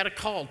Rigi got a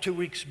call 2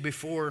 weeks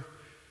before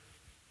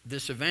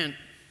this event,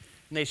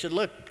 and they said,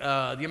 look,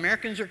 the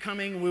Americans are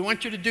coming. We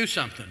want you to do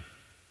something.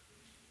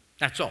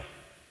 That's all.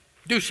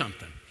 Do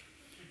something,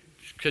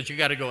 because you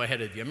got to go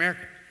ahead of the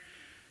Americans.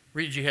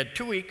 Rigi had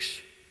 2 weeks,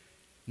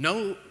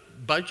 no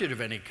budget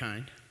of any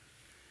kind.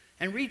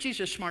 And Reggie's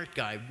a smart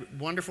guy,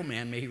 wonderful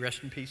man, may he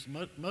rest in peace.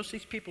 Most of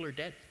these people are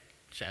dead,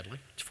 sadly.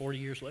 It's 40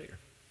 years later.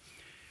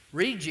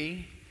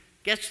 Reggie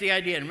gets the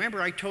idea. And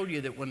remember I told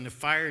you that when the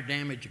fire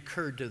damage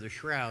occurred to the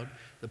shroud,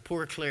 the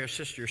poor Claire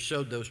sister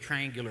sewed those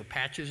triangular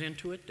patches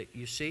into it that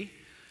you see?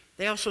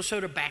 They also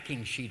sewed a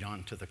backing sheet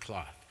onto the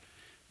cloth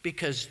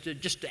because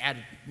just to add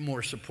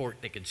more support,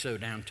 they could sew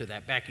down to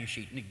that backing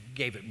sheet, and it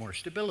gave it more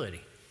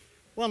stability.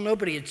 Well,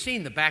 nobody had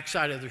seen the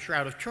backside of the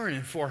Shroud of Turin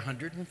in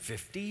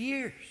 450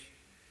 years.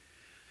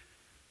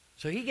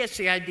 So he gets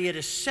the idea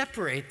to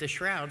separate the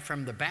shroud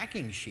from the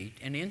backing sheet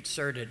and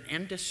insert an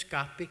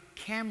endoscopic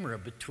camera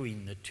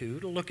between the two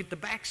to look at the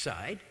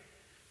backside.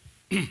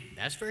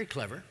 That's very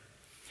clever.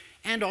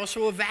 And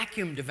also a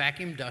vacuum to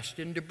vacuum dust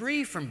and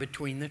debris from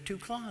between the two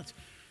cloths.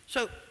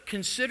 So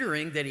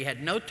considering that he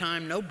had no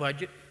time, no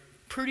budget,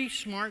 pretty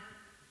smart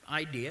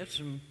idea,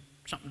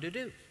 something to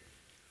do.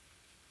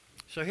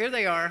 So here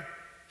they are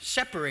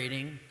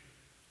separating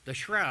the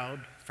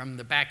shroud from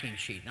the backing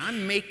sheet. And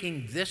I'm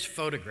making this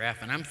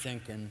photograph, and I'm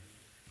thinking,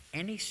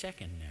 any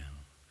second now,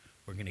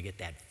 we're going to get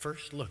that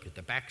first look at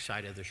the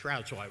backside of the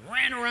shroud. So I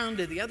ran around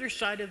to the other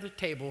side of the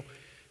table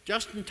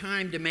just in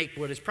time to make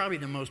what is probably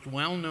the most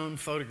well-known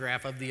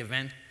photograph of the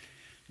event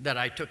that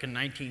I took in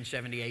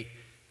 1978.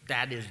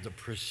 That is the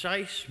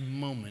precise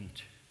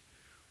moment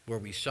where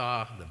we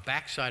saw the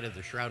backside of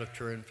the Shroud of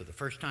Turin for the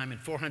first time in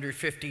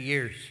 450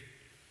 years.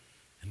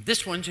 And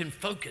this one's in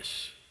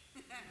focus.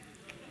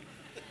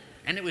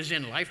 And it was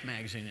in Life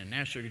magazine and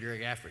National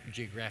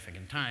Geographic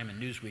and Time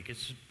and Newsweek.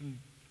 It's a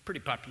pretty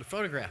popular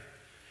photograph.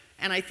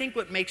 And I think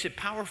what makes it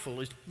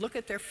powerful is look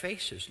at their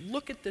faces.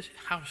 Look at this,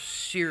 how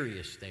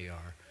serious they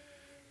are.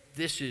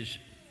 This is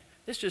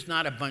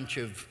not a bunch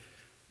of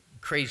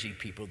crazy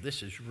people.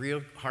 This is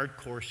real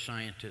hardcore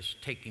scientists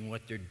taking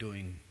what they're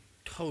doing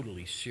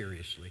totally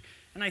seriously.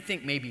 And I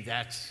think maybe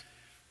that's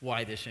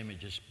why this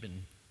image has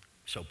been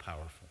so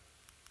powerful.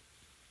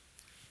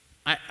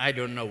 I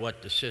don't know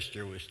what the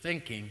sister was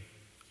thinking.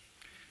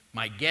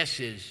 My guess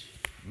is,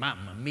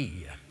 Mamma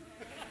Mia.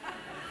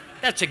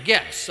 That's a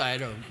guess, I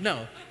don't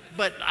know.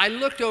 But I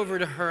looked over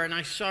to her and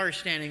I saw her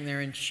standing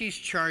there, and she's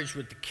charged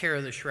with the care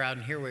of the shroud,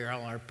 and here we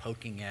all are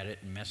poking at it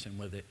and messing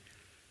with it.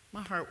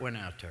 My heart went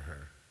out to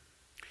her.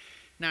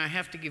 Now I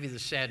have to give you the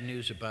sad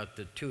news about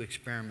the two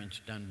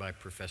experiments done by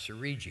Professor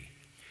Rigi.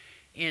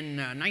 In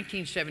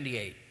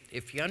 1978,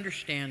 if you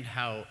understand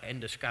how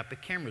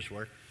endoscopic cameras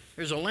work,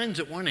 there's a lens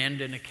at one end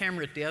and a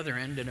camera at the other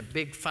end and a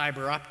big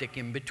fiber optic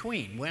in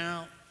between.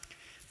 Well,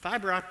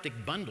 fiber optic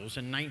bundles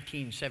in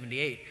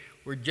 1978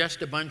 were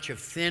just a bunch of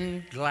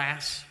thin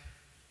glass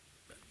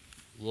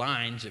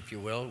lines, if you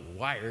will,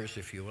 wires,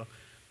 if you will,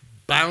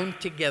 bound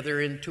together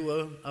into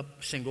a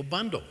single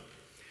bundle.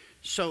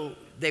 So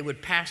they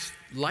would pass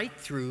light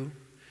through,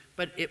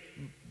 but it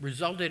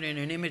resulted in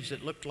an image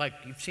that looked like,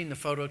 you've seen the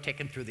photo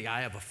taken through the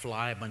eye of a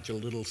fly, a bunch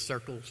of little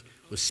circles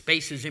with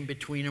spaces in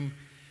between them.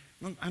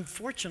 Well,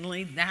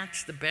 unfortunately,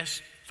 that's the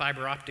best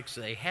fiber optics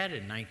they had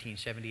in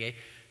 1978,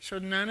 so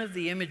none of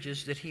the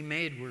images that he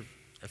made were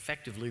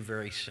effectively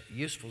very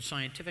useful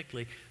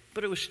scientifically,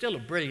 but it was still a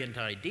brilliant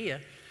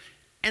idea.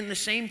 And the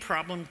same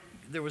problem,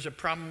 there was a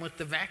problem with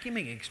the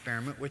vacuuming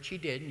experiment, which he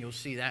did, and you'll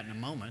see that in a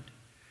moment.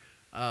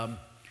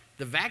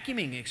 The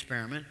vacuuming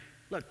experiment,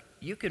 look,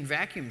 you can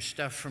vacuum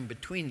stuff from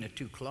between the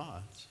two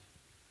cloths,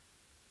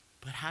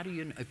 but how do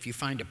you, if you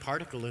find a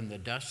particle in the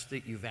dust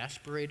that you've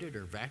aspirated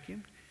or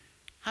vacuumed,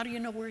 how do you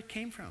know where it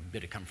came from?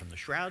 Did it come from the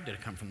shroud? Did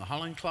it come from the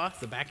Holland cloth,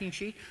 the backing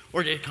sheet?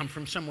 Or did it come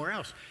from somewhere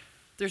else?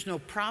 There's no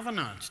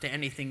provenance to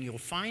anything you'll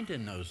find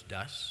in those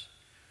dusts.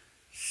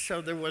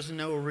 So there was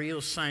no real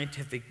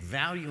scientific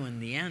value in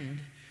the end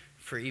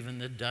for even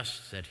the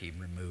dusts that he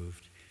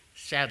removed,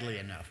 sadly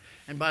enough.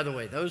 And by the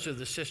way, those are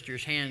the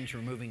sisters' hands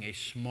removing a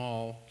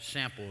small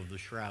sample of the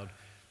shroud,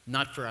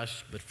 not for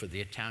us, but for the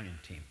Italian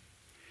team.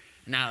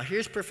 Now,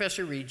 here's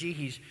Professor Rigi.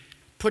 He's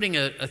putting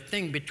a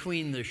thing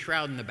between the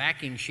shroud and the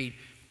backing sheet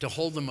to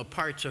hold them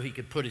apart so he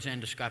could put his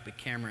endoscopic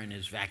camera and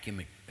his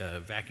vacuum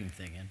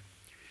thing in.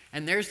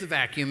 And there's the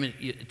vacuum.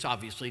 It's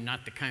obviously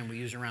not the kind we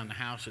use around the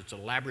house. It's a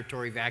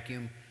laboratory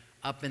vacuum.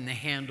 Up in the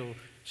handle,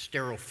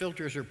 sterile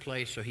filters are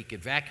placed so he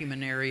could vacuum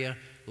an area,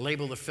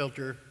 label the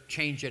filter,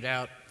 change it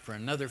out for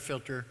another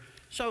filter.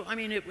 So, I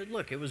mean,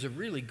 look, it was a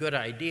really good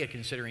idea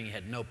considering he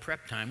had no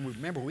prep time.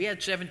 Remember, we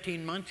had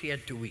 17 months, he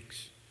had 2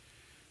 weeks.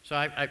 So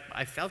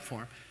I felt for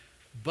him.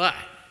 But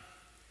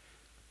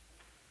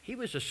he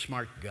was a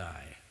smart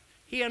guy.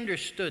 He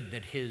understood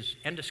that his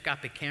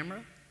endoscopic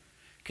camera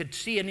could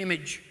see an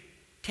image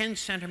 10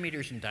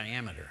 centimeters in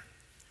diameter.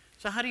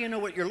 So how do you know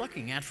what you're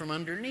looking at from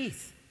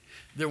underneath?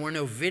 There were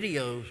no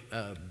video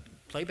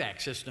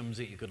playback systems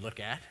that you could look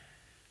at.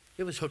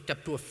 It was hooked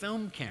up to a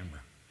film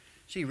camera.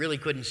 So you really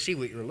couldn't see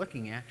what you were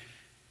looking at.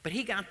 But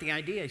he got the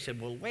idea. He said,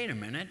 well, wait a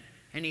minute.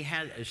 And he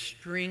had a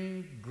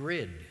string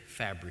grid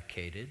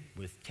fabricated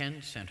with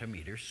 10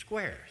 centimeter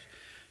squares.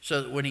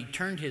 So that when he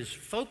turned his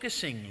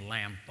focusing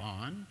lamp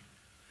on,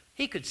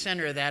 he could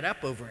center that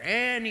up over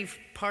any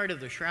part of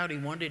the shroud he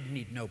wanted, and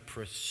he'd know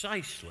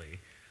precisely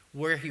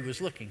where he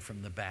was looking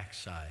from the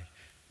backside.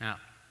 Now,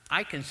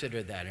 I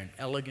consider that an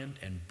elegant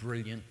and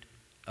brilliant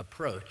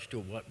approach to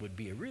what would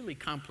be a really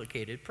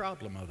complicated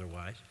problem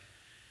otherwise.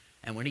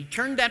 And when he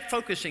turned that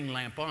focusing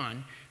lamp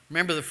on,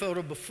 remember the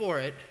photo before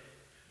it,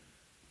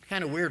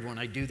 kind of weird when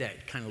I do that.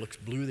 It kind of looks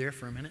blue there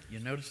for a minute. You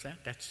notice that?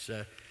 That's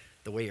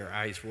the way your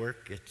eyes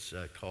work. It's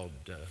called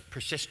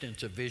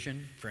persistence of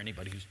vision for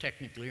anybody who's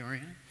technically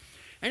oriented.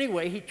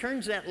 Anyway, he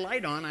turns that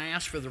light on. I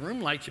asked for the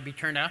room lights to be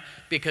turned out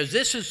because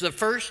this is the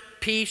first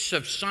piece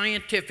of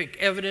scientific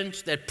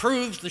evidence that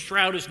proves the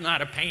shroud is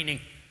not a painting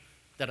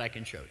that I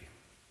can show you.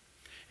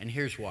 And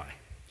here's why.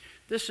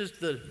 This is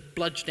the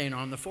blood stain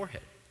on the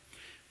forehead.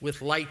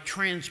 With light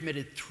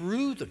transmitted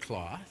through the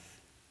cloth,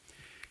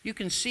 you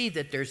can see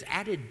that there's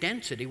added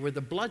density where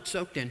the blood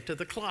soaked into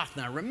the cloth.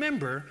 Now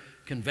remember,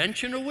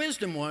 conventional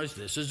wisdom was,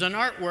 this is an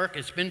artwork,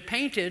 it's been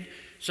painted,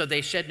 so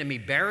they said to me,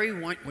 Barrie,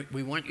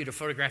 we want you to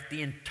photograph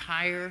the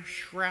entire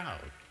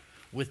shroud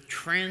with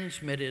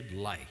transmitted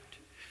light.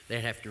 They'd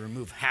have to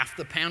remove half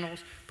the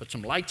panels, put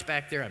some lights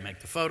back there, I'd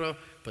make the photo,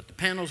 put the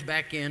panels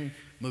back in,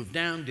 move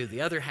down, do the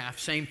other half,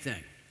 same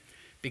thing.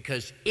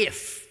 Because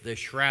if the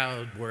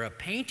shroud were a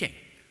painting,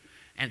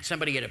 and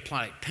somebody had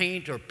applied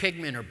paint or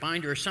pigment or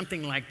binder or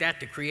something like that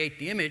to create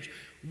the image,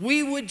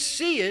 we would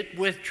see it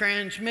with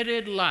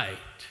transmitted light.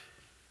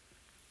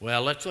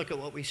 Well, let's look at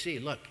what we see.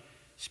 Look,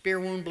 spear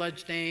wound blood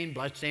stain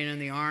in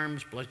the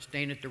arms, blood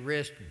stain at the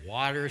wrist,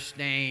 water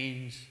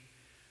stains,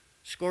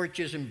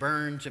 scorches and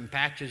burns and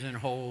patches and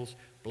holes,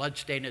 blood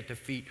stain at the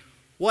feet.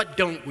 What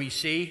don't we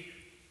see?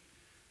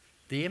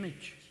 The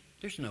image.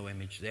 There's no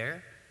image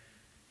there.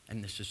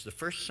 And this is the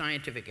first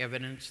scientific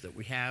evidence that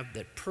we have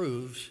that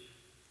proves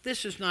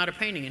this is not a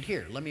painting. And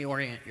here, let me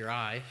orient your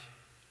eyes.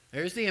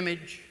 There's the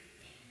image.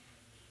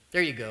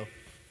 There you go.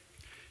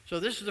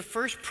 So this is the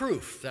first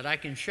proof that I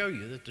can show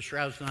you that the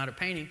shroud's not a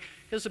painting,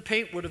 because the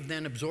paint would have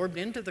then absorbed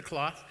into the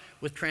cloth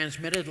with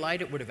transmitted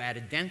light. It would have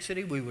added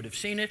density. We would have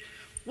seen it.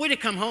 We'd have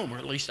come home, or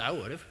at least I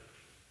would have.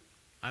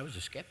 I was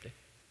a skeptic.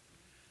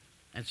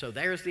 And so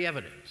there's the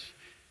evidence.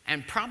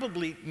 And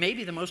probably,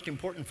 maybe the most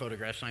important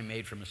photographs I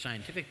made from a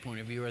scientific point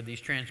of view are these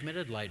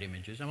transmitted light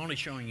images. I'm only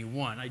showing you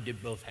one. I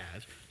did both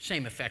halves.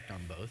 Same effect on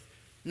both.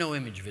 No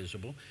image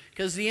visible.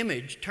 Because the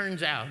image,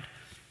 turns out,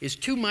 is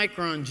 2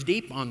 microns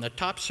deep on the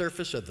top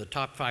surface of the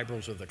top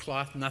fibrils of the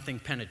cloth. Nothing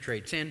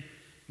penetrates in.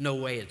 No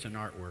way it's an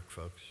artwork,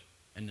 folks.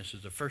 And this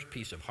is the first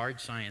piece of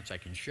hard science I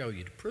can show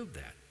you to prove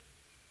that.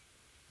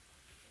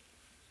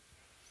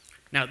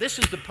 Now, this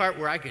is the part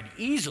where I could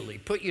easily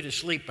put you to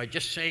sleep by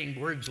just saying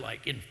words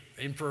like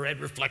infrared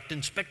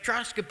reflectance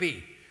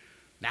spectroscopy.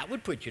 That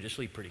would put you to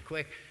sleep pretty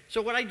quick.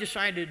 So what I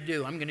decided to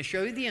do, I'm going to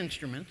show you the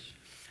instruments,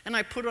 And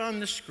I put on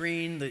the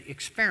screen the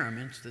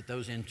experiments that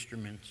those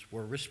instruments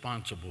were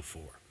responsible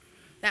for.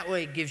 That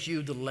way it gives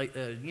you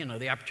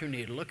the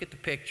opportunity to look at the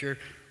picture,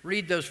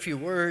 read those few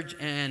words,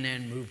 and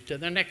then move to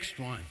the next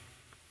one.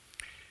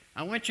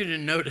 I want you to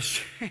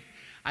notice,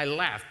 I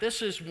laughed.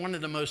 This is one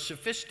of the most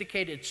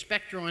sophisticated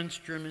spectral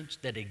instruments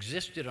that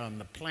existed on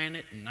the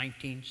planet in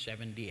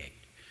 1978.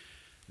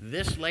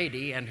 This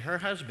lady and her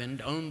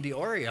husband owned the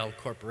Oriel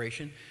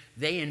Corporation.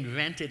 They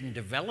invented and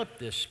developed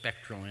this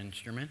spectral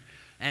instrument,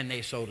 and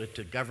they sold it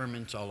to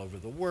governments all over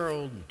the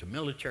world and to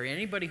military.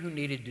 Anybody who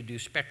needed to do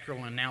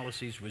spectral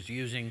analyses was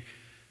using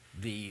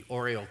the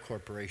Oriel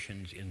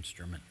Corporation's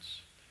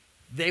instruments.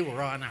 They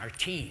were on our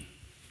team.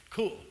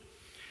 Cool.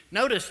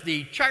 Notice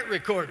the chart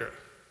recorder.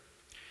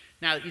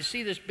 Now, you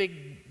see this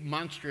big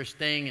monstrous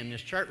thing in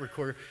this chart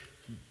recorder.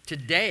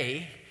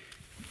 Today,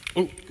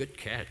 oh, good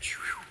catch.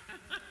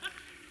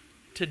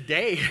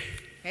 Today,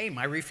 hey,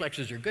 my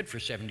reflexes are good for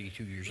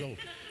 72 years old.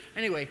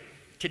 Anyway,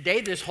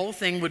 today this whole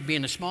thing would be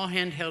in a small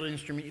handheld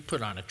instrument you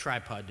put on a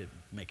tripod to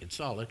make it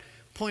solid,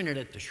 pointed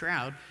at the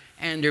shroud,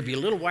 and there'd be a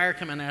little wire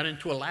coming out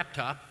into a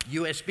laptop,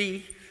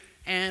 USB,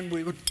 and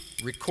we would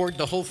record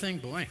the whole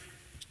thing,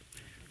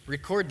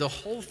 record the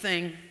whole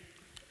thing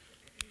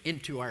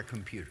into our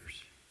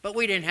computers. But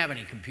we didn't have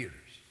any computers,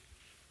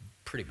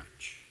 pretty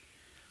much.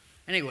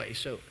 Anyway,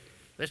 so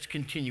let's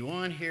continue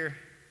on here.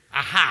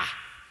 Aha!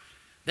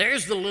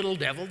 There's the little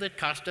devil that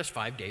cost us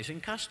 5 days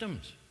in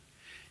customs.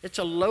 It's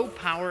a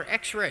low-power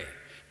X-ray,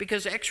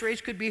 because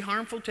X-rays could be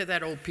harmful to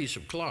that old piece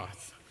of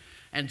cloth.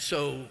 And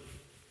so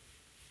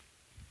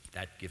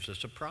that gives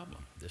us a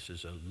problem. This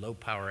is a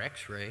low-power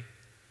X-ray.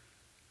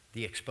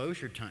 The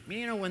exposure time,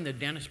 you know when the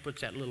dentist puts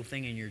that little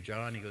thing in your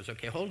jaw and he goes,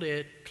 okay, hold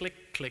it,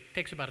 click, click,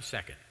 takes about a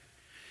second.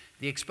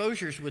 The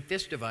exposures with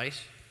this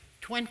device,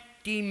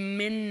 20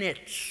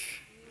 minutes.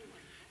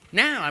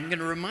 Now, I'm going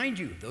to remind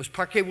you, those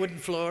parquet wooden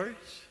floors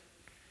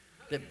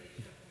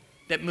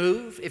that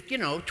move, if,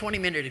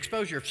 20-minute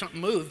exposure, if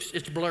something moves,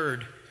 it's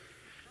blurred.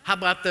 How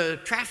about the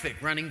traffic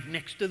running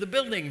next to the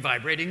building,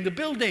 vibrating the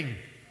building?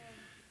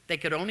 They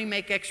could only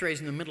make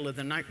X-rays in the middle of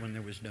the night when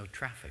there was no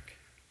traffic.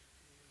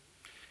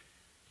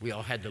 We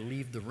all had to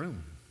leave the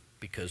room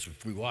because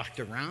if we walked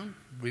around,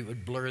 we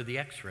would blur the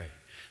X-ray.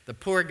 The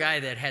poor guy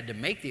that had to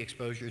make the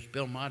exposures,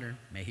 Bill Modern,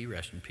 may he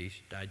rest in peace,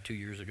 died 2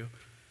 years ago.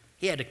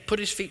 He had to put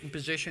his feet in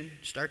position,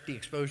 start the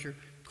exposure,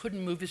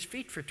 couldn't move his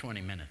feet for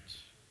 20 minutes.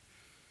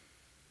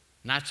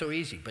 Not so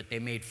easy, but they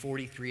made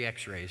 43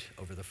 X-rays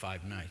over the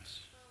 5 nights.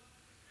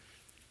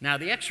 Now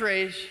the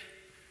X-rays,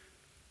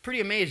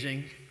 pretty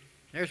amazing.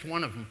 There's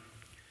one of them.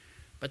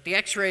 But the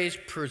X-rays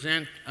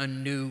present a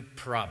new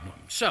problem.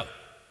 So,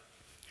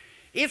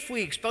 if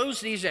we expose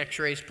these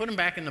X-rays, put them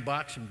back in the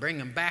box and bring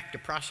them back to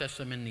process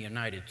them in the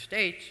United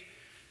States,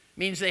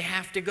 means they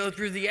have to go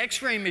through the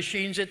X-ray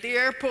machines at the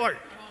airport.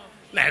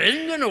 That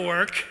isn't going to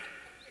work.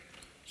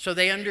 So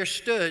they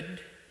understood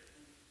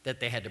that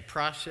they had to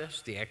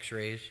process the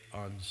X-rays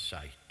on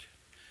site.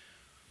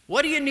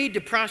 What do you need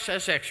to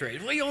process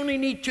X-rays? Well, you only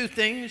need 2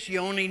 things. You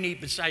only need,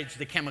 besides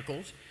the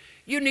chemicals,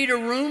 you need a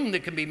room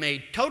that can be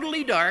made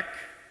totally dark,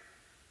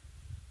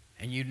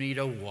 and you need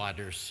a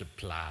water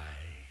supply.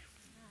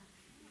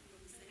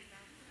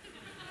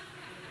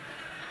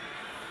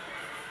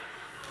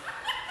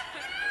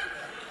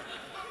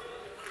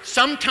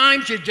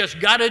 Sometimes you just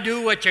got to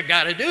do what you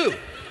got to do.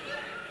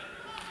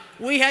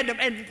 We had to,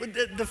 and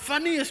the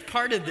funniest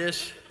part of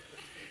this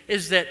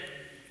is that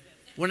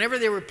whenever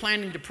they were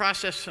planning to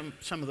process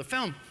some of the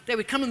film, they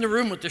would come in the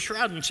room with the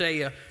shroud and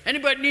say,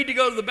 anybody need to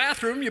go to the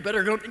bathroom, you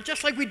better go,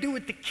 just like we do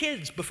with the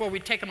kids before we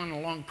take them on a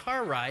long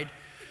car ride.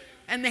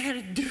 And they had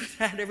to do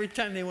that every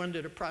time they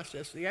wanted to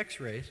process the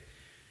X-rays.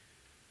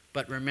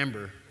 But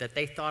remember that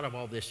they thought of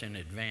all this in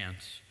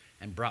advance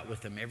and brought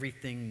with them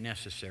everything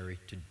necessary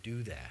to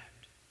do that.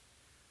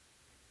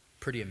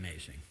 Pretty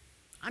amazing.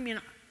 I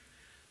mean,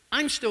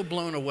 I'm still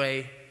blown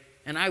away,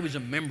 and I was a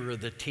member of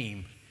the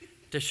team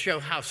to show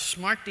how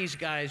smart these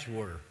guys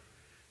were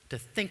to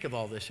think of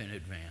all this in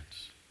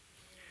advance.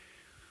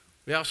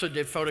 We also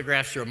did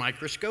photographs through a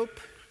microscope.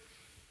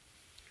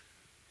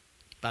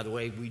 By the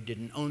way, we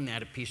didn't own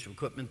that piece of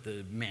equipment.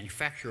 The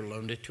manufacturer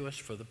loaned it to us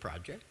for the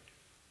project.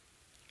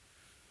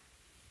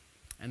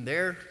 And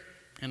there,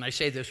 and I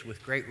say this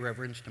with great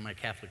reverence to my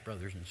Catholic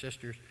brothers and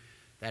sisters,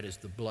 that is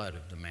the blood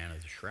of the man of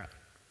the shroud.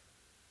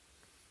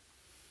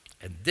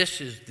 And this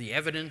is the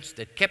evidence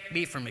that kept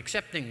me from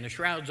accepting the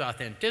shroud's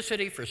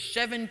authenticity for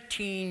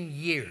 17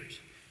 years.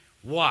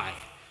 Why?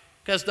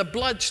 Because the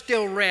blood's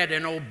still red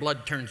and old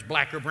blood turns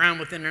black or brown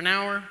within an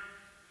hour.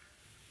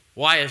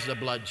 Why is the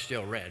blood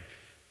still red?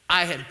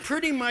 I had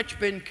pretty much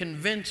been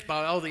convinced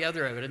by all the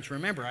other evidence.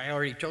 Remember, I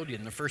already told you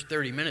in the first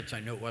 30 minutes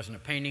I knew it wasn't a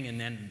painting, and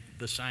then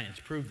the science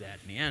proved that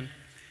in the end.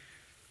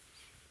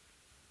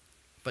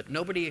 But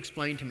nobody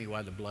explained to me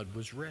why the blood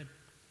was red.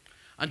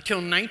 Until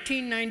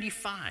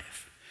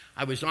 1995.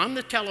 I was on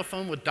the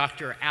telephone with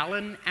Dr.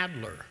 Alan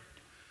Adler,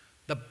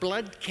 the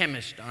blood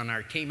chemist on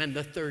our team, and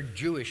the 3rd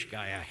Jewish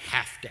guy I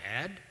have to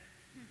add.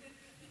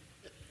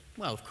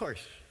 Well, of course,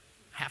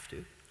 have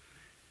to.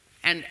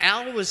 And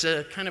Al was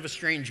a kind of a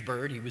strange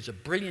bird. He was a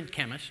brilliant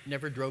chemist,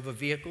 never drove a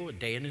vehicle a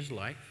day in his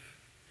life.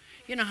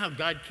 You know how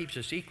God keeps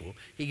us equal.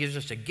 He gives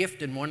us a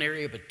gift in one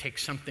area but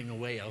takes something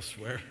away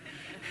elsewhere.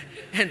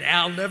 And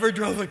Al never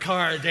drove a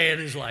car a day in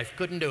his life,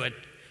 couldn't do it.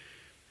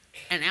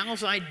 And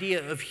Al's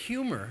idea of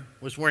humor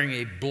was wearing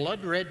a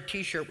blood red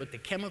t-shirt with the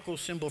chemical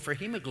symbol for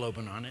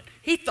hemoglobin on it.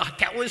 He thought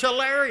that was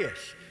hilarious.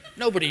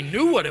 Nobody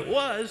knew what it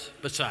was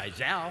besides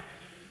Al,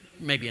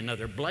 maybe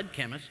another blood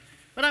chemist.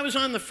 But I was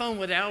on the phone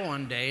with Al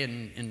one day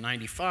in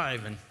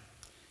 95,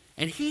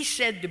 and he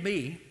said to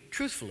me,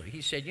 truthfully,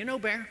 he said, you know,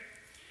 Bear,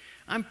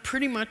 I'm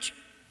pretty much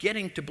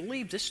getting to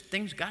believe this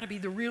thing's got to be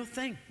the real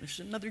thing. This is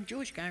another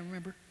Jewish guy,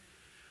 remember?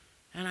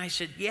 And I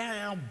said, yeah,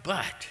 Al,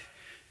 but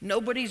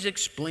nobody's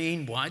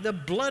explained why the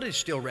blood is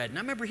still red. And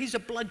I remember he's a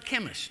blood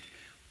chemist.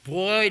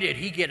 Boy, did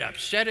he get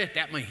upset at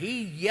that.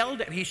 He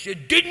yelled at me. He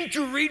said, didn't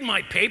you read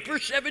my paper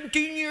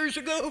 17 years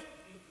ago?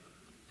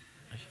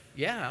 I said,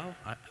 yeah,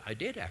 Al, I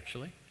did,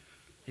 actually.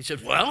 He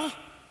said, well?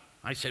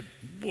 I said,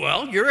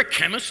 well, you're a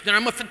chemist and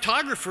I'm a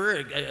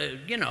photographer.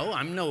 You know,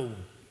 I'm no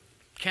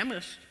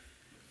chemist.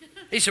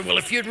 He said, well,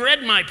 if you'd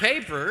read my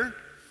paper,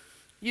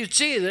 you'd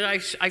see that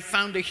I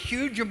found a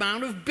huge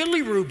amount of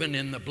bilirubin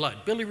in the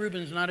blood.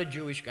 Bilirubin's not a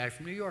Jewish guy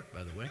from New York,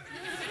 by the way.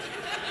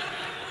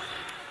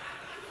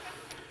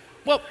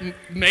 Well,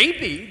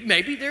 maybe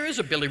there is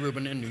a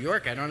bilirubin in New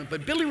York, I don't know.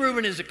 But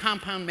bilirubin is a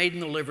compound made in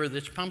the liver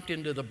that's pumped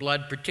into the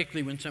blood,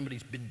 particularly when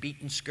somebody's been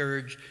beaten,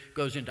 scourged,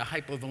 goes into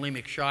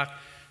hypovolemic shock,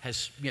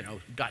 has, you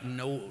know, gotten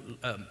no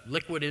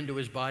liquid into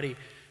his body,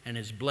 and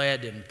has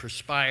bled and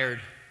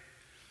perspired.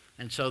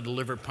 And so the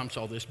liver pumps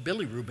all this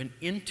bilirubin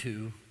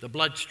into the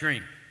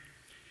bloodstream.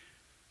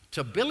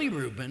 So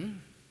bilirubin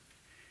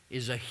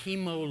is a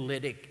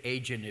hemolytic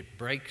agent. It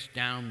breaks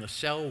down the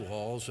cell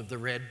walls of the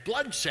red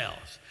blood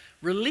cells,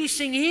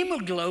 releasing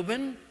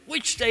hemoglobin,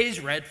 which stays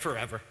red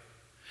forever.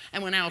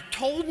 And when Al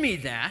told me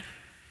that,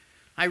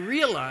 I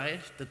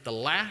realized that the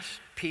last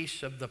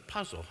piece of the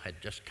puzzle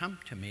had just come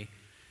to me.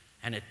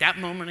 And at that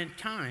moment in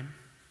time,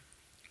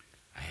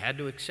 I had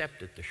to accept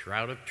that the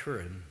Shroud of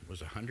Turin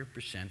was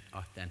 100%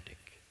 authentic.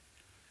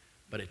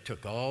 But it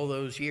took all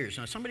those years.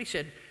 Now, somebody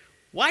said,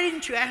 why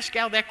didn't you ask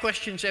Al that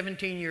question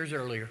 17 years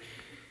earlier?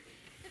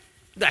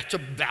 That's a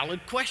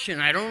valid question.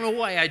 I don't know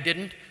why I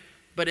didn't.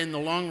 But in the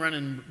long run,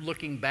 and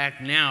looking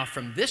back now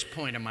from this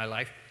point in my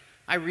life,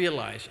 I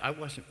realized I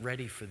wasn't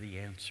ready for the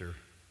answer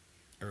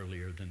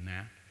earlier than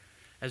that.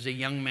 As a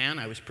young man,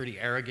 I was pretty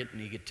arrogant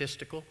and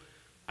egotistical.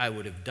 I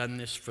would have done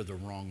this for the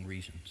wrong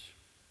reasons.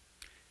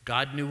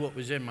 God knew what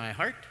was in my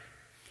heart,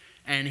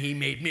 and he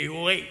made me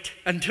wait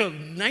until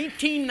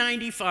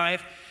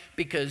 1995,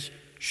 because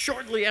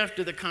shortly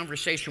after the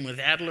conversation with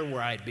Adler,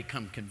 where I'd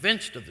become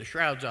convinced of the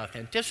Shroud's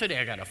authenticity,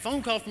 I got a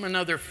phone call from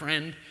another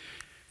friend.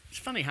 It's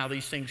funny how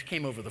these things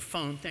came over the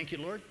phone. Thank you,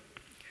 Lord.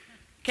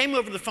 Came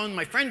over the phone.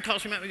 My friend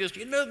calls me up and goes,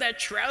 you know that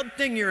Shroud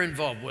thing you're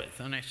involved with?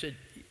 And I said,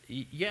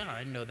 yeah,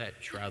 I know that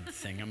Shroud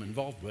thing I'm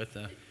involved with.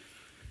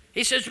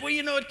 He says, well,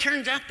 you know, it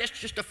turns out that's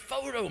just a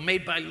photo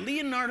made by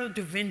Leonardo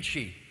da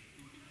Vinci.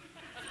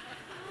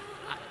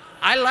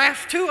 I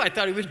laughed too. I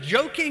thought he was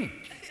joking.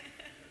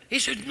 He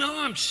said,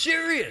 no, I'm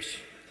serious.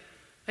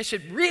 I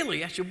said,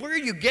 really? I said, where are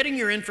you getting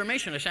your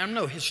information? I said, I'm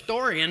no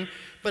historian,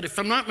 but if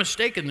I'm not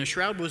mistaken, the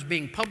Shroud was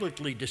being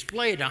publicly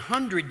displayed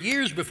 100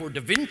 years before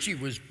Da Vinci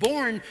was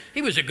born.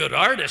 He was a good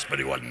artist, but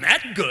he wasn't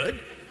that good.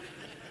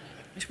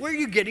 I said, where are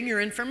you getting your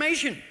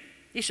information?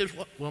 He says,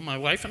 well, my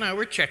wife and I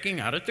were checking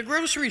out at the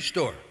grocery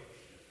store.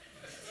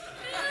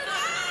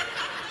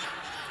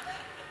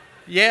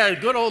 Yeah,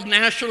 good old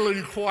National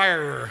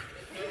Enquirer.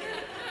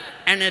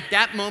 And at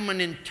that moment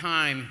in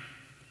time,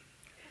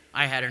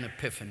 I had an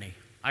epiphany.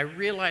 I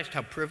realized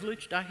how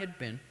privileged I had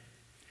been,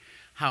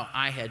 how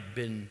I had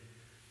been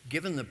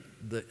given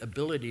the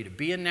ability to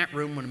be in that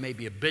room when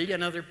maybe a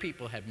billion other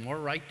people had more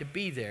right to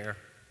be there.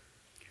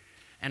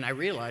 And I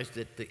realized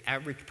that the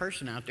average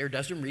person out there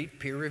doesn't read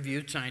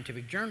peer-reviewed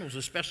scientific journals,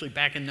 especially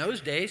back in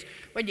those days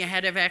when you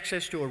had to have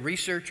access to a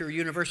research or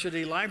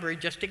university library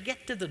just to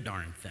get to the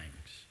darn things.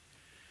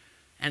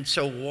 And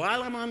so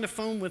while I'm on the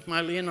phone with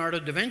my Leonardo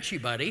da Vinci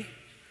buddy,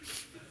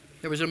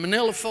 there was a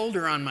manila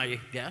folder on my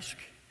desk.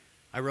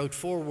 I wrote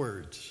 4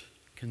 words: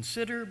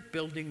 consider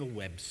building a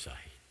website.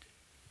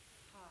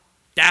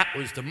 That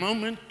was the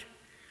moment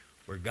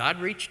where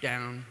God reached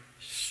down,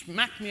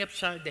 smacked me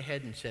upside the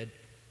head and said,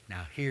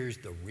 now here's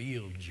the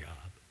real job.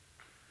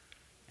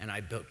 And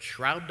I built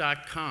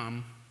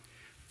Shroud.com.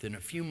 Within a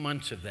few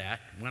months of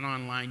that, went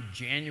online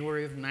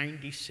January of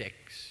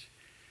 '96.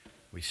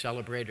 We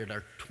celebrated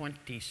our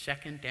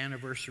 22nd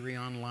anniversary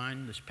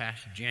online this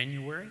past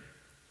January.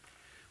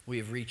 We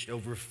have reached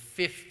over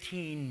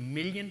 15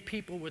 million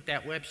people with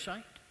that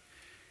website,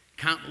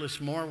 countless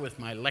more with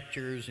my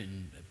lectures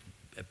and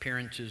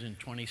appearances in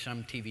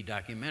 20-some TV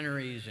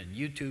documentaries and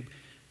YouTube.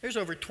 There's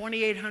over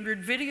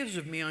 2,800 videos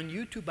of me on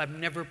YouTube. I've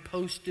never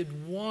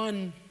posted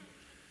one.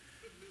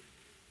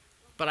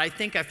 But I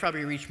think I've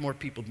probably reached more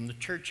people than the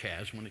church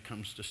has when it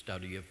comes to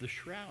study of the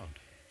Shroud.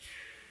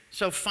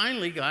 So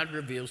finally, God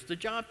reveals the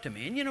job to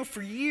me. And you know,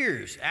 for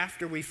years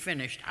after we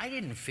finished, I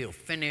didn't feel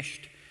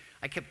finished.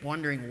 I kept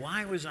wondering,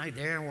 why was I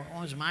there? What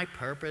was my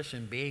purpose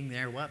in being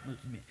there? What was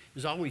me? It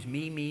was always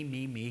me, me,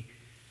 me, me.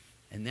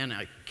 And then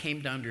I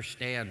came to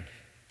understand,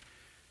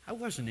 I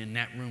wasn't in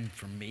that room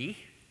for me.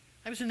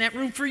 I was in that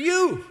room for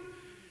you,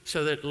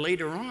 so that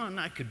later on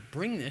I could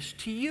bring this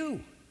to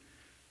you.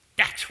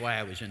 That's why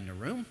I was in the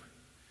room.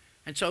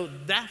 And so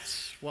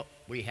that's what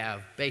we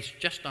have based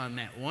just on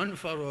that one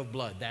photo of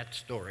blood, that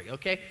story,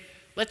 okay?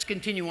 Let's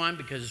continue on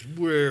because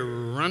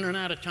we're running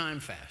out of time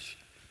fast.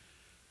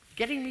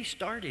 Getting me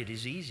started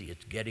is easy.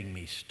 It's getting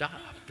me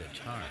stopped that's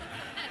hard.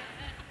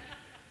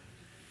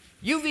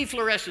 UV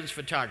fluorescence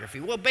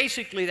photography. Well,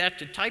 basically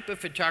that's a type of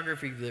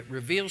photography that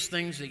reveals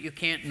things that you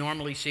can't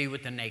normally see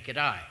with the naked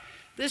eye.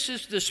 This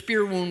is the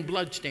spear wound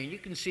blood stain. You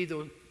can see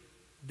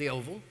the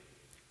oval,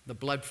 the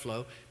blood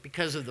flow.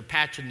 Because of the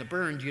patch and the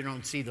burns, you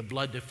don't see the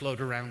blood that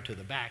flowed around to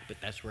the back, but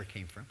that's where it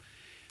came from.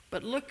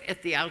 But look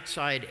at the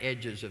outside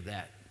edges of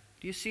that.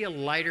 Do you see a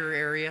lighter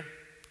area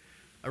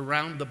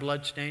around the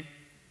blood stain?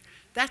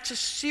 That's a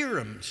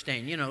serum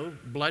stain. You know,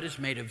 blood is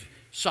made of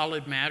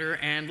solid matter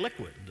and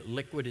liquid. The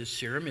liquid is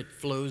serum. It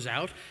flows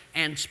out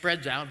and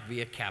spreads out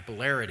via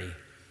capillarity.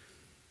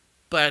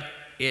 But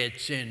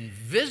it's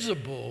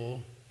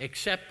invisible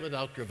except with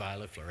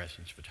ultraviolet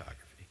fluorescence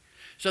photography.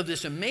 So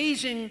this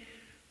amazing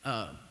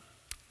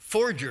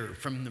forger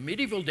from the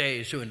medieval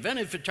days who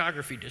invented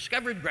photography,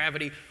 discovered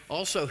gravity,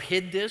 also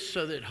hid this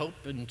so that hope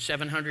in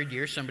 700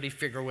 years somebody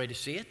figure a way to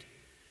see it.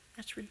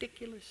 That's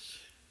ridiculous.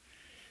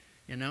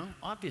 You know,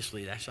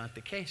 obviously that's not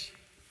the case.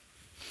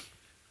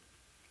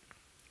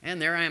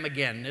 And there I am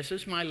again. This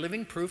is my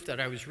living proof that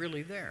I was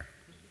really there.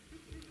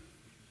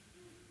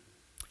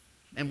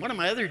 And one of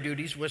my other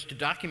duties was to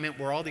document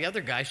where all the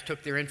other guys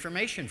took their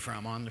information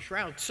from on the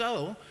Shroud.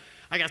 So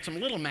I got some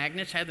little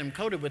magnets, had them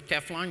coated with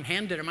Teflon,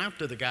 handed them out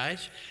to the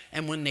guys,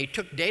 and when they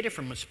took data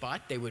from a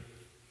spot, they would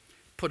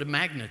put a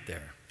magnet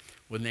there.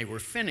 When they were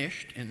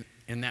finished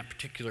in that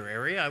particular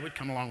area, I would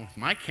come along with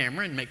my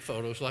camera and make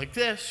photos like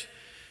this.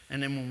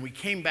 And then when we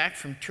came back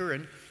from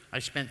Turin, I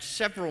spent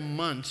several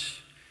months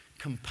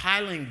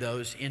compiling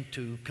those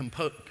into,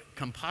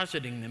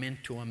 compositing them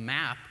into a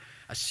map,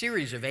 a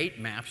series of 8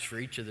 maps for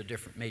each of the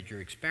different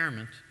major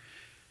experiments.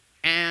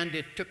 And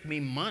it took me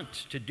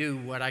months to do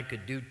what I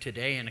could do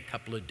today in a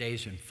couple of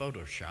days in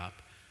Photoshop.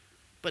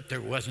 But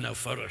there was no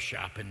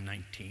Photoshop in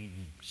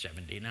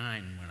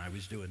 1979 when I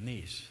was doing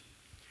these.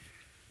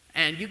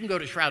 And you can go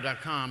to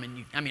shroud.com,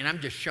 and I'm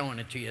just showing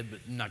it to you,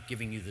 but not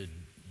giving you the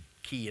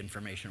key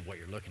information of what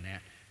you're looking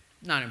at.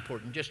 Not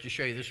important, just to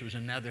show you this was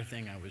another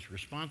thing I was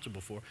responsible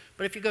for.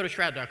 But if you go to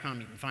shroud.com,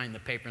 you can find the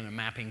paper and the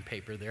mapping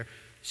paper there.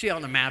 See all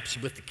the maps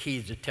with the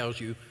keys that tells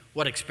you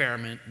what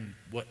experiment and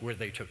where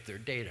they took their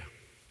data.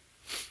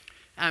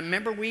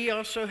 Remember, we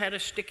also had a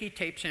sticky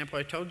tape sample.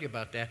 I told you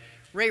about that.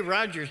 Ray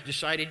Rogers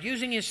decided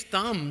using his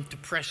thumb to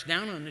press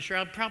down on the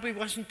Shroud probably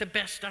wasn't the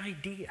best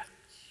idea.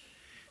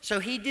 So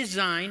he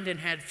designed and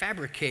had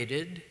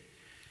fabricated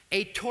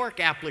a torque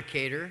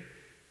applicator.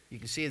 You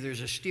can see there's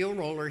a steel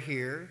roller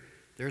here,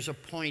 there's a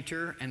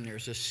pointer, and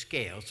there's a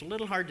scale. It's a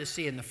little hard to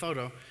see in the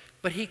photo,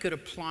 but he could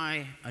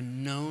apply a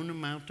known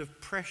amount of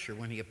pressure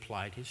when he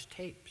applied his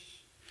tapes.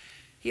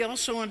 He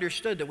also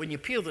understood that when you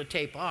peel the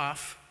tape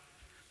off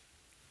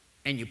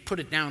and you put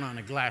it down on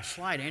a glass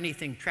slide,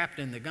 anything trapped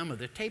in the gum of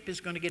the tape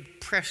is going to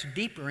get pressed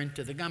deeper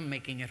into the gum,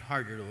 making it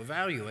harder to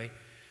evaluate.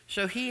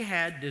 So he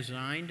had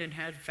designed and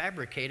had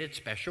fabricated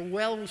special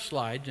well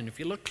slides, and if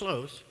you look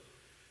close,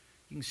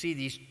 you can see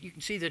these, you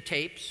can see the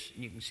tapes,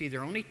 and you can see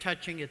they're only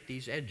touching at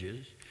these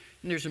edges,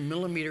 and there's a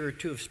millimeter or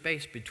 2 of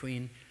space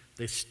between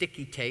the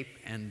sticky tape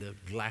and the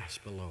glass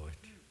below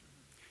it.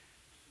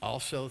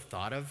 Also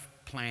thought of,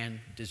 planned,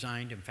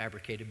 designed, and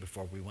fabricated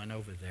before we went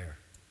over there.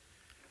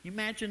 You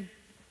imagine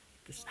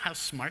how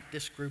smart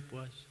this group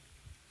was?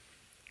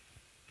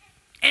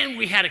 And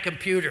we had a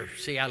computer.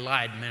 See, I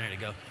lied a minute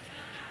ago.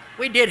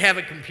 We did have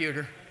a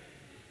computer.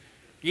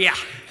 Yeah.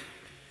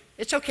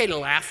 It's okay to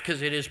laugh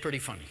because it is pretty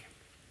funny.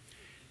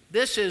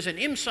 This is an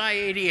IMSI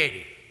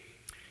 8080.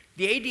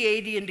 The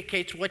 8080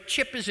 indicates what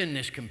chip is in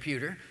this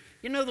computer.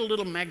 You know the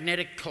little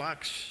magnetic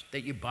clocks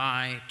that you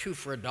buy, 2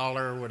 for $1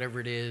 or whatever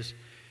it is?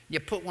 You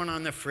put one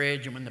on the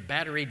fridge, and when the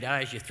battery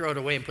dies, you throw it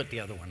away and put the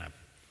other one up.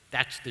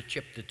 That's the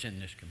chip that's in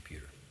this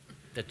computer,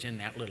 that's in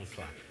that little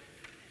clock.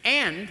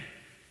 And,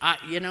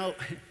 you know,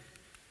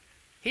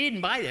 he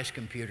didn't buy this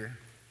computer.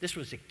 This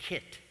was a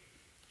kit.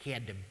 He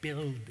had to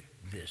build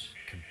this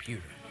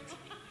computer.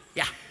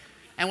 Yeah.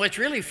 And what's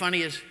really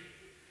funny is,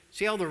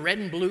 see all the red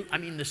and blue? I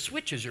mean, the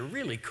switches are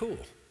really cool.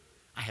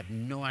 I have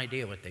no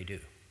idea what they do.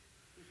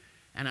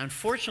 And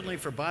unfortunately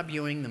for Bob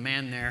Ewing, the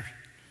man there,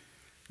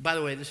 by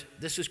the way,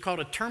 this is called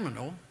a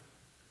terminal.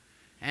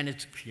 And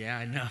it's, yeah,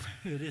 I know,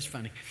 it is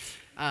funny.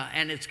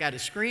 And it's got a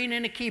screen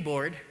and a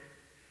keyboard.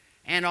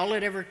 And all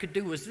it ever could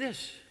do was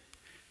this.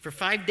 For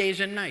 5 days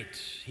and nights,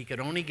 he could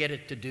only get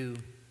it to do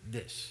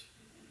this.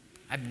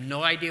 I have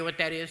no idea what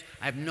that is.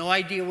 I have no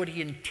idea what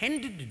he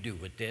intended to do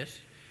with this,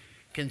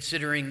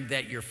 considering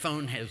that your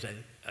phone has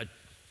a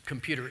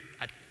computer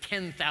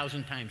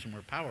 10,000 times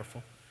more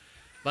powerful.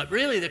 But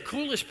really, the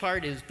coolest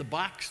part is the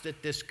box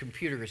that this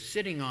computer is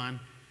sitting on.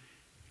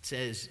 It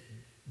says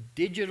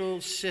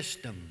Digital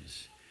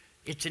Systems.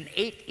 It's an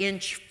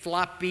 8-inch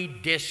floppy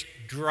disk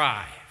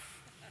drive.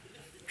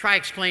 Try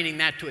explaining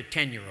that to a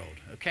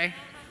 10-year-old, okay?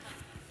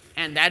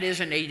 And that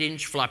is an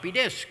 8-inch floppy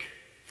disk.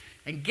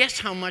 And guess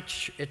how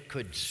much it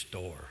could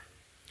store?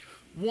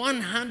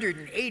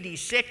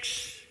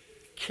 186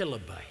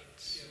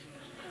 kilobytes.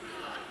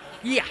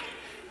 Yeah,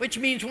 which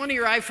means one of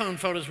your iPhone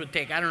photos would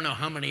take, I don't know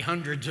how many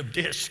hundreds of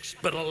disks,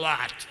 but a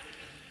lot.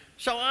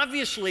 So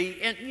obviously,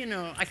 and you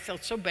know, I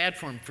felt so bad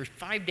for him. For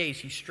 5 days,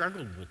 he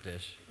struggled with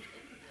this.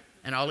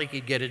 And all he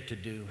could get it to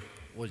do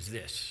was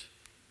this.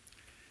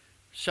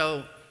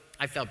 So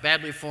I felt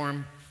badly for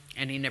him,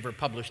 and he never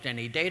published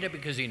any data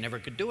because he never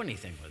could do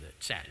anything with it,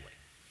 sadly.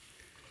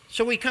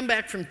 So we come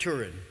back from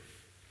Turin,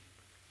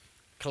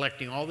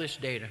 collecting all this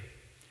data,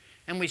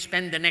 and we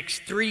spend the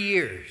next 3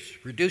 years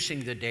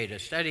reducing the data,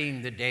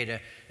 studying the data,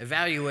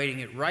 evaluating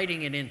it,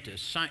 writing it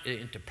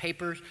into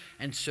papers,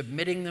 and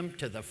submitting them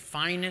to the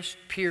finest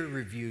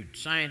peer-reviewed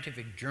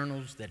scientific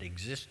journals that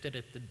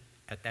existed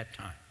at that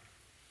time.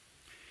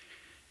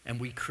 And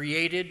we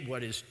created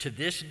what is to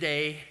this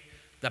day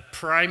the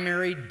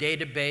primary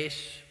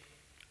database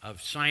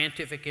of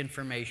scientific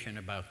information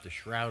about the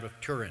Shroud of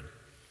Turin.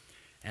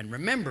 And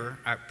remember,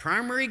 our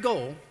primary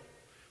goal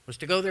was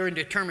to go there and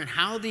determine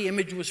how the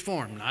image was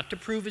formed, not to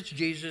prove it's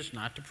Jesus,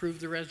 not to prove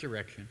the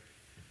resurrection.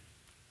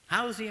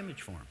 How is the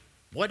image formed?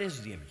 What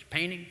is the image?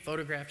 Painting,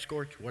 photograph,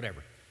 scorch,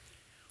 whatever.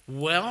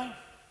 Well,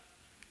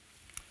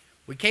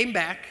 we came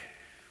back,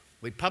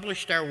 we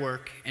published our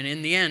work, and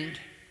in the end,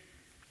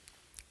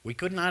 we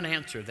could not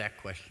answer that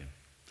question.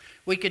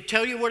 We could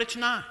tell you what it's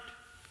not.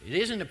 It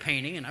isn't a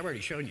painting, and I've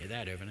already shown you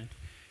that evidence.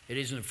 It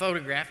isn't a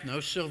photograph, no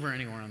silver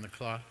anywhere on the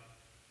cloth,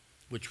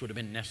 which would have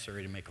been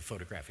necessary to make a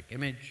photographic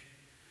image.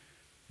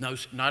 No,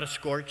 not a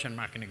scorch. I'm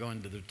not going to go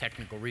into the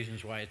technical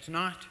reasons why it's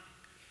not.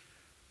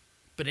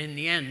 But in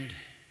the end,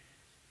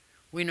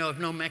 we know of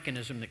no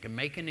mechanism that can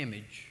make an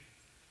image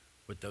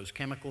with those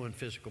chemical and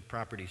physical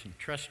properties. And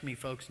trust me,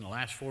 folks, in the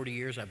last 40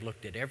 years, I've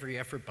looked at every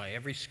effort by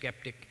every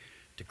skeptic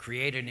to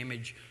create an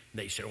image.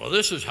 They say, well,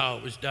 this is how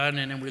it was done.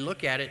 And then we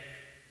look at it,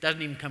 it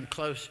doesn't even come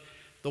close.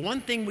 The one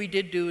thing we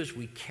did do is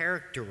we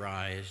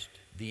characterized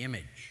the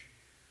image.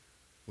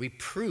 We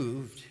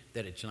proved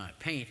that it's not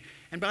paint.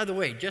 And by the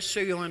way, just so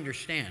you'll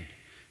understand,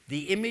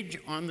 the image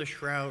on the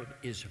shroud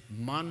is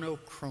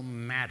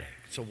monochromatic.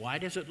 So why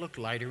does it look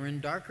lighter and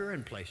darker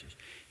in places?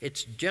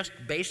 It's just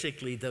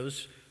basically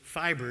those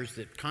fibers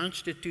that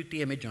constitute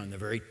the image on the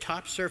very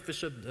top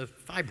surface of the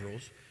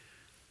fibrils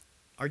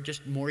are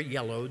just more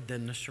yellowed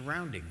than the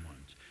surrounding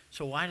ones.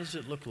 So why does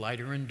it look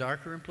lighter and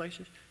darker in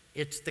places?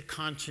 It's the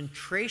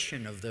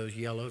concentration of those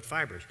yellowed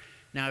fibers.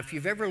 Now, if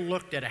you've ever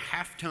looked at a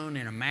halftone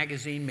in a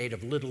magazine made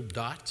of little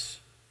dots,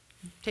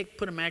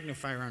 put a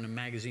magnifier on a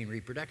magazine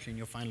reproduction,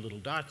 you'll find little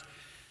dots.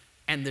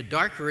 And the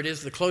darker it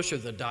is, the closer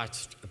the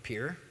dots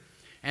appear.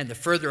 And the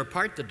further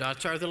apart the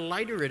dots are, the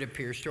lighter it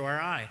appears to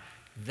our eye.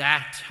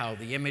 That's how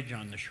the image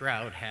on the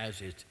shroud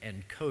has its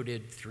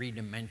encoded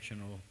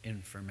three-dimensional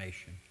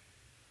information.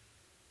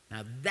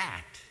 Now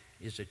that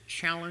is a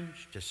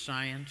challenge to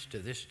science to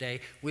this day.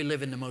 We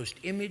live in the most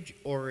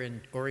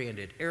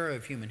image-oriented era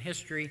of human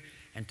history,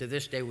 and to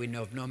this day we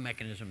know of no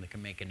mechanism that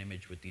can make an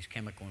image with these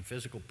chemical and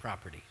physical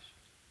properties.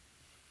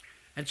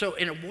 And so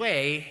in a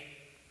way,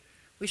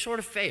 we sort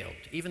of failed,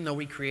 even though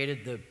we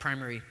created the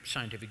primary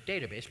scientific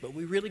database, but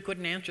we really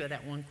couldn't answer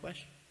that one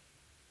question.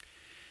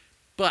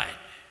 But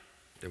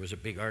there was a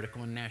big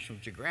article in National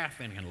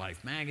Geographic and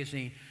Life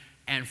magazine,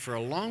 and for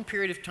a long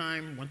period of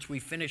time, once we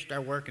finished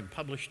our work and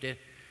published it,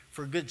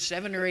 for a good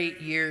 7 or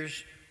 8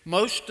 years,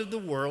 most of the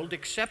world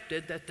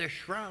accepted that the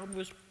shroud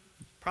was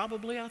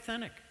probably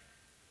authentic.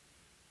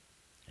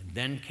 And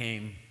then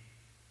came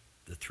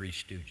the Three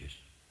Stooges.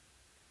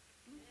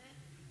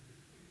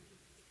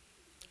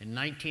 In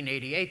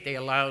 1988, they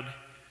allowed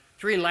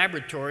 3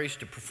 laboratories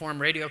to perform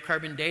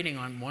radiocarbon dating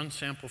on one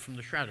sample from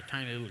the shroud, a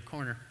tiny little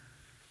corner.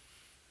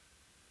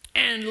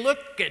 And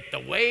look at the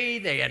way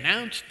they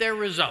announced their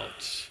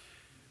results.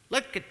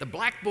 Look at the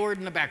blackboard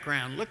in the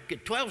background. Look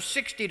at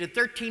 1260 to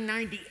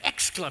 1390,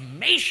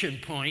 exclamation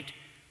point.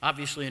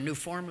 Obviously a new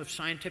form of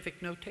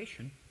scientific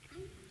notation.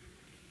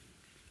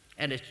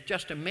 And it's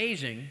just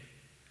amazing,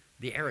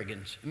 the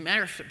arrogance.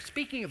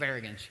 Speaking of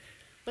arrogance,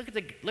 look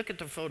at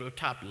the photo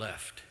top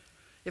left.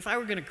 If I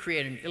were going to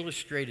create an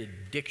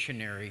illustrated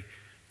dictionary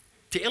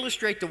to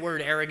illustrate the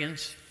word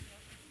arrogance,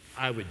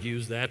 I would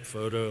use that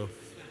photo.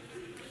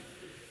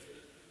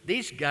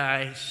 These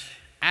guys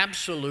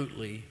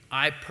absolutely,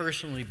 I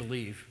personally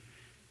believe,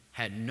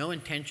 had no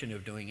intention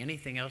of doing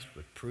anything else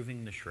but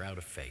proving the shroud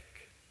a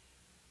fake.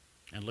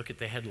 And look at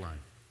the headline.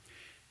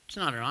 It's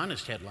not an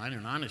honest headline.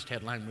 An honest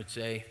headline would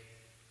say,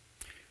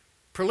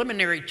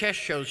 preliminary test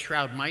shows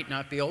shroud might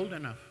not be old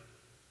enough.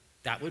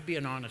 That would be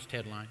an honest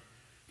headline.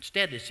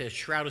 Instead, it says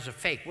shroud is a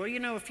fake. Well, you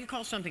know, if you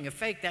call something a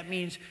fake, that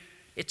means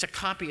it's a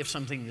copy of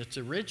something that's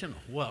original.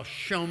 Well,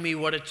 show me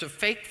what it's a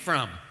fake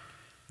from.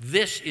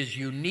 this is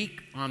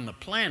unique on the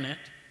planet,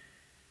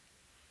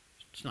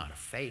 it's not a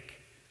fake.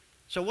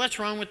 So what's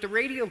wrong with the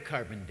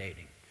radiocarbon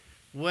dating?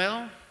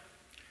 Well,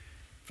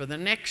 for the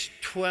next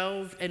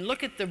 12, and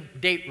look at the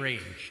date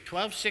range,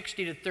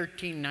 1260 to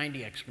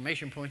 1390,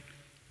 exclamation point.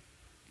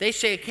 They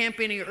say it can't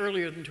be any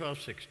earlier than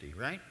 1260,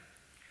 right?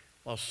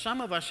 Well, some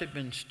of us had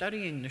been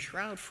studying the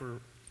Shroud for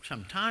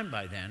some time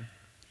by then,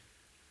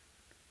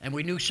 and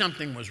we knew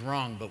something was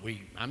wrong, but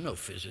I'm no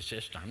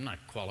physicist. I'm not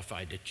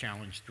qualified to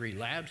challenge 3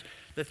 labs.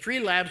 The 3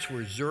 labs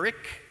were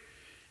Zurich,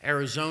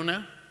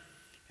 Arizona,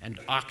 and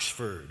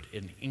Oxford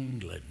in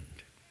England.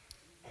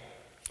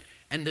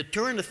 And the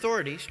Turin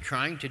authorities,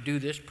 trying to do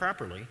this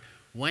properly,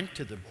 went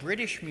to the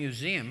British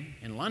Museum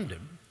in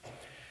London,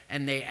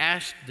 and they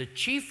asked the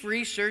chief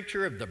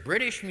researcher of the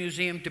British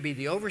Museum to be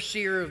the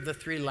overseer of the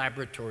 3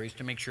 laboratories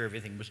to make sure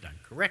everything was done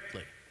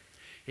correctly.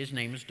 His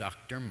name is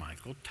Dr.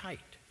 Michael Tite.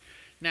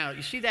 Now,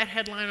 you see that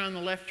headline on the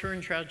left,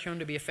 Turin Shroud shown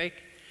to be a fake?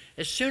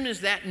 As soon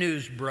as that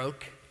news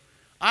broke,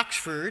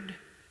 Oxford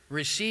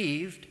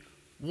received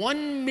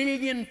 £1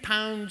 million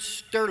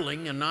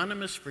sterling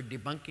anonymous for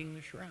debunking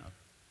the Shroud.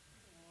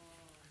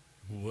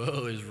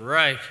 Whoa is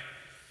right.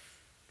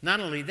 Not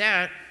only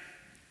that,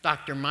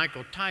 Dr.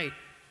 Michael Tite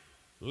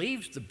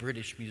leaves the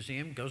British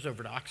Museum, goes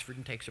over to Oxford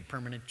and takes a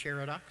permanent chair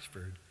at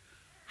Oxford.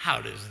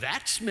 How does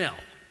that smell?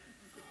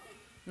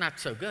 Not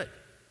so good.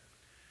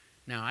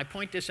 Now, I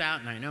point this out,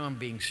 and I know I'm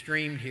being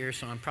streamed here,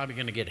 so I'm probably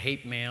going to get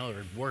hate mail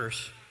or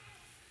worse.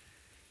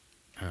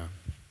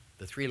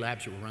 The 3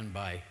 labs were run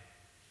by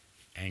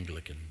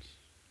Anglicans.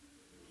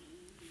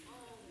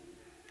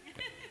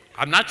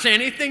 I'm not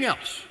saying anything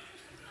else.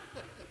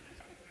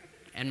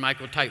 And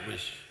Michael Tite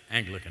was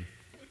Anglican.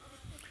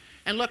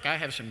 And look, I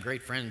have some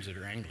great friends that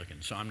are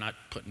Anglican, so I'm not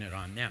putting it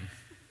on them.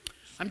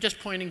 I'm just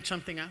pointing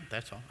something out,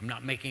 that's all. I'm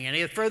not making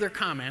any further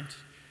comments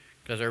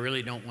because I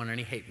really don't want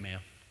any hate mail.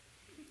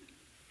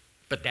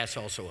 But that's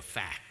also a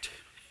fact.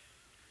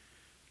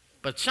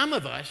 But some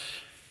of us,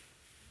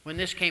 when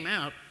this came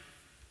out,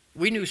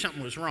 we knew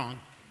something was wrong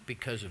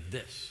because of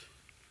this.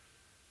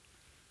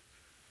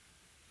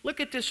 Look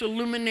at this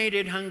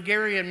illuminated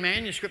Hungarian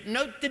manuscript.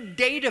 Note the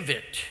date of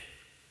it.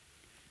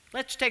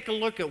 Let's take a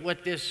look at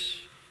what this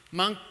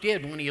monk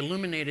did when he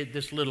illuminated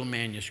this little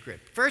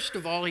manuscript. First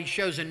of all, he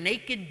shows a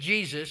naked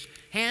Jesus,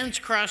 hands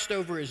crossed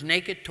over his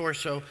naked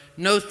torso,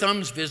 no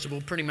thumbs visible,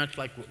 pretty much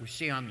like what we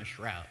see on the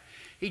Shroud.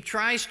 He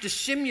tries to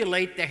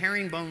simulate the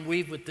herringbone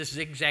weave with this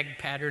zigzag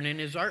pattern in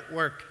his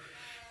artwork.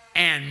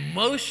 And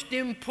most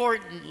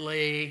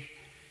importantly,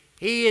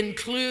 he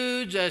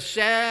includes a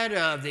set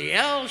of the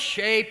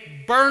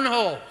L-shaped burn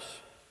holes,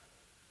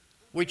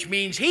 which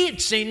means he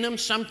had seen them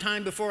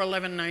sometime before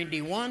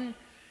 1191.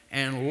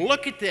 And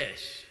look at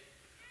this.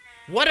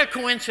 What a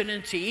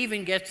coincidence, he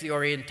even gets the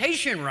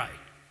orientation right.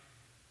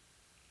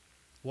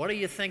 What do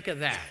you think of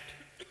that?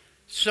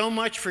 So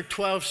much for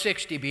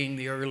 1260 being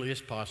the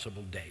earliest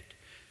possible date.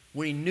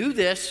 We knew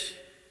this,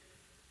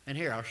 and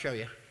here, I'll show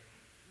you.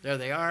 There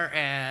they are,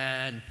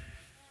 and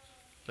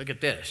look at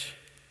this.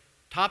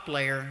 Top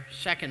layer,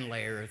 second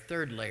layer,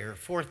 third layer,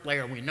 fourth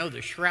layer. We know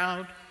the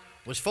Shroud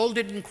was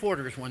folded in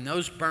quarters when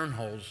those burn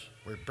holes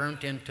were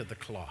burnt into the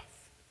cloth.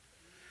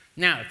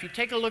 Now, if you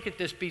take a look at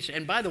this piece,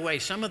 and by the way,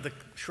 some of the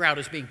Shroud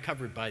is being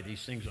covered by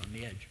these things on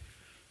the edge.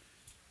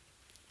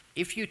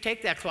 If you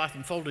take that cloth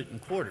and fold it in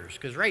quarters,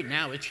 because right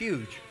now it's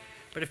huge,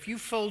 but if you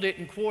fold it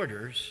in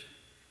quarters,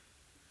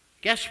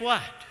 guess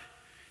what?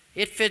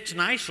 It fits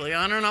nicely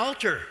on an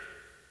altar.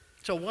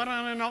 So what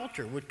on an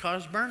altar would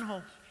cause burn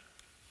holes?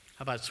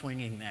 How about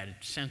swinging that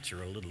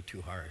censer a little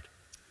too hard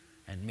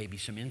and maybe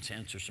some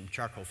incense or some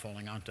charcoal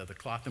falling onto the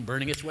cloth and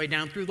burning its way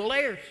down through the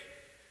layers?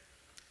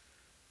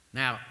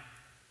 Now,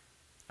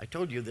 I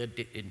told you that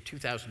in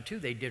 2002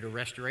 they did a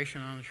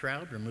restoration on the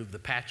Shroud, removed the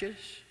patches,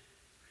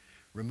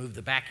 removed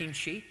the backing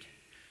sheet,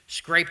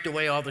 scraped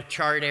away all the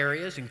charred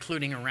areas,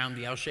 including around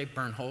the L-shaped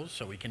burn holes,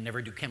 so we can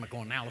never do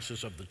chemical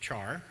analysis of the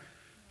char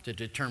to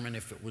determine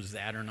if it was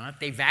that or not.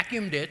 They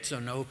vacuumed it, so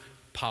no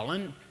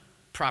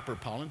proper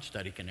pollen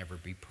study can ever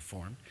be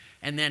performed.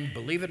 And then,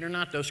 believe it or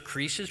not, those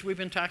creases we've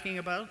been talking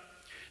about,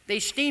 they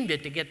steamed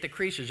it to get the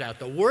creases out.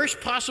 The worst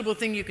possible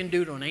thing you can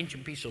do to an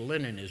ancient piece of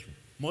linen is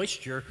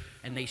moisture,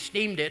 and they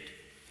steamed it.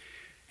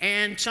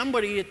 And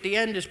somebody at the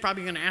end is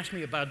probably going to ask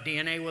me about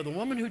DNA. Well, the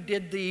woman who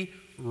did the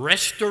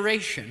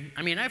restoration,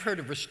 I mean, I've heard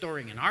of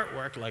restoring an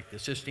artwork like the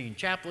Sistine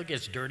Chapel. It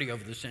gets dirty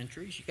over the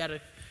centuries. You got to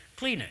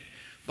clean it.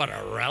 But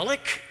a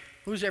relic?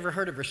 Who's ever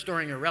heard of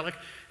restoring a relic?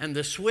 And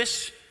the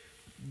Swiss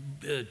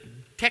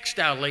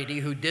textile lady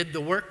who did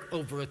the work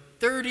over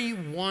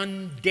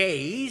 31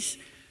 days,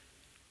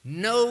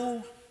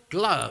 no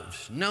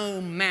gloves,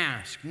 no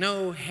mask,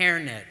 no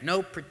hairnet,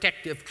 no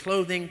protective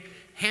clothing,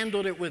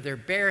 handled it with their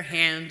bare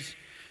hands.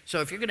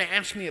 So if you're going to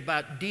ask me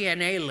about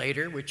DNA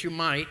later, which you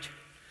might,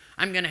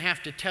 I'm going to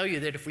have to tell you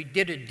that if we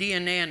did a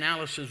DNA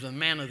analysis of the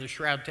man of the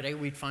Shroud today,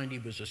 we'd find he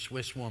was a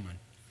Swiss woman.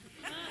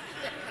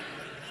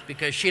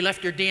 Because she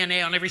left her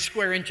DNA on every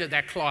square inch of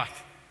that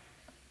cloth.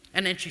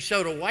 And then she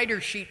sewed a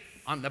whiter sheet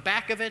on the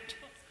back of it,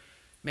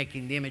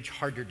 making the image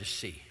harder to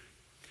see.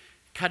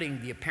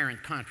 cutting the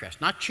apparent contrast,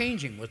 not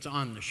changing what's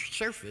on the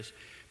surface,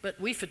 but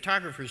we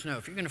photographers know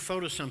if you're going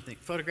to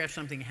photograph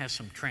something that has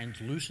some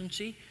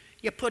translucency,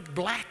 you put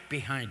black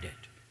behind it,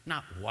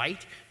 not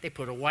white. They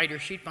put a whiter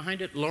sheet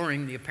behind it,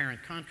 lowering the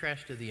apparent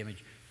contrast of the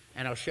image.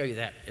 And I'll show you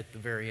that at the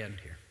very end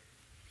here.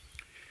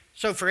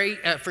 So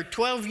for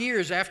 12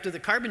 years after the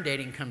carbon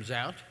dating comes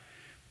out,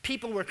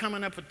 people were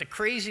coming up with the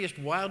craziest,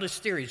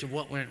 wildest theories of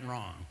what went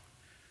wrong.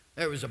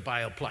 There was a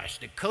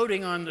bioplastic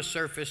coating on the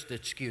surface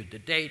that skewed the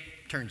date.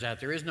 Turns out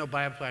there is no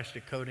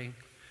bioplastic coating.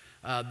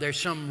 There's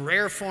some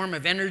rare form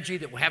of energy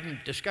that we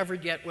haven't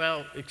discovered yet.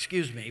 Well,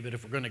 excuse me, but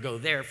if we're going to go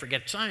there,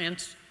 forget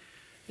science.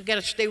 You've got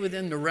to stay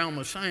within the realm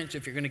of science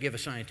if you're going to give a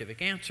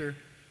scientific answer.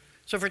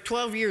 So for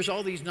 12 years,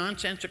 all these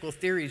nonsensical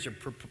theories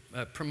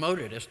are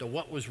promoted as to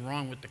what was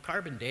wrong with the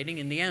carbon dating.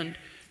 In the end,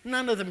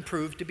 none of them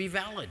proved to be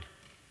valid.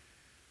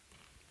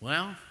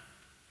 Well,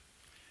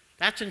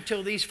 that's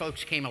until these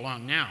folks came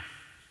along now.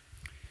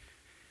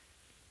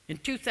 In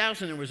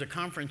 2000, there was a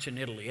conference in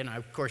Italy, and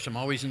of course, I'm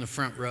always in the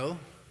front row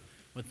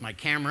with my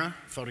camera,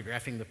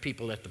 photographing the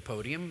people at the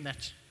podium.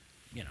 That's,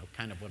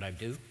 kind of what I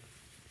do.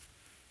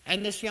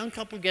 And this young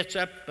couple gets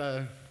up,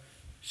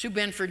 Sue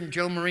Benford and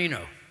Joe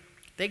Marino.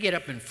 They get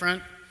up in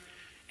front,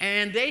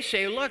 and they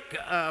say, look,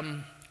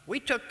 we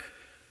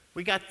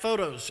got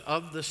photos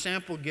of the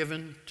sample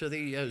given to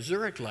the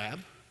Zurich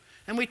lab,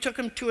 and we took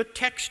them to a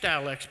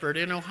textile expert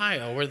in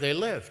Ohio where they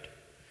lived.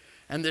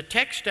 And the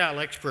textile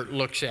expert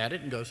looks at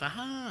it and goes,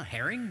 aha,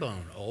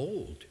 herringbone,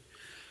 old.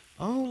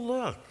 Oh,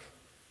 look,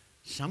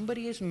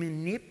 somebody has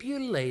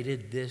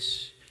manipulated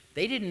this.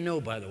 They didn't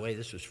know, by the way,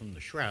 this was from the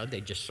Shroud. They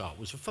just saw it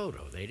was a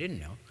photo. They didn't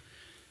know.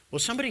 Well,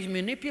 somebody's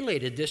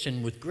manipulated this,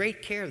 and with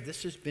great care,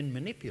 this has been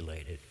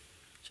manipulated.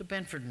 So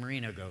Benford and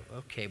Marino go,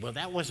 okay, well,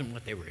 that wasn't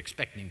what they were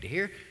expecting to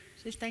hear.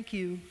 Says, thank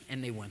you.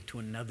 And they went to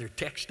another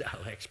textile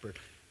expert.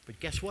 But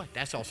guess what?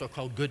 That's also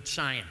called good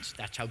science.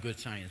 That's how good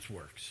science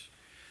works.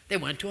 They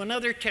went to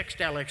another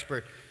textile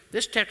expert.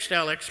 This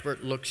textile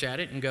expert looks at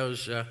it and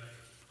goes,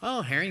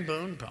 oh,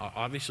 herringbone,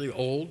 obviously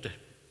old,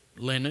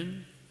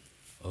 linen.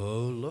 Oh,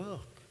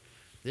 look,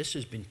 this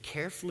has been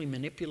carefully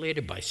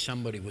manipulated by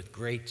somebody with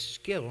great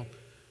skill,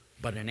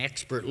 but an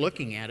expert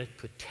looking at it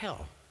could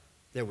tell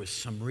there was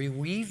some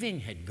reweaving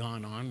had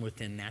gone on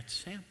within that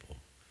sample.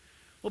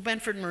 Well,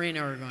 Benford and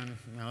Marino are going,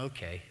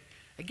 okay.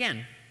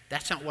 Again,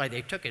 that's not why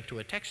they took it to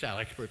a textile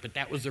expert, but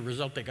that was the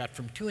result they got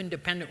from two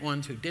independent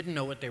ones who didn't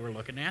know what they were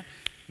looking at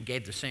and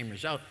gave the same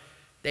result.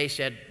 They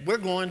said, we're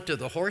going to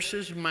the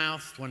horse's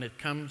mouth when it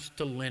comes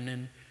to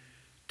linen.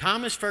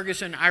 Thomas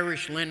Ferguson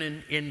Irish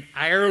Linen in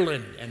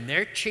Ireland, and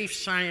their chief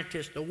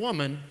scientist, a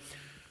woman,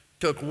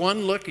 took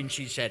one look and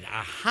she said,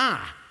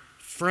 aha,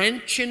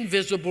 French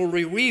invisible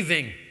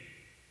reweaving.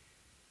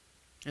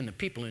 And the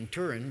people in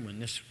Turin, when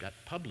this got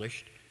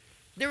published,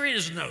 there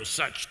is no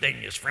such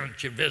thing as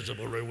French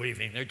invisible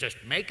reweaving. They're just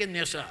making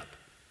this up.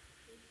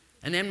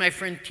 And then my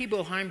friend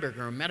Thibaut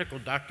Heimberger, a medical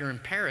doctor in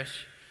Paris,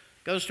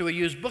 goes to a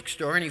used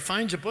bookstore and he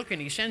finds a book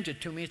and he sends it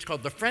to me. It's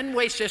called The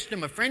Frenway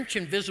System of French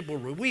Invisible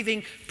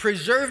Reweaving,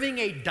 Preserving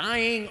a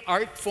Dying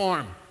Art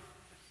Form.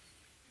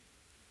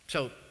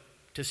 So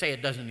to say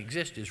it doesn't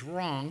exist is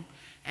wrong.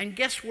 And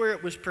guess where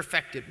it was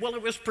perfected? Well,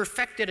 it was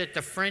perfected at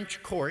the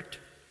French court,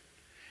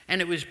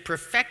 and it was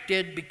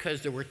perfected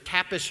because there were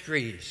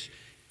tapestries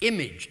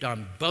imaged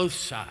on both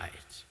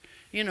sides.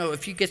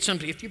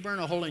 If you burn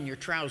a hole in your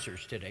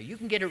trousers today, you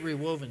can get it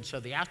rewoven so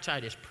the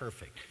outside is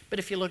perfect. But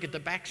if you look at the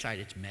backside,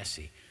 it's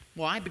messy.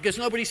 Why? Because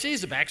nobody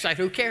sees the backside.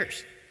 Who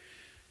cares?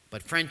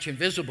 But French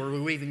invisible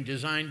reweaving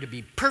designed to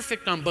be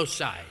perfect on both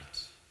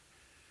sides.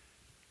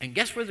 And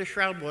guess where the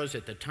Shroud was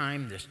at the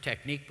time this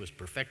technique was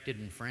perfected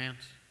in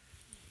France?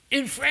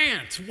 In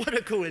France! What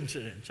a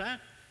coincidence, huh?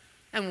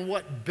 And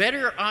what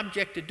better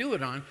object to do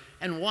it on,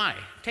 and why?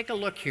 Take a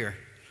look here.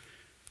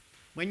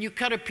 When you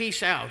cut a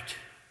piece out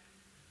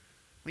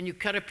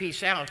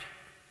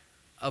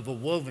of a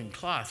woven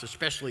cloth,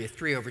 especially a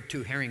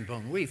 3/2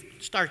 herringbone weave,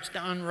 it starts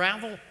to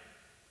unravel.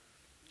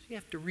 So you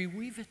have to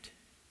reweave it.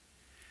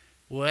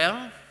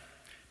 Well,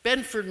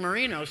 Benford and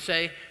Marino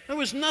say there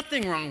was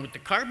nothing wrong with the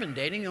carbon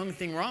dating. The only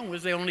thing wrong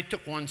was they only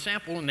took one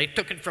sample and they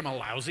took it from a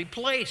lousy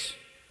place.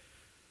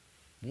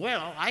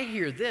 Well, I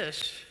hear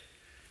this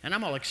and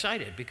I'm all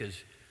excited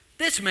because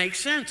this makes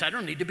sense. I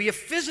don't need to be a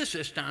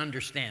physicist to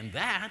understand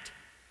that.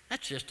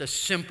 That's just a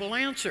simple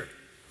answer.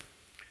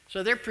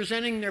 So they're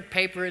presenting their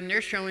paper and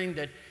they're showing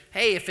that,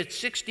 hey, if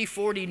it's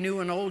 60-40 new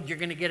and old, you're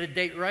going to get a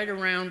date right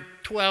around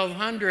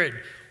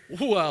 1200.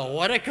 Well,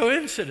 what a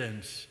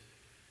coincidence.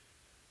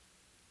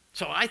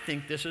 So I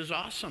think this is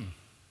awesome.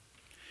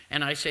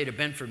 And I say to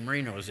Benford and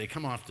Marino as they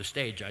come off the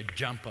stage, I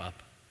jump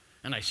up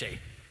and I say,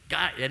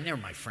 guys, and they're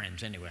my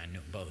friends anyway, I knew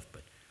them both,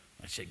 but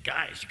I said,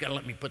 guys, you got to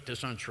let me put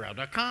this on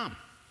Shroud.com.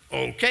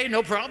 Okay,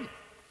 no problem.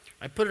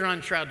 I put it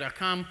on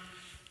Shroud.com.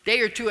 Day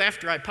or two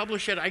after I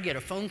publish it, I get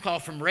a phone call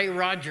from Ray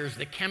Rogers,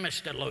 the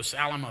chemist at Los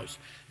Alamos,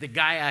 the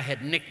guy I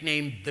had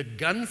nicknamed the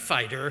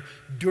gunfighter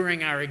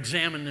during our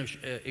exam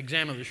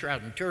of the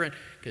Shroud in Turin,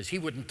 because he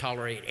wouldn't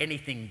tolerate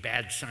anything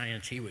bad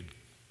science. He would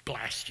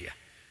blast you.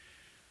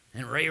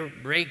 And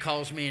Ray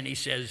calls me and he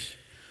says,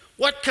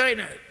 "What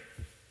kind of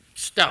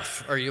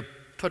stuff are you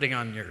putting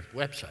on your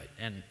website?"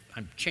 And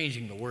I'm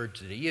changing the words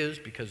that he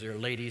used because there are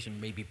ladies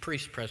and maybe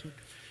priests present.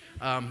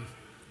 And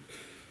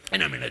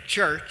I'm in a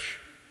church.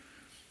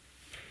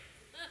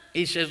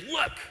 He says,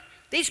 "Look,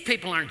 these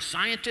people aren't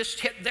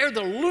scientists. They're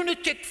the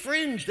lunatic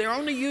fringe. They're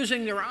only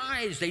using their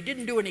eyes. They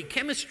didn't do any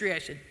chemistry." I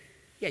said,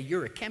 "Yeah,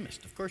 you're a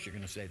chemist. Of course you're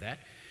going to say that."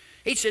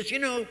 He says, "You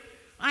know,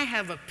 I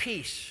have a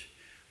piece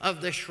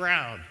of the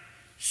Shroud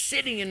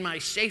sitting in my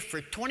safe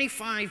for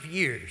 25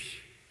 years.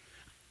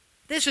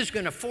 This is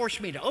going to force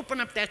me to open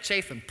up that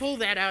safe and pull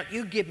that out.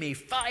 You give me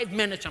 5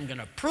 minutes, I'm going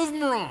to prove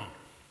them wrong."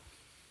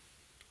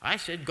 I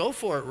said, "Go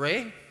for it,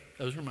 Ray."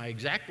 Those were my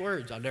exact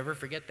words. I'll never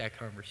forget that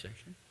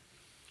conversation.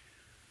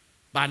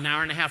 About an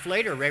hour and a half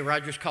later, Ray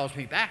Rogers calls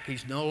me back.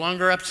 He's no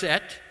longer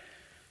upset.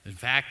 In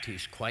fact,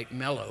 he's quite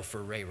mellow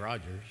for Ray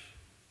Rogers.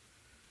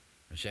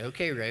 I say,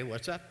 "Okay, Ray,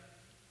 what's up?"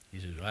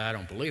 He says, "Well, I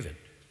don't believe it."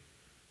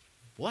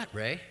 "What,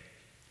 Ray?"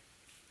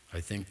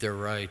 "I think they're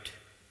right."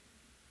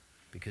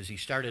 Because he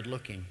started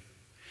looking,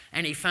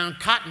 and he found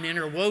cotton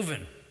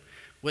interwoven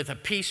with the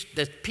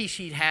piece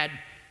he'd had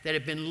that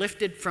had been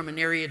lifted from an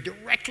area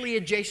directly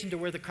adjacent to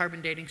where the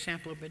carbon dating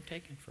sample had been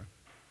taken from.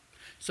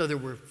 So there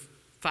were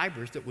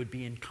fibers that would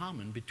be in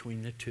common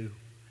between the two.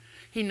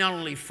 He not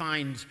only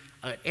finds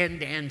an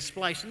end-to-end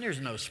splice, and there's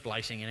no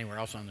splicing anywhere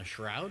else on the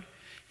Shroud.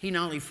 He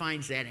not only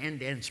finds that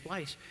end-to-end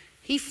splice,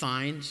 he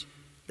finds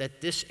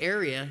that this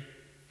area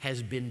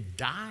has been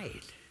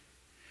dyed,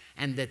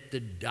 and that the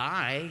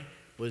dye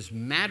was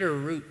madder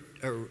root,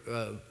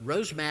 or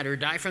rose madder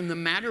dye from the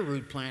madder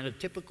root plant, a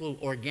typical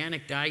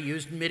organic dye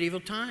used in medieval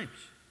times.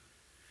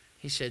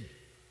 He said,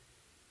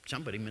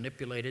 "Somebody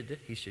manipulated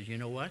it." He said, "You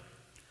know what?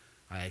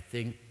 I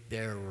think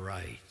they're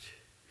right."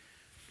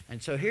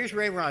 And so here's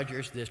Ray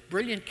Rogers, this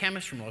brilliant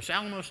chemist from Los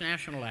Alamos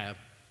National Lab,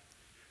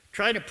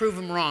 trying to prove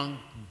him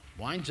wrong,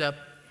 winds up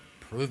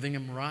proving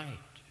him right.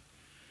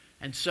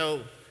 And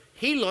so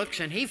he looks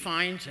and he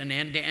finds an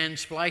end-to-end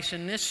splice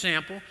in this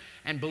sample,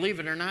 and believe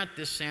it or not,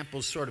 this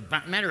sample's sort of,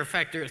 matter of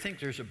fact, I think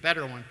there's a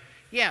better one.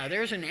 Yeah,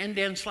 there's an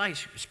end-to-end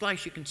splice.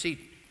 You can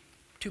see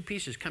two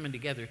pieces coming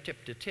together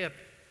tip to tip.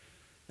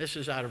 This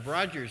is out of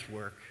Rogers'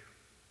 work.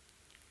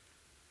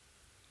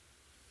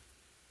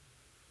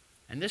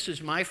 And this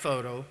is my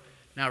photo.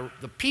 Now,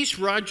 the piece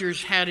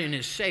Rogers had in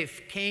his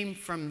safe came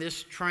from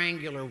this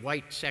triangular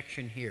white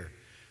section here.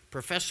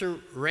 Professor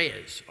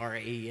Reyes,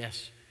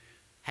 R-A-E-S,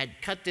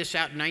 had cut this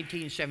out in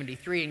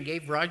 1973 and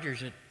gave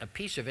Rogers a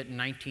piece of it in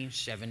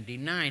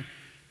 1979.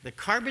 The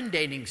carbon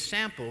dating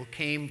sample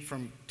came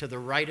from to the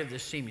right of the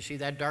seam. You see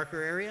that darker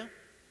area?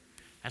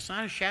 That's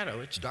not a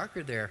shadow, it's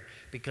darker there,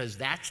 because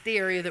that's the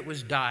area that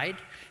was dyed,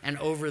 and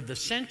over the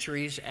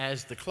centuries,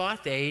 as the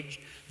cloth aged,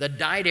 the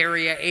dyed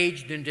area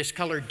aged and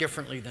discolored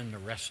differently than the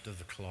rest of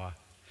the cloth.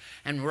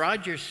 And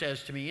Rogers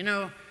says to me, "You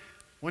know,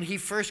 when he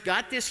first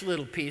got this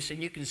little piece,"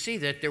 and you can see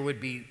that there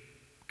would be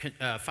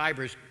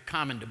fibers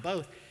common to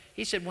both,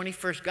 he said when he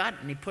first got it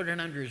and he put it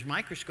under his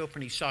microscope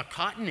and he saw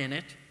cotton in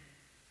it,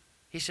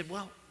 he said,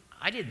 "Well,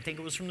 I didn't think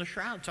it was from the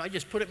Shroud, so I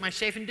just put it in my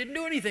safe and didn't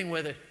do anything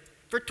with it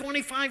for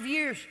 25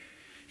 years.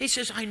 He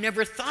says, "I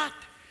never thought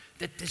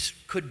that this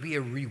could be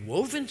a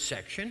rewoven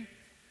section."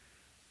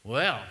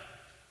 Well,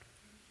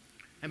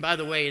 and by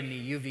the way, in the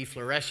UV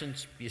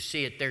fluorescence, you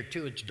see it there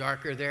too, it's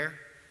darker there.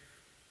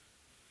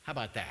 How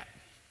about that?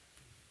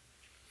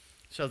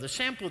 So the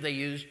sample they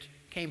used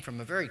came from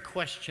a very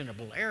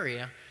questionable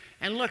area.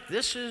 And look,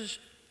 this is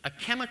a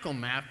chemical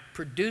map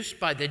produced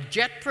by the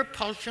Jet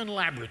Propulsion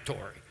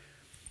Laboratory.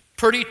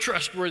 Pretty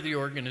trustworthy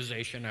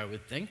organization, I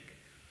would think.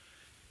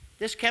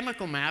 This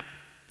chemical map,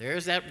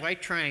 there's that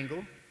white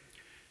triangle.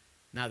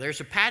 Now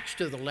there's a patch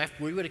to the left.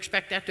 We would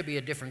expect that to be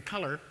a different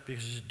color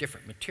because it's a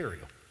different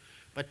material.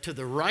 But to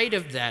the right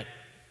of that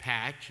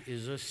patch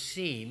is a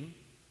seam.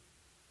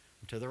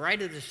 To the right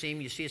of the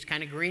seam, you see it's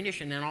kind of greenish,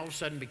 and then all of a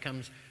sudden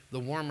becomes the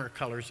warmer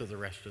colors of the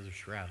rest of the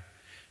Shroud.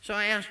 So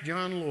I asked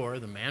John Lohr,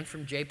 the man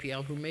from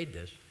JPL who made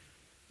this,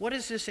 "What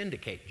does this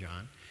indicate,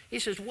 John?" He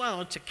says, "Well,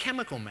 it's a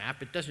chemical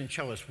map. It doesn't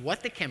show us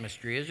what the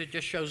chemistry is. It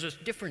just shows us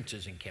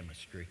differences in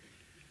chemistry.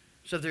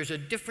 So there's a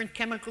different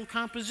chemical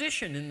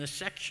composition in the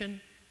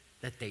section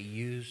that they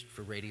used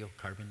for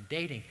radiocarbon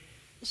dating."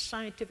 There's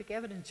scientific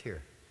evidence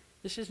here.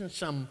 This isn't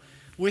some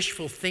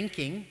wishful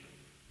thinking.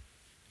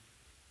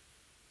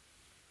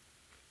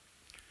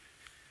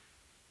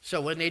 So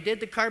when they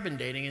did the carbon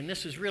dating, and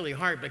this is really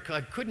hard because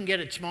I couldn't get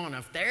it small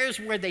enough, there's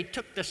where they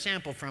took the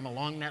sample from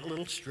along that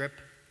little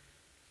strip.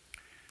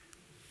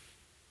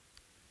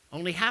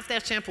 Only half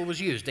that sample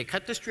was used. They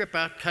cut the strip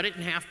out, cut it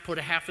in half, put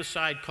a half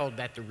aside, called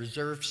that the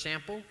reserve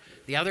sample.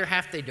 The other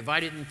half they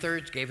divided in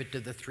thirds, gave it to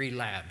the 3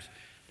 labs.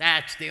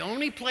 That's the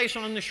only place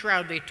on the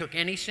Shroud they took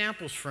any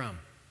samples from.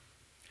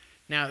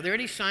 Now, are there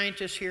any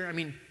scientists here? I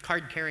mean,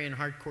 card-carrying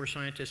hardcore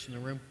scientists in the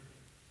room?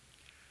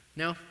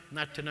 No?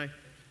 Not tonight?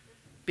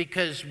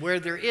 Because where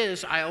there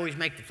is, I always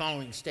make the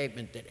following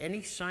statement, that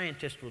any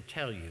scientist will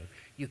tell you,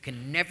 you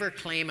can never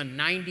claim a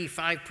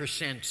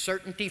 95%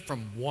 certainty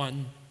from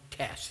one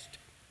test.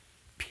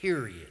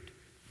 Period.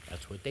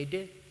 That's what they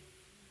did.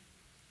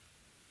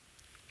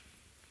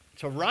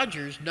 So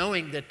Rogers,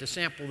 knowing that the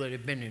sample that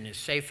had been in his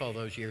safe all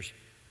those years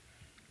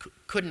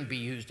couldn't be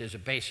used as a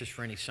basis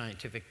for any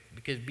scientific,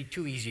 because it'd be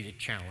too easy to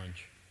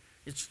challenge.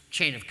 Its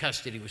chain of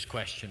custody was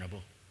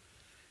questionable.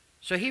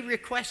 So he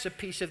requests a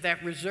piece of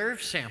that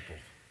reserve sample,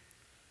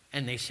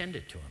 and they send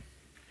it to him.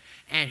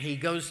 And he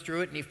goes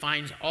through it, and he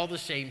finds all the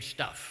same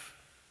stuff.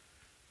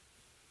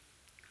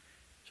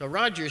 So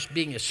Rogers,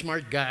 being a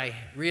smart guy,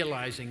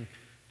 realizing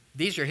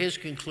these are his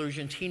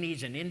conclusions, he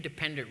needs an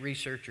independent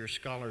researcher,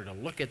 scholar to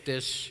look at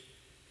this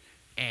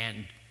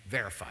and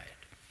verify it.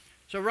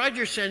 So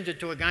Rogers sends it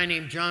to a guy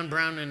named John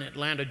Brown in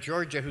Atlanta,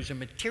 Georgia, who's a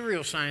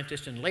material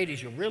scientist, and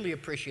ladies, you'll really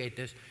appreciate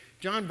this.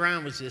 John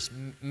Brown was this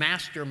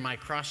master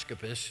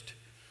microscopist.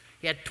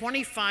 He had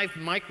 25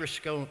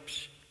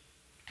 microscopes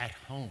at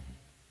home,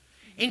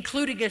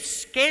 including a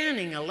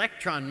scanning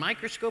electron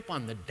microscope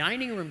on the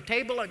dining room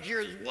table. I'm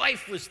sure his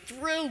wife was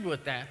thrilled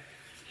with that,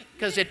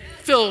 because it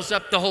fills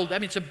up the whole, I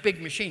mean, it's a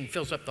big machine,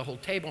 fills up the whole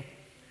table.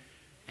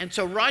 And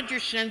so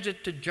Rogers sends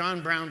it to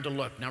John Brown to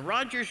look. Now,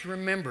 Rogers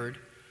remembered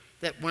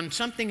that when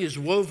something is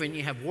woven,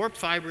 you have warp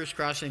fibers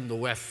crossing the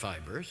weft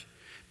fibers.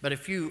 But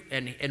if you,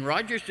 and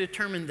Rogers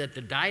determined that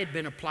the dye had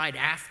been applied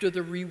after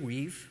the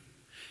reweave.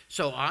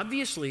 So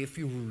obviously, if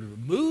you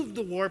remove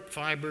the warp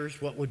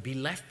fibers, what would be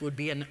left would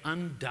be an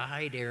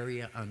undyed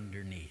area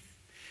underneath.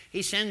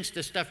 He sends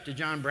the stuff to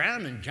John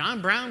Brown, and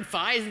John Brown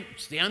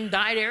finds the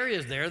undyed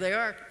areas. There they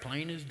are,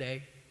 plain as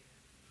day.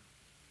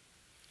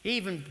 He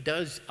even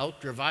does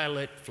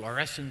ultraviolet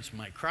fluorescence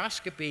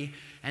microscopy,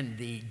 and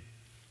the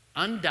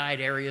undyed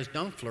areas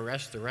don't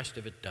fluoresce, the rest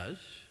of it does.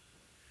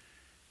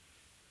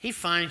 He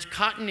finds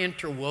cotton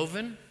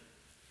interwoven,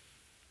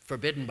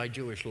 forbidden by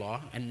Jewish law,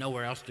 and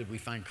nowhere else did we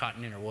find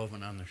cotton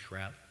interwoven on the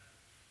shroud.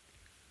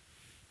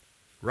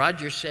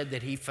 Rogers said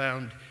that he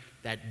found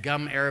that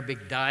gum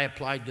Arabic dye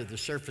applied to the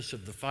surface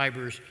of the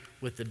fibers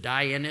with the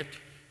dye in it,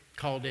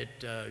 called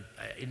it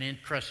an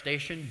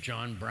incrustation.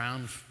 John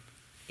Brown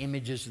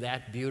images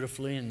that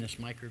beautifully in this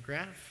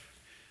micrograph.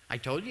 I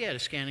told you he had a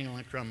scanning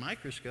electron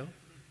microscope.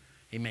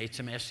 He made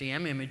some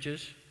SEM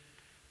images.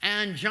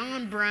 And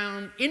John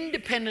Brown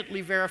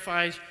independently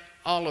verifies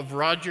all of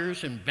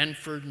Rogers and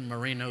Benford and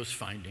Marino's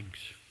findings.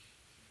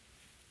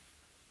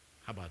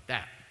 How about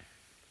that?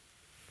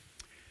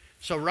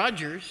 So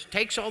Rogers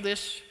takes all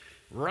this,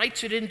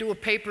 writes it into a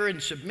paper and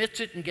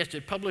submits it and gets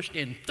it published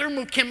in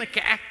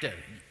Thermochemica Acta.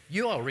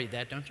 You all read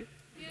that, don't you?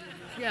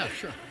 Yeah,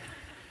 sure.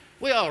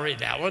 We all read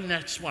that one.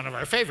 That's one of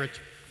our favorites.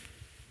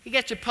 He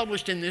gets it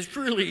published in this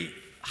really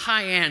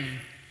high-end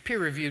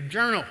peer-reviewed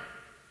journal.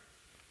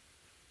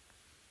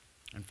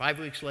 And 5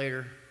 weeks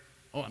later,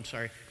 oh, I'm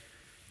sorry.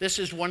 This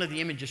is one of the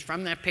images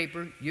from that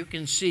paper. You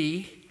can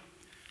see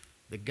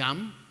the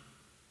gum,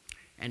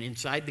 and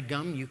inside the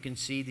gum you can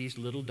see these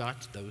little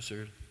dots. Those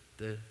are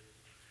the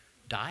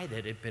dye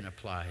that had been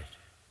applied.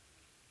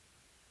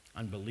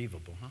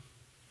 Unbelievable, huh?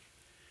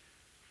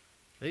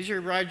 These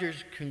are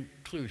Rogers'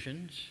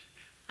 conclusions.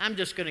 I'm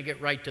just going to get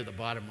right to the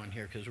bottom one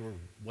here because we're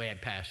way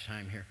past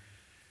time here.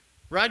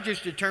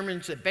 Rogers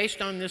determines that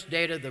based on this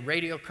data, the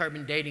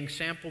radiocarbon dating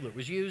sample that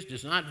was used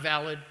is not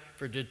valid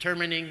for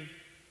determining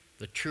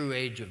the true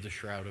age of the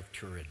Shroud of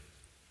Turin.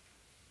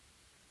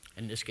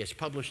 And this gets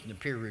published in the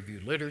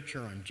peer-reviewed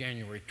literature on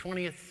January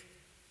 20th.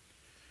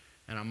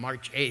 And on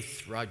March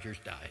 8th, Rogers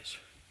dies.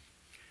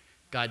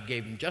 God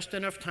gave him just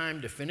enough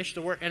time to finish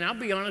the work. And I'll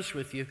be honest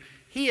with you,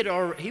 he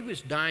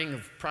was dying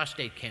of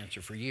prostate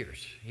cancer for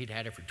years. He'd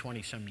had it for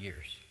 20-some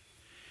years.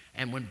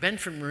 And when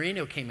Benford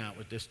Marino came out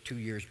with this 2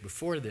 years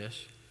before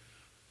this,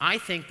 I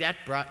think that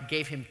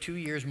gave him 2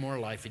 years more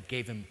life. It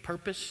gave him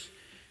purpose,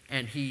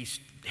 and he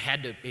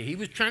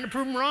was trying to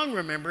prove him wrong,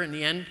 remember. In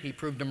the end, he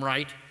proved him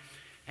right.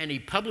 And he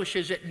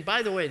publishes it. And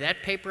by the way,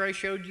 that paper I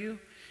showed you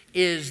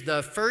is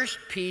the first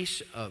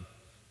piece of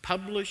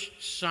published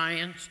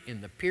science in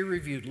the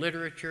peer-reviewed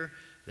literature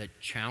that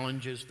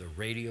challenges the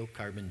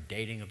radiocarbon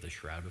dating of the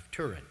Shroud of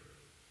Turin.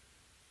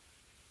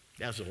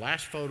 That was the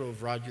last photo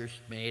of Rogers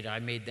made. I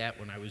made that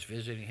when I was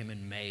visiting him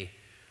in May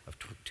of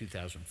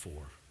 2004.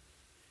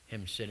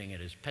 Him sitting at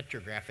his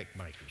petrographic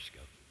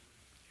microscope.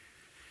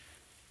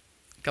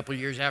 A couple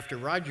years after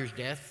Rogers'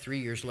 death, 3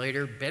 years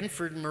later,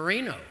 Benford and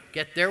Marino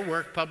get their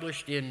work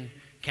published in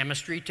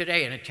Chemistry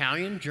Today, an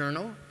Italian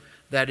journal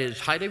that is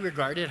highly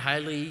regarded,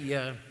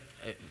 highly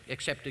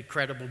accepted,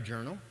 credible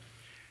journal.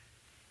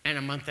 And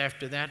a month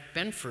after that,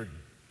 Benford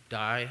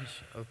dies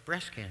of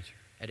breast cancer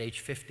at age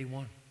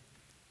 51.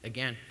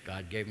 Again,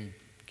 God gave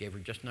her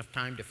just enough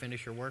time to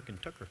finish her work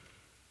and took her.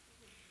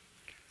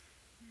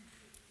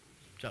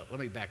 So let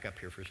me back up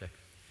here for a second.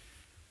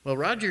 Well,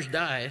 Rogers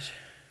dies.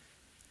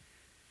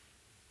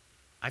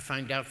 I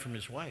find out from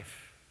his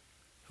wife,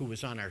 who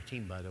was on our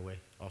team, by the way,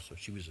 also.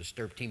 She was a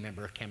STIRP team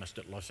member, a chemist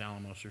at Los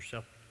Alamos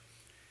herself.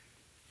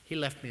 He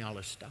left me all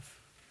his stuff.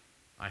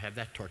 I have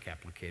that torque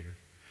applicator.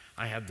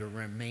 I have the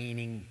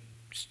remaining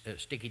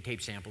sticky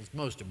tape samples.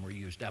 Most of them were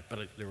used up, but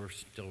there were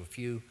still a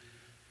few.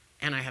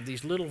 And I have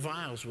these little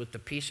vials with the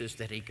pieces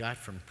that he got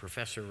from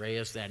Professor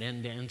Reyes, that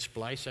end-to-end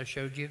splice I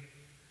showed you.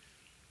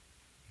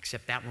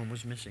 except that one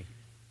was missing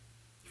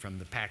from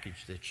the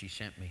package that she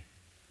sent me.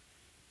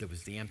 There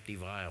was the empty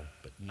vial,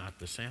 but not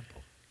the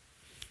sample.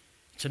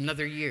 It's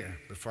another year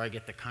before I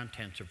get the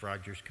contents of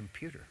Roger's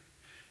computer.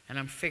 And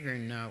I'm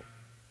figuring now,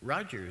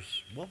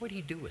 Rogers, what would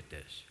he do with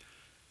this?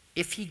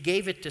 If he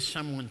gave it to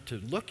someone to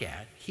look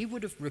at, he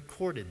would have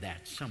recorded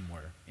that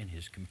somewhere in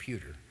his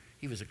computer.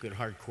 He was a good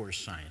hardcore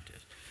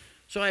scientist.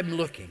 So I'm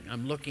looking,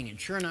 and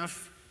sure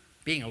enough,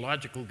 being a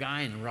logical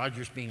guy and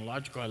Rogers being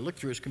logical, I look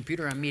through his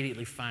computer, I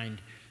immediately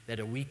find that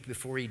a week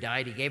before he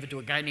died, he gave it to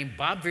a guy named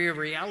Bob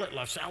Villarreal at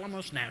Los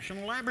Alamos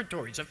National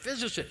Laboratories, a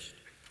physicist.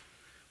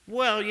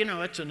 Well, you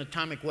know, it's an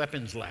atomic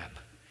weapons lab.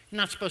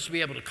 You're not supposed to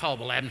be able to call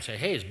the lab and say,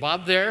 hey, is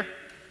Bob there?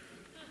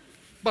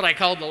 But I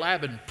called the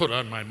lab and put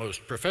on my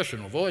most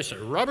professional voice, said,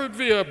 Robert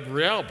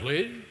Villarreal,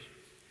 please.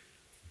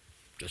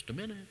 Just a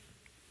minute.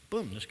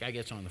 Boom, this guy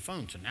gets on the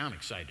phone, so now I'm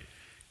excited.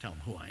 Tell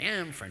him who I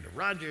am, friend of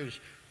Rogers.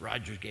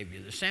 Rogers gave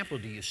you the sample.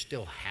 Do you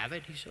still have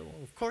it? He said,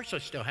 well, of course I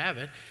still have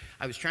it.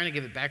 I was trying to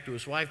give it back to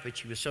his wife, but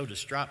she was so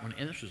distraught,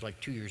 and this was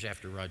like 2 years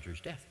after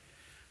Rogers' death,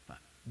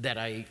 that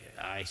I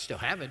still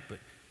have it. But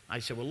I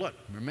said, well, look,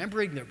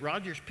 remembering that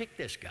Rogers picked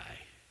this guy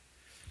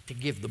to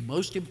give the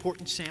most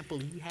important sample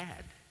he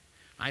had,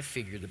 I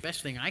figured the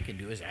best thing I can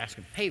do is ask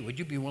him, hey, would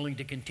you be willing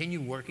to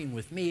continue working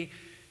with me,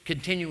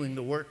 continuing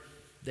the work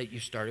that you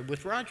started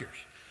with Rogers?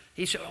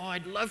 He said, oh,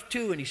 I'd love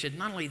to. And he said,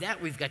 not only that,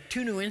 we've got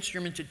 2 new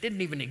instruments that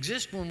didn't even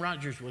exist when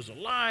Rogers was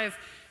alive.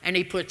 And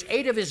he puts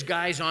 8 of his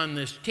guys on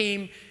this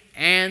team,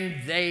 and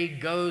they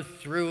go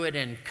through it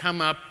and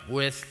come up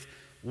with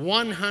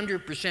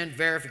 100%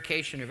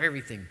 verification of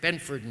everything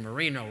Benford and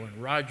Marino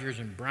and Rogers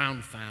and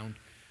Brown found.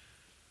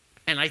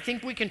 And I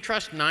think we can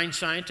trust 9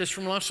 scientists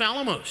from Los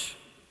Alamos.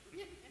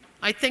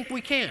 I think we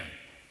can.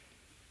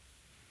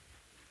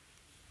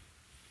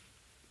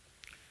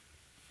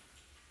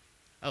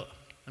 Oh,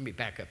 let me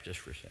back up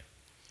just for a second.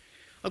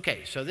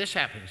 Okay, so this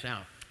happens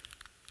now.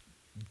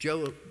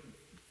 Joe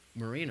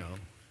Marino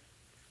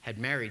had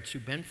married Sue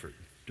Benford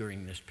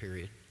during this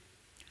period,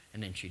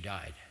 and then she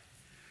died.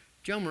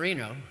 Joe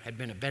Marino had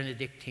been a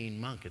Benedictine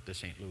monk at the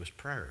St. Louis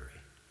Priory.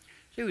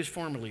 So he was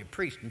formerly a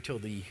priest until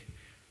the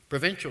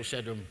provincial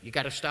said to him, you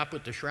got to stop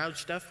with the Shroud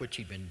stuff, which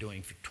he'd been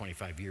doing for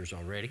 25 years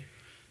already,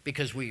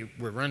 because we're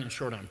running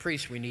short on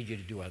priests, we need you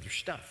to do other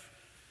stuff.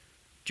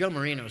 Joe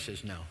Marino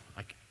says, no,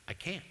 I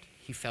can't.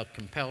 He felt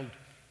compelled,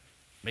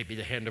 maybe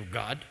the hand of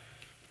God.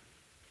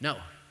 No,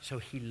 so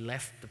he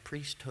left the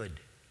priesthood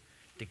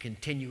to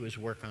continue his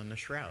work on the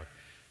Shroud.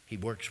 He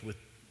works with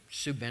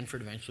Sue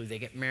Benford. Eventually they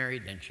get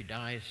married, then she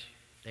dies.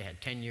 They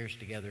had 10 years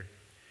together.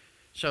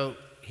 So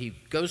he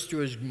goes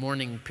through his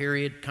mourning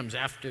period, comes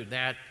after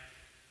that.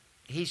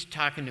 He's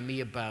talking to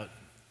me about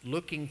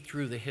looking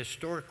through the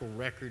historical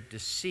record to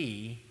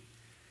see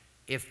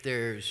if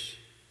there's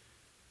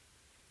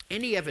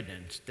any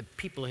evidence that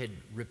people had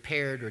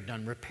repaired or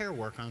done repair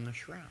work on the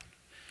Shroud.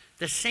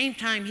 The same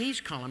time he's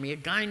calling me, a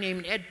guy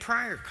named Ed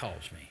Pryor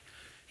calls me.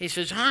 He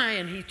says, hi,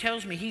 and he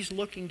tells me he's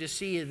looking to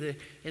see in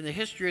the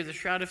history of the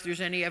Shroud if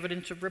there's any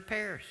evidence of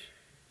repairs.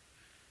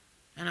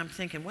 And I'm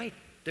thinking, wait,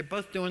 they're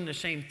both doing the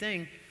same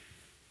thing.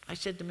 I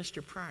said to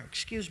Mr. Pryor,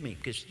 excuse me,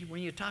 because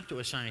when you talk to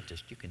a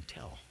scientist, you can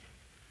tell.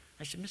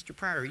 I said, Mr.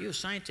 Pryor, are you a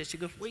scientist? He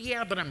goes, well,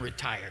 yeah, but I'm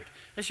retired.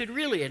 I said,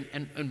 really?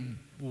 And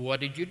what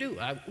did you do?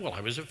 Well,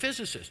 I was a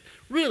physicist.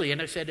 Really?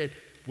 And I said,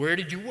 where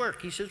did you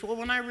work? He says, well,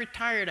 when I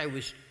retired, I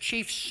was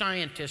chief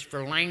scientist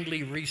for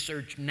Langley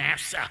Research,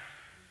 NASA.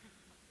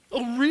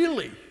 Oh,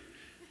 really?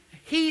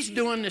 He's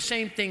doing the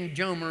same thing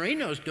Joe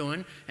Marino's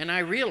doing, and I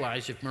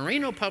realize if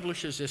Marino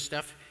publishes this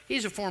stuff,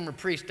 he's a former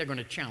priest, they're going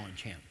to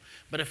challenge him.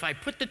 But if I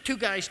put the 2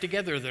 guys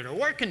together that are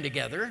working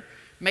together,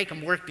 make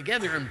them work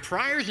together, and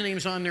Pryor's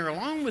name's on there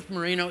along with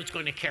Marino, it's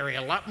going to carry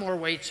a lot more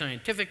weight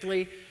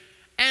scientifically.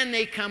 And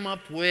they come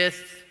up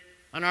with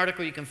an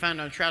article you can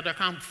find on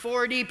Shroud.com,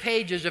 40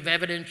 pages of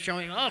evidence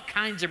showing all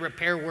kinds of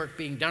repair work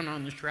being done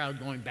on the Shroud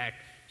going back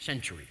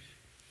centuries.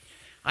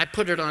 I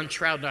put it on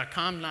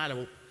Shroud.com, not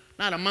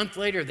a month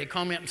later, they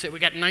call me up and say, we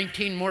got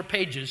 19 more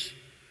pages.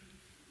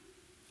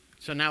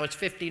 So now it's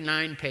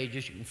 59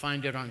 pages. You can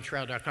find it on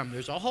Shroud.com.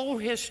 There's a whole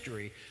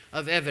history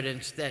of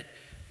evidence that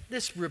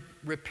this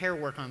repair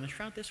work on the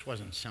Shroud, this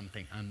wasn't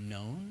something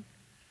unknown.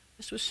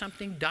 This was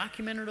something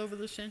documented over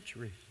the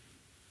centuries.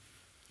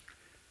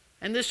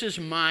 And this is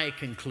my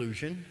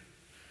conclusion.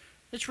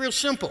 It's real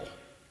simple.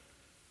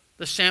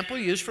 The sample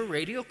used for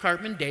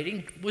radiocarbon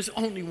dating was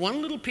only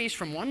one little piece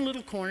from one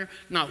little corner,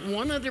 not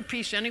one other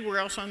piece anywhere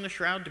else on the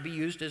Shroud to be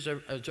used as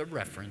a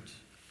reference.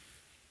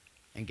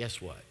 And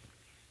guess what?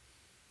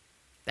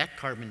 That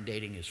carbon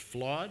dating is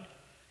flawed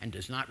and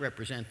does not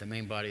represent the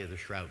main body of the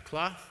Shroud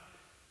cloth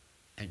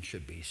and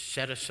should be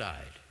set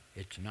aside.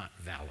 It's not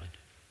valid.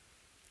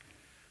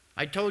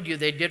 I told you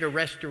they did a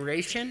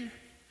restoration.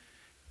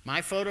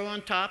 My photo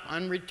on top,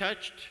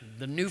 unretouched.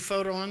 The new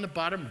photo on the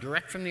bottom,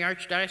 direct from the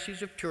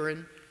Archdiocese of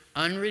Turin,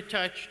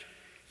 unretouched.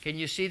 Can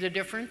you see the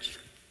difference?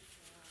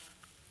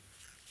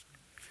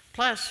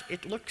 Plus,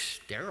 it looks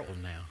sterile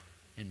now,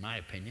 in my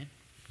opinion.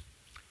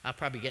 I'll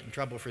probably get in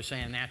trouble for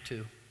saying that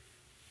too.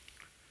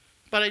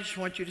 But I just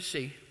want you to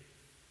see.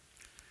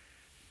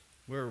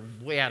 We're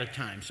way out of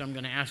time, so I'm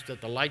going to ask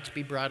that the lights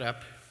be brought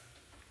up.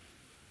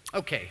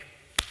 Okay,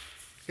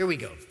 here we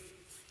go.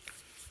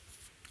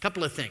 A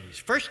couple of things.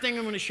 First thing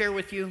I'm going to share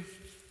with you,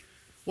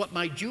 what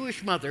my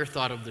Jewish mother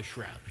thought of the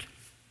shroud.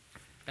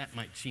 That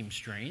might seem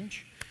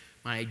strange.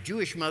 My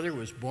Jewish mother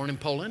was born in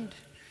Poland,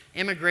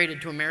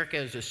 immigrated to America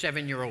as a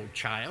 7-year-old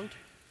child,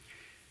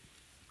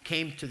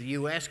 came to the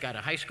U.S., got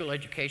a high school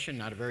education,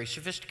 not a very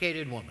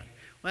sophisticated woman.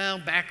 Well,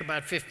 back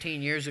about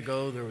 15 years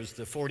ago, there was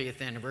the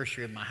 40th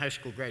anniversary of my high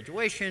school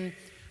graduation.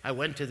 I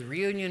went to the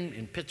reunion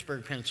in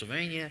Pittsburgh,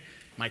 Pennsylvania.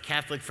 My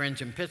Catholic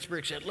friends in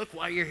Pittsburgh said, look,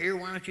 while you're here,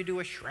 why don't you do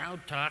a shroud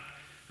talk?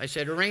 I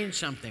said, arrange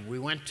something. They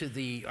went to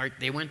the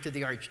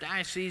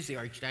Archdiocese. The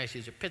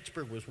Archdiocese of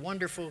Pittsburgh was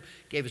wonderful,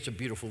 gave us a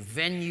beautiful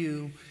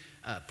venue,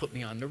 put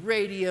me on the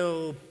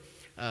radio,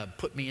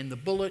 put me in the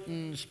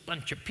bulletins. A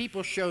bunch of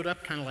people showed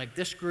up, kind of like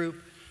this group.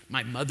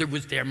 My mother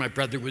was there, my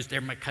brother was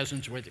there, my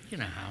cousins were there.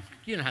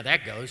 You know how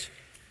that goes.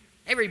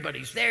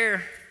 Everybody's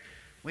there.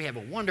 We have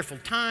a wonderful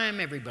time.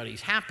 Everybody's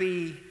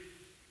happy.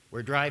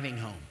 We're driving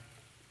home.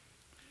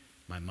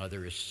 My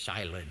mother is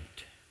silent.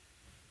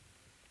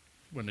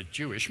 When a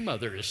Jewish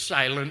mother is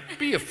silent,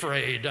 be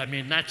afraid. I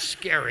mean, that's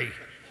scary.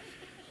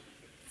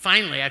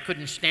 Finally, I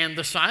couldn't stand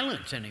the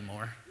silence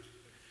anymore.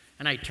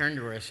 And I turned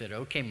to her, I said,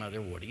 okay,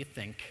 Mother, what do you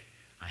think?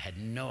 I had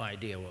no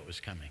idea what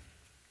was coming.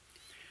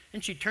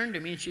 And she turned to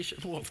me and she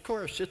said, well, of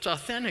course, it's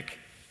authentic.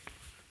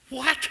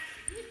 What?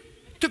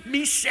 Took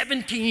me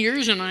 17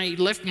 years and I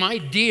left my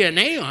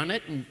DNA on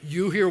it, and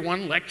you hear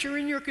one lecture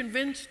and you're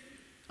convinced?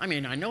 I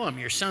mean, I know I'm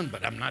your son,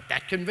 but I'm not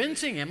that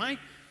convincing, am I?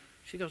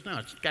 She goes, no,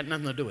 it's got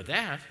nothing to do with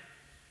that.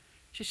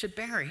 She said,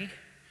 Barrie,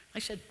 I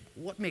said,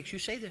 what makes you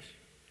say this?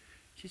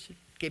 She said,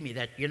 gave me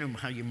that, you know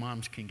how your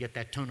moms can get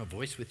that tone of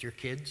voice with your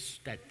kids?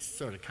 That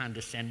sort of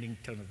condescending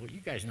tone of voice. You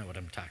guys know what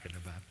I'm talking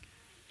about.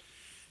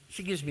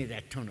 She gives me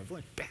that tone of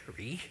voice.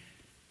 Barrie,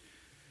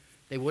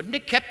 they wouldn't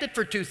have kept it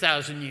for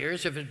 2,000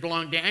 years. If it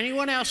belonged to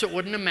anyone else, it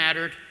wouldn't have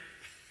mattered.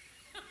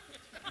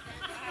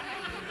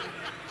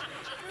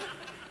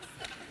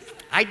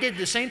 I did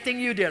the same thing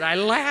you did. I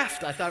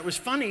laughed. I thought it was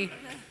funny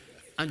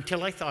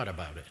until I thought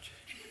about it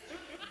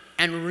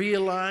and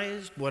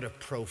realized what a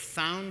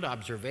profound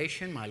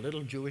observation my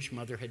little Jewish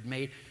mother had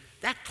made.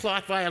 That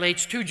cloth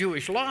violates 2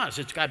 Jewish laws.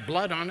 It's got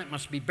blood on it,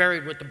 must be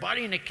buried with the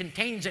body, and it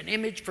contains an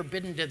image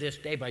forbidden to this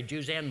day by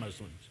Jews and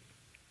Muslims.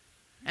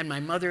 And my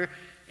mother,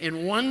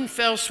 in one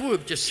fell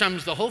swoop, just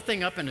sums the whole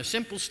thing up in a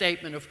simple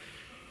statement of,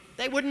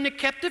 they wouldn't have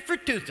kept it for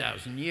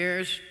 2,000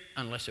 years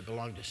unless it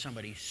belonged to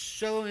somebody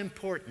so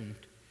important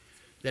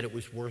that it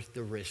was worth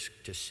the risk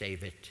to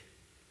save it.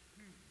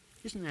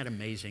 Isn't that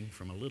amazing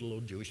from a little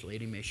old Jewish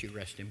lady? May she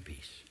rest in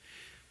peace.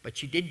 But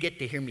she did get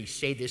to hear me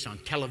say this on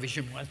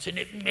television once, and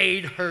it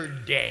made her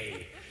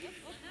day.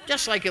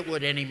 Just like it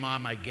would any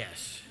mom, I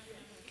guess.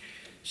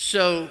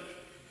 So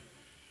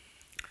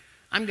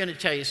I'm going to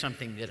tell you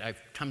something that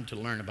I've come to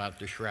learn about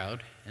the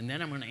shroud, and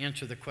then I'm going to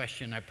answer the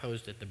question I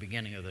posed at the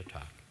beginning of the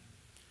talk.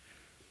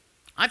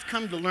 I've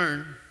come to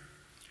learn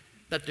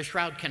that the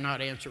shroud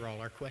cannot answer all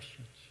our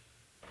questions,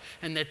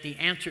 and that the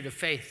answer to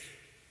faith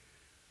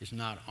is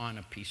not on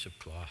a piece of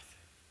cloth,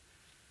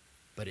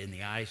 but in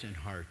the eyes and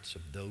hearts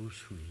of those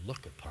who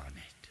look upon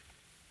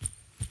it.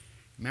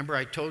 Remember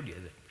I told you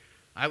that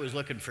I was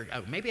looking for,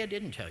 maybe I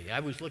didn't tell you,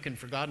 I was looking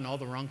for God in all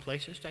the wrong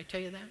places. Did I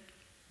tell you that?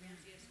 Yes.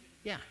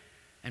 Yeah.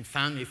 And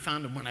found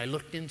him when I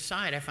looked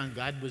inside. I found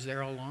God was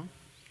there all along.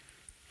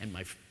 And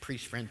my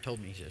priest friend told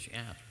me, he says,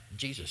 yeah,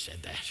 Jesus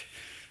said that.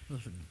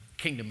 The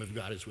kingdom of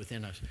God is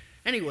within us.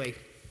 Anyway,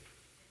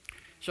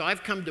 so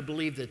I've come to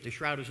believe that the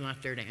shroud is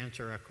not there to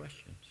answer our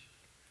questions.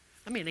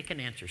 I mean, it can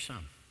answer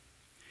some.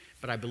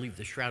 But I believe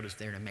the shroud is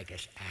there to make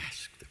us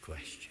ask the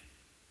question.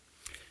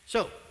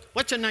 So,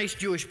 what's a nice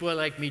Jewish boy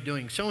like me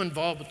doing so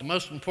involved with the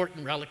most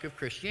important relic of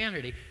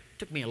Christianity? It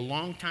took me a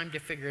long time to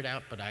figure it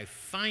out, but I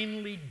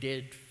finally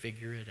did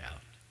figure it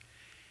out.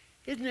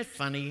 Isn't it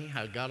funny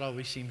how God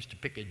always seems to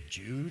pick a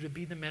Jew to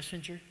be the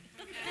messenger?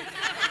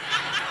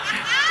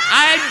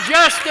 I'm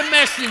just a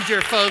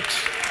messenger, folks.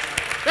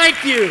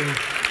 Thank you.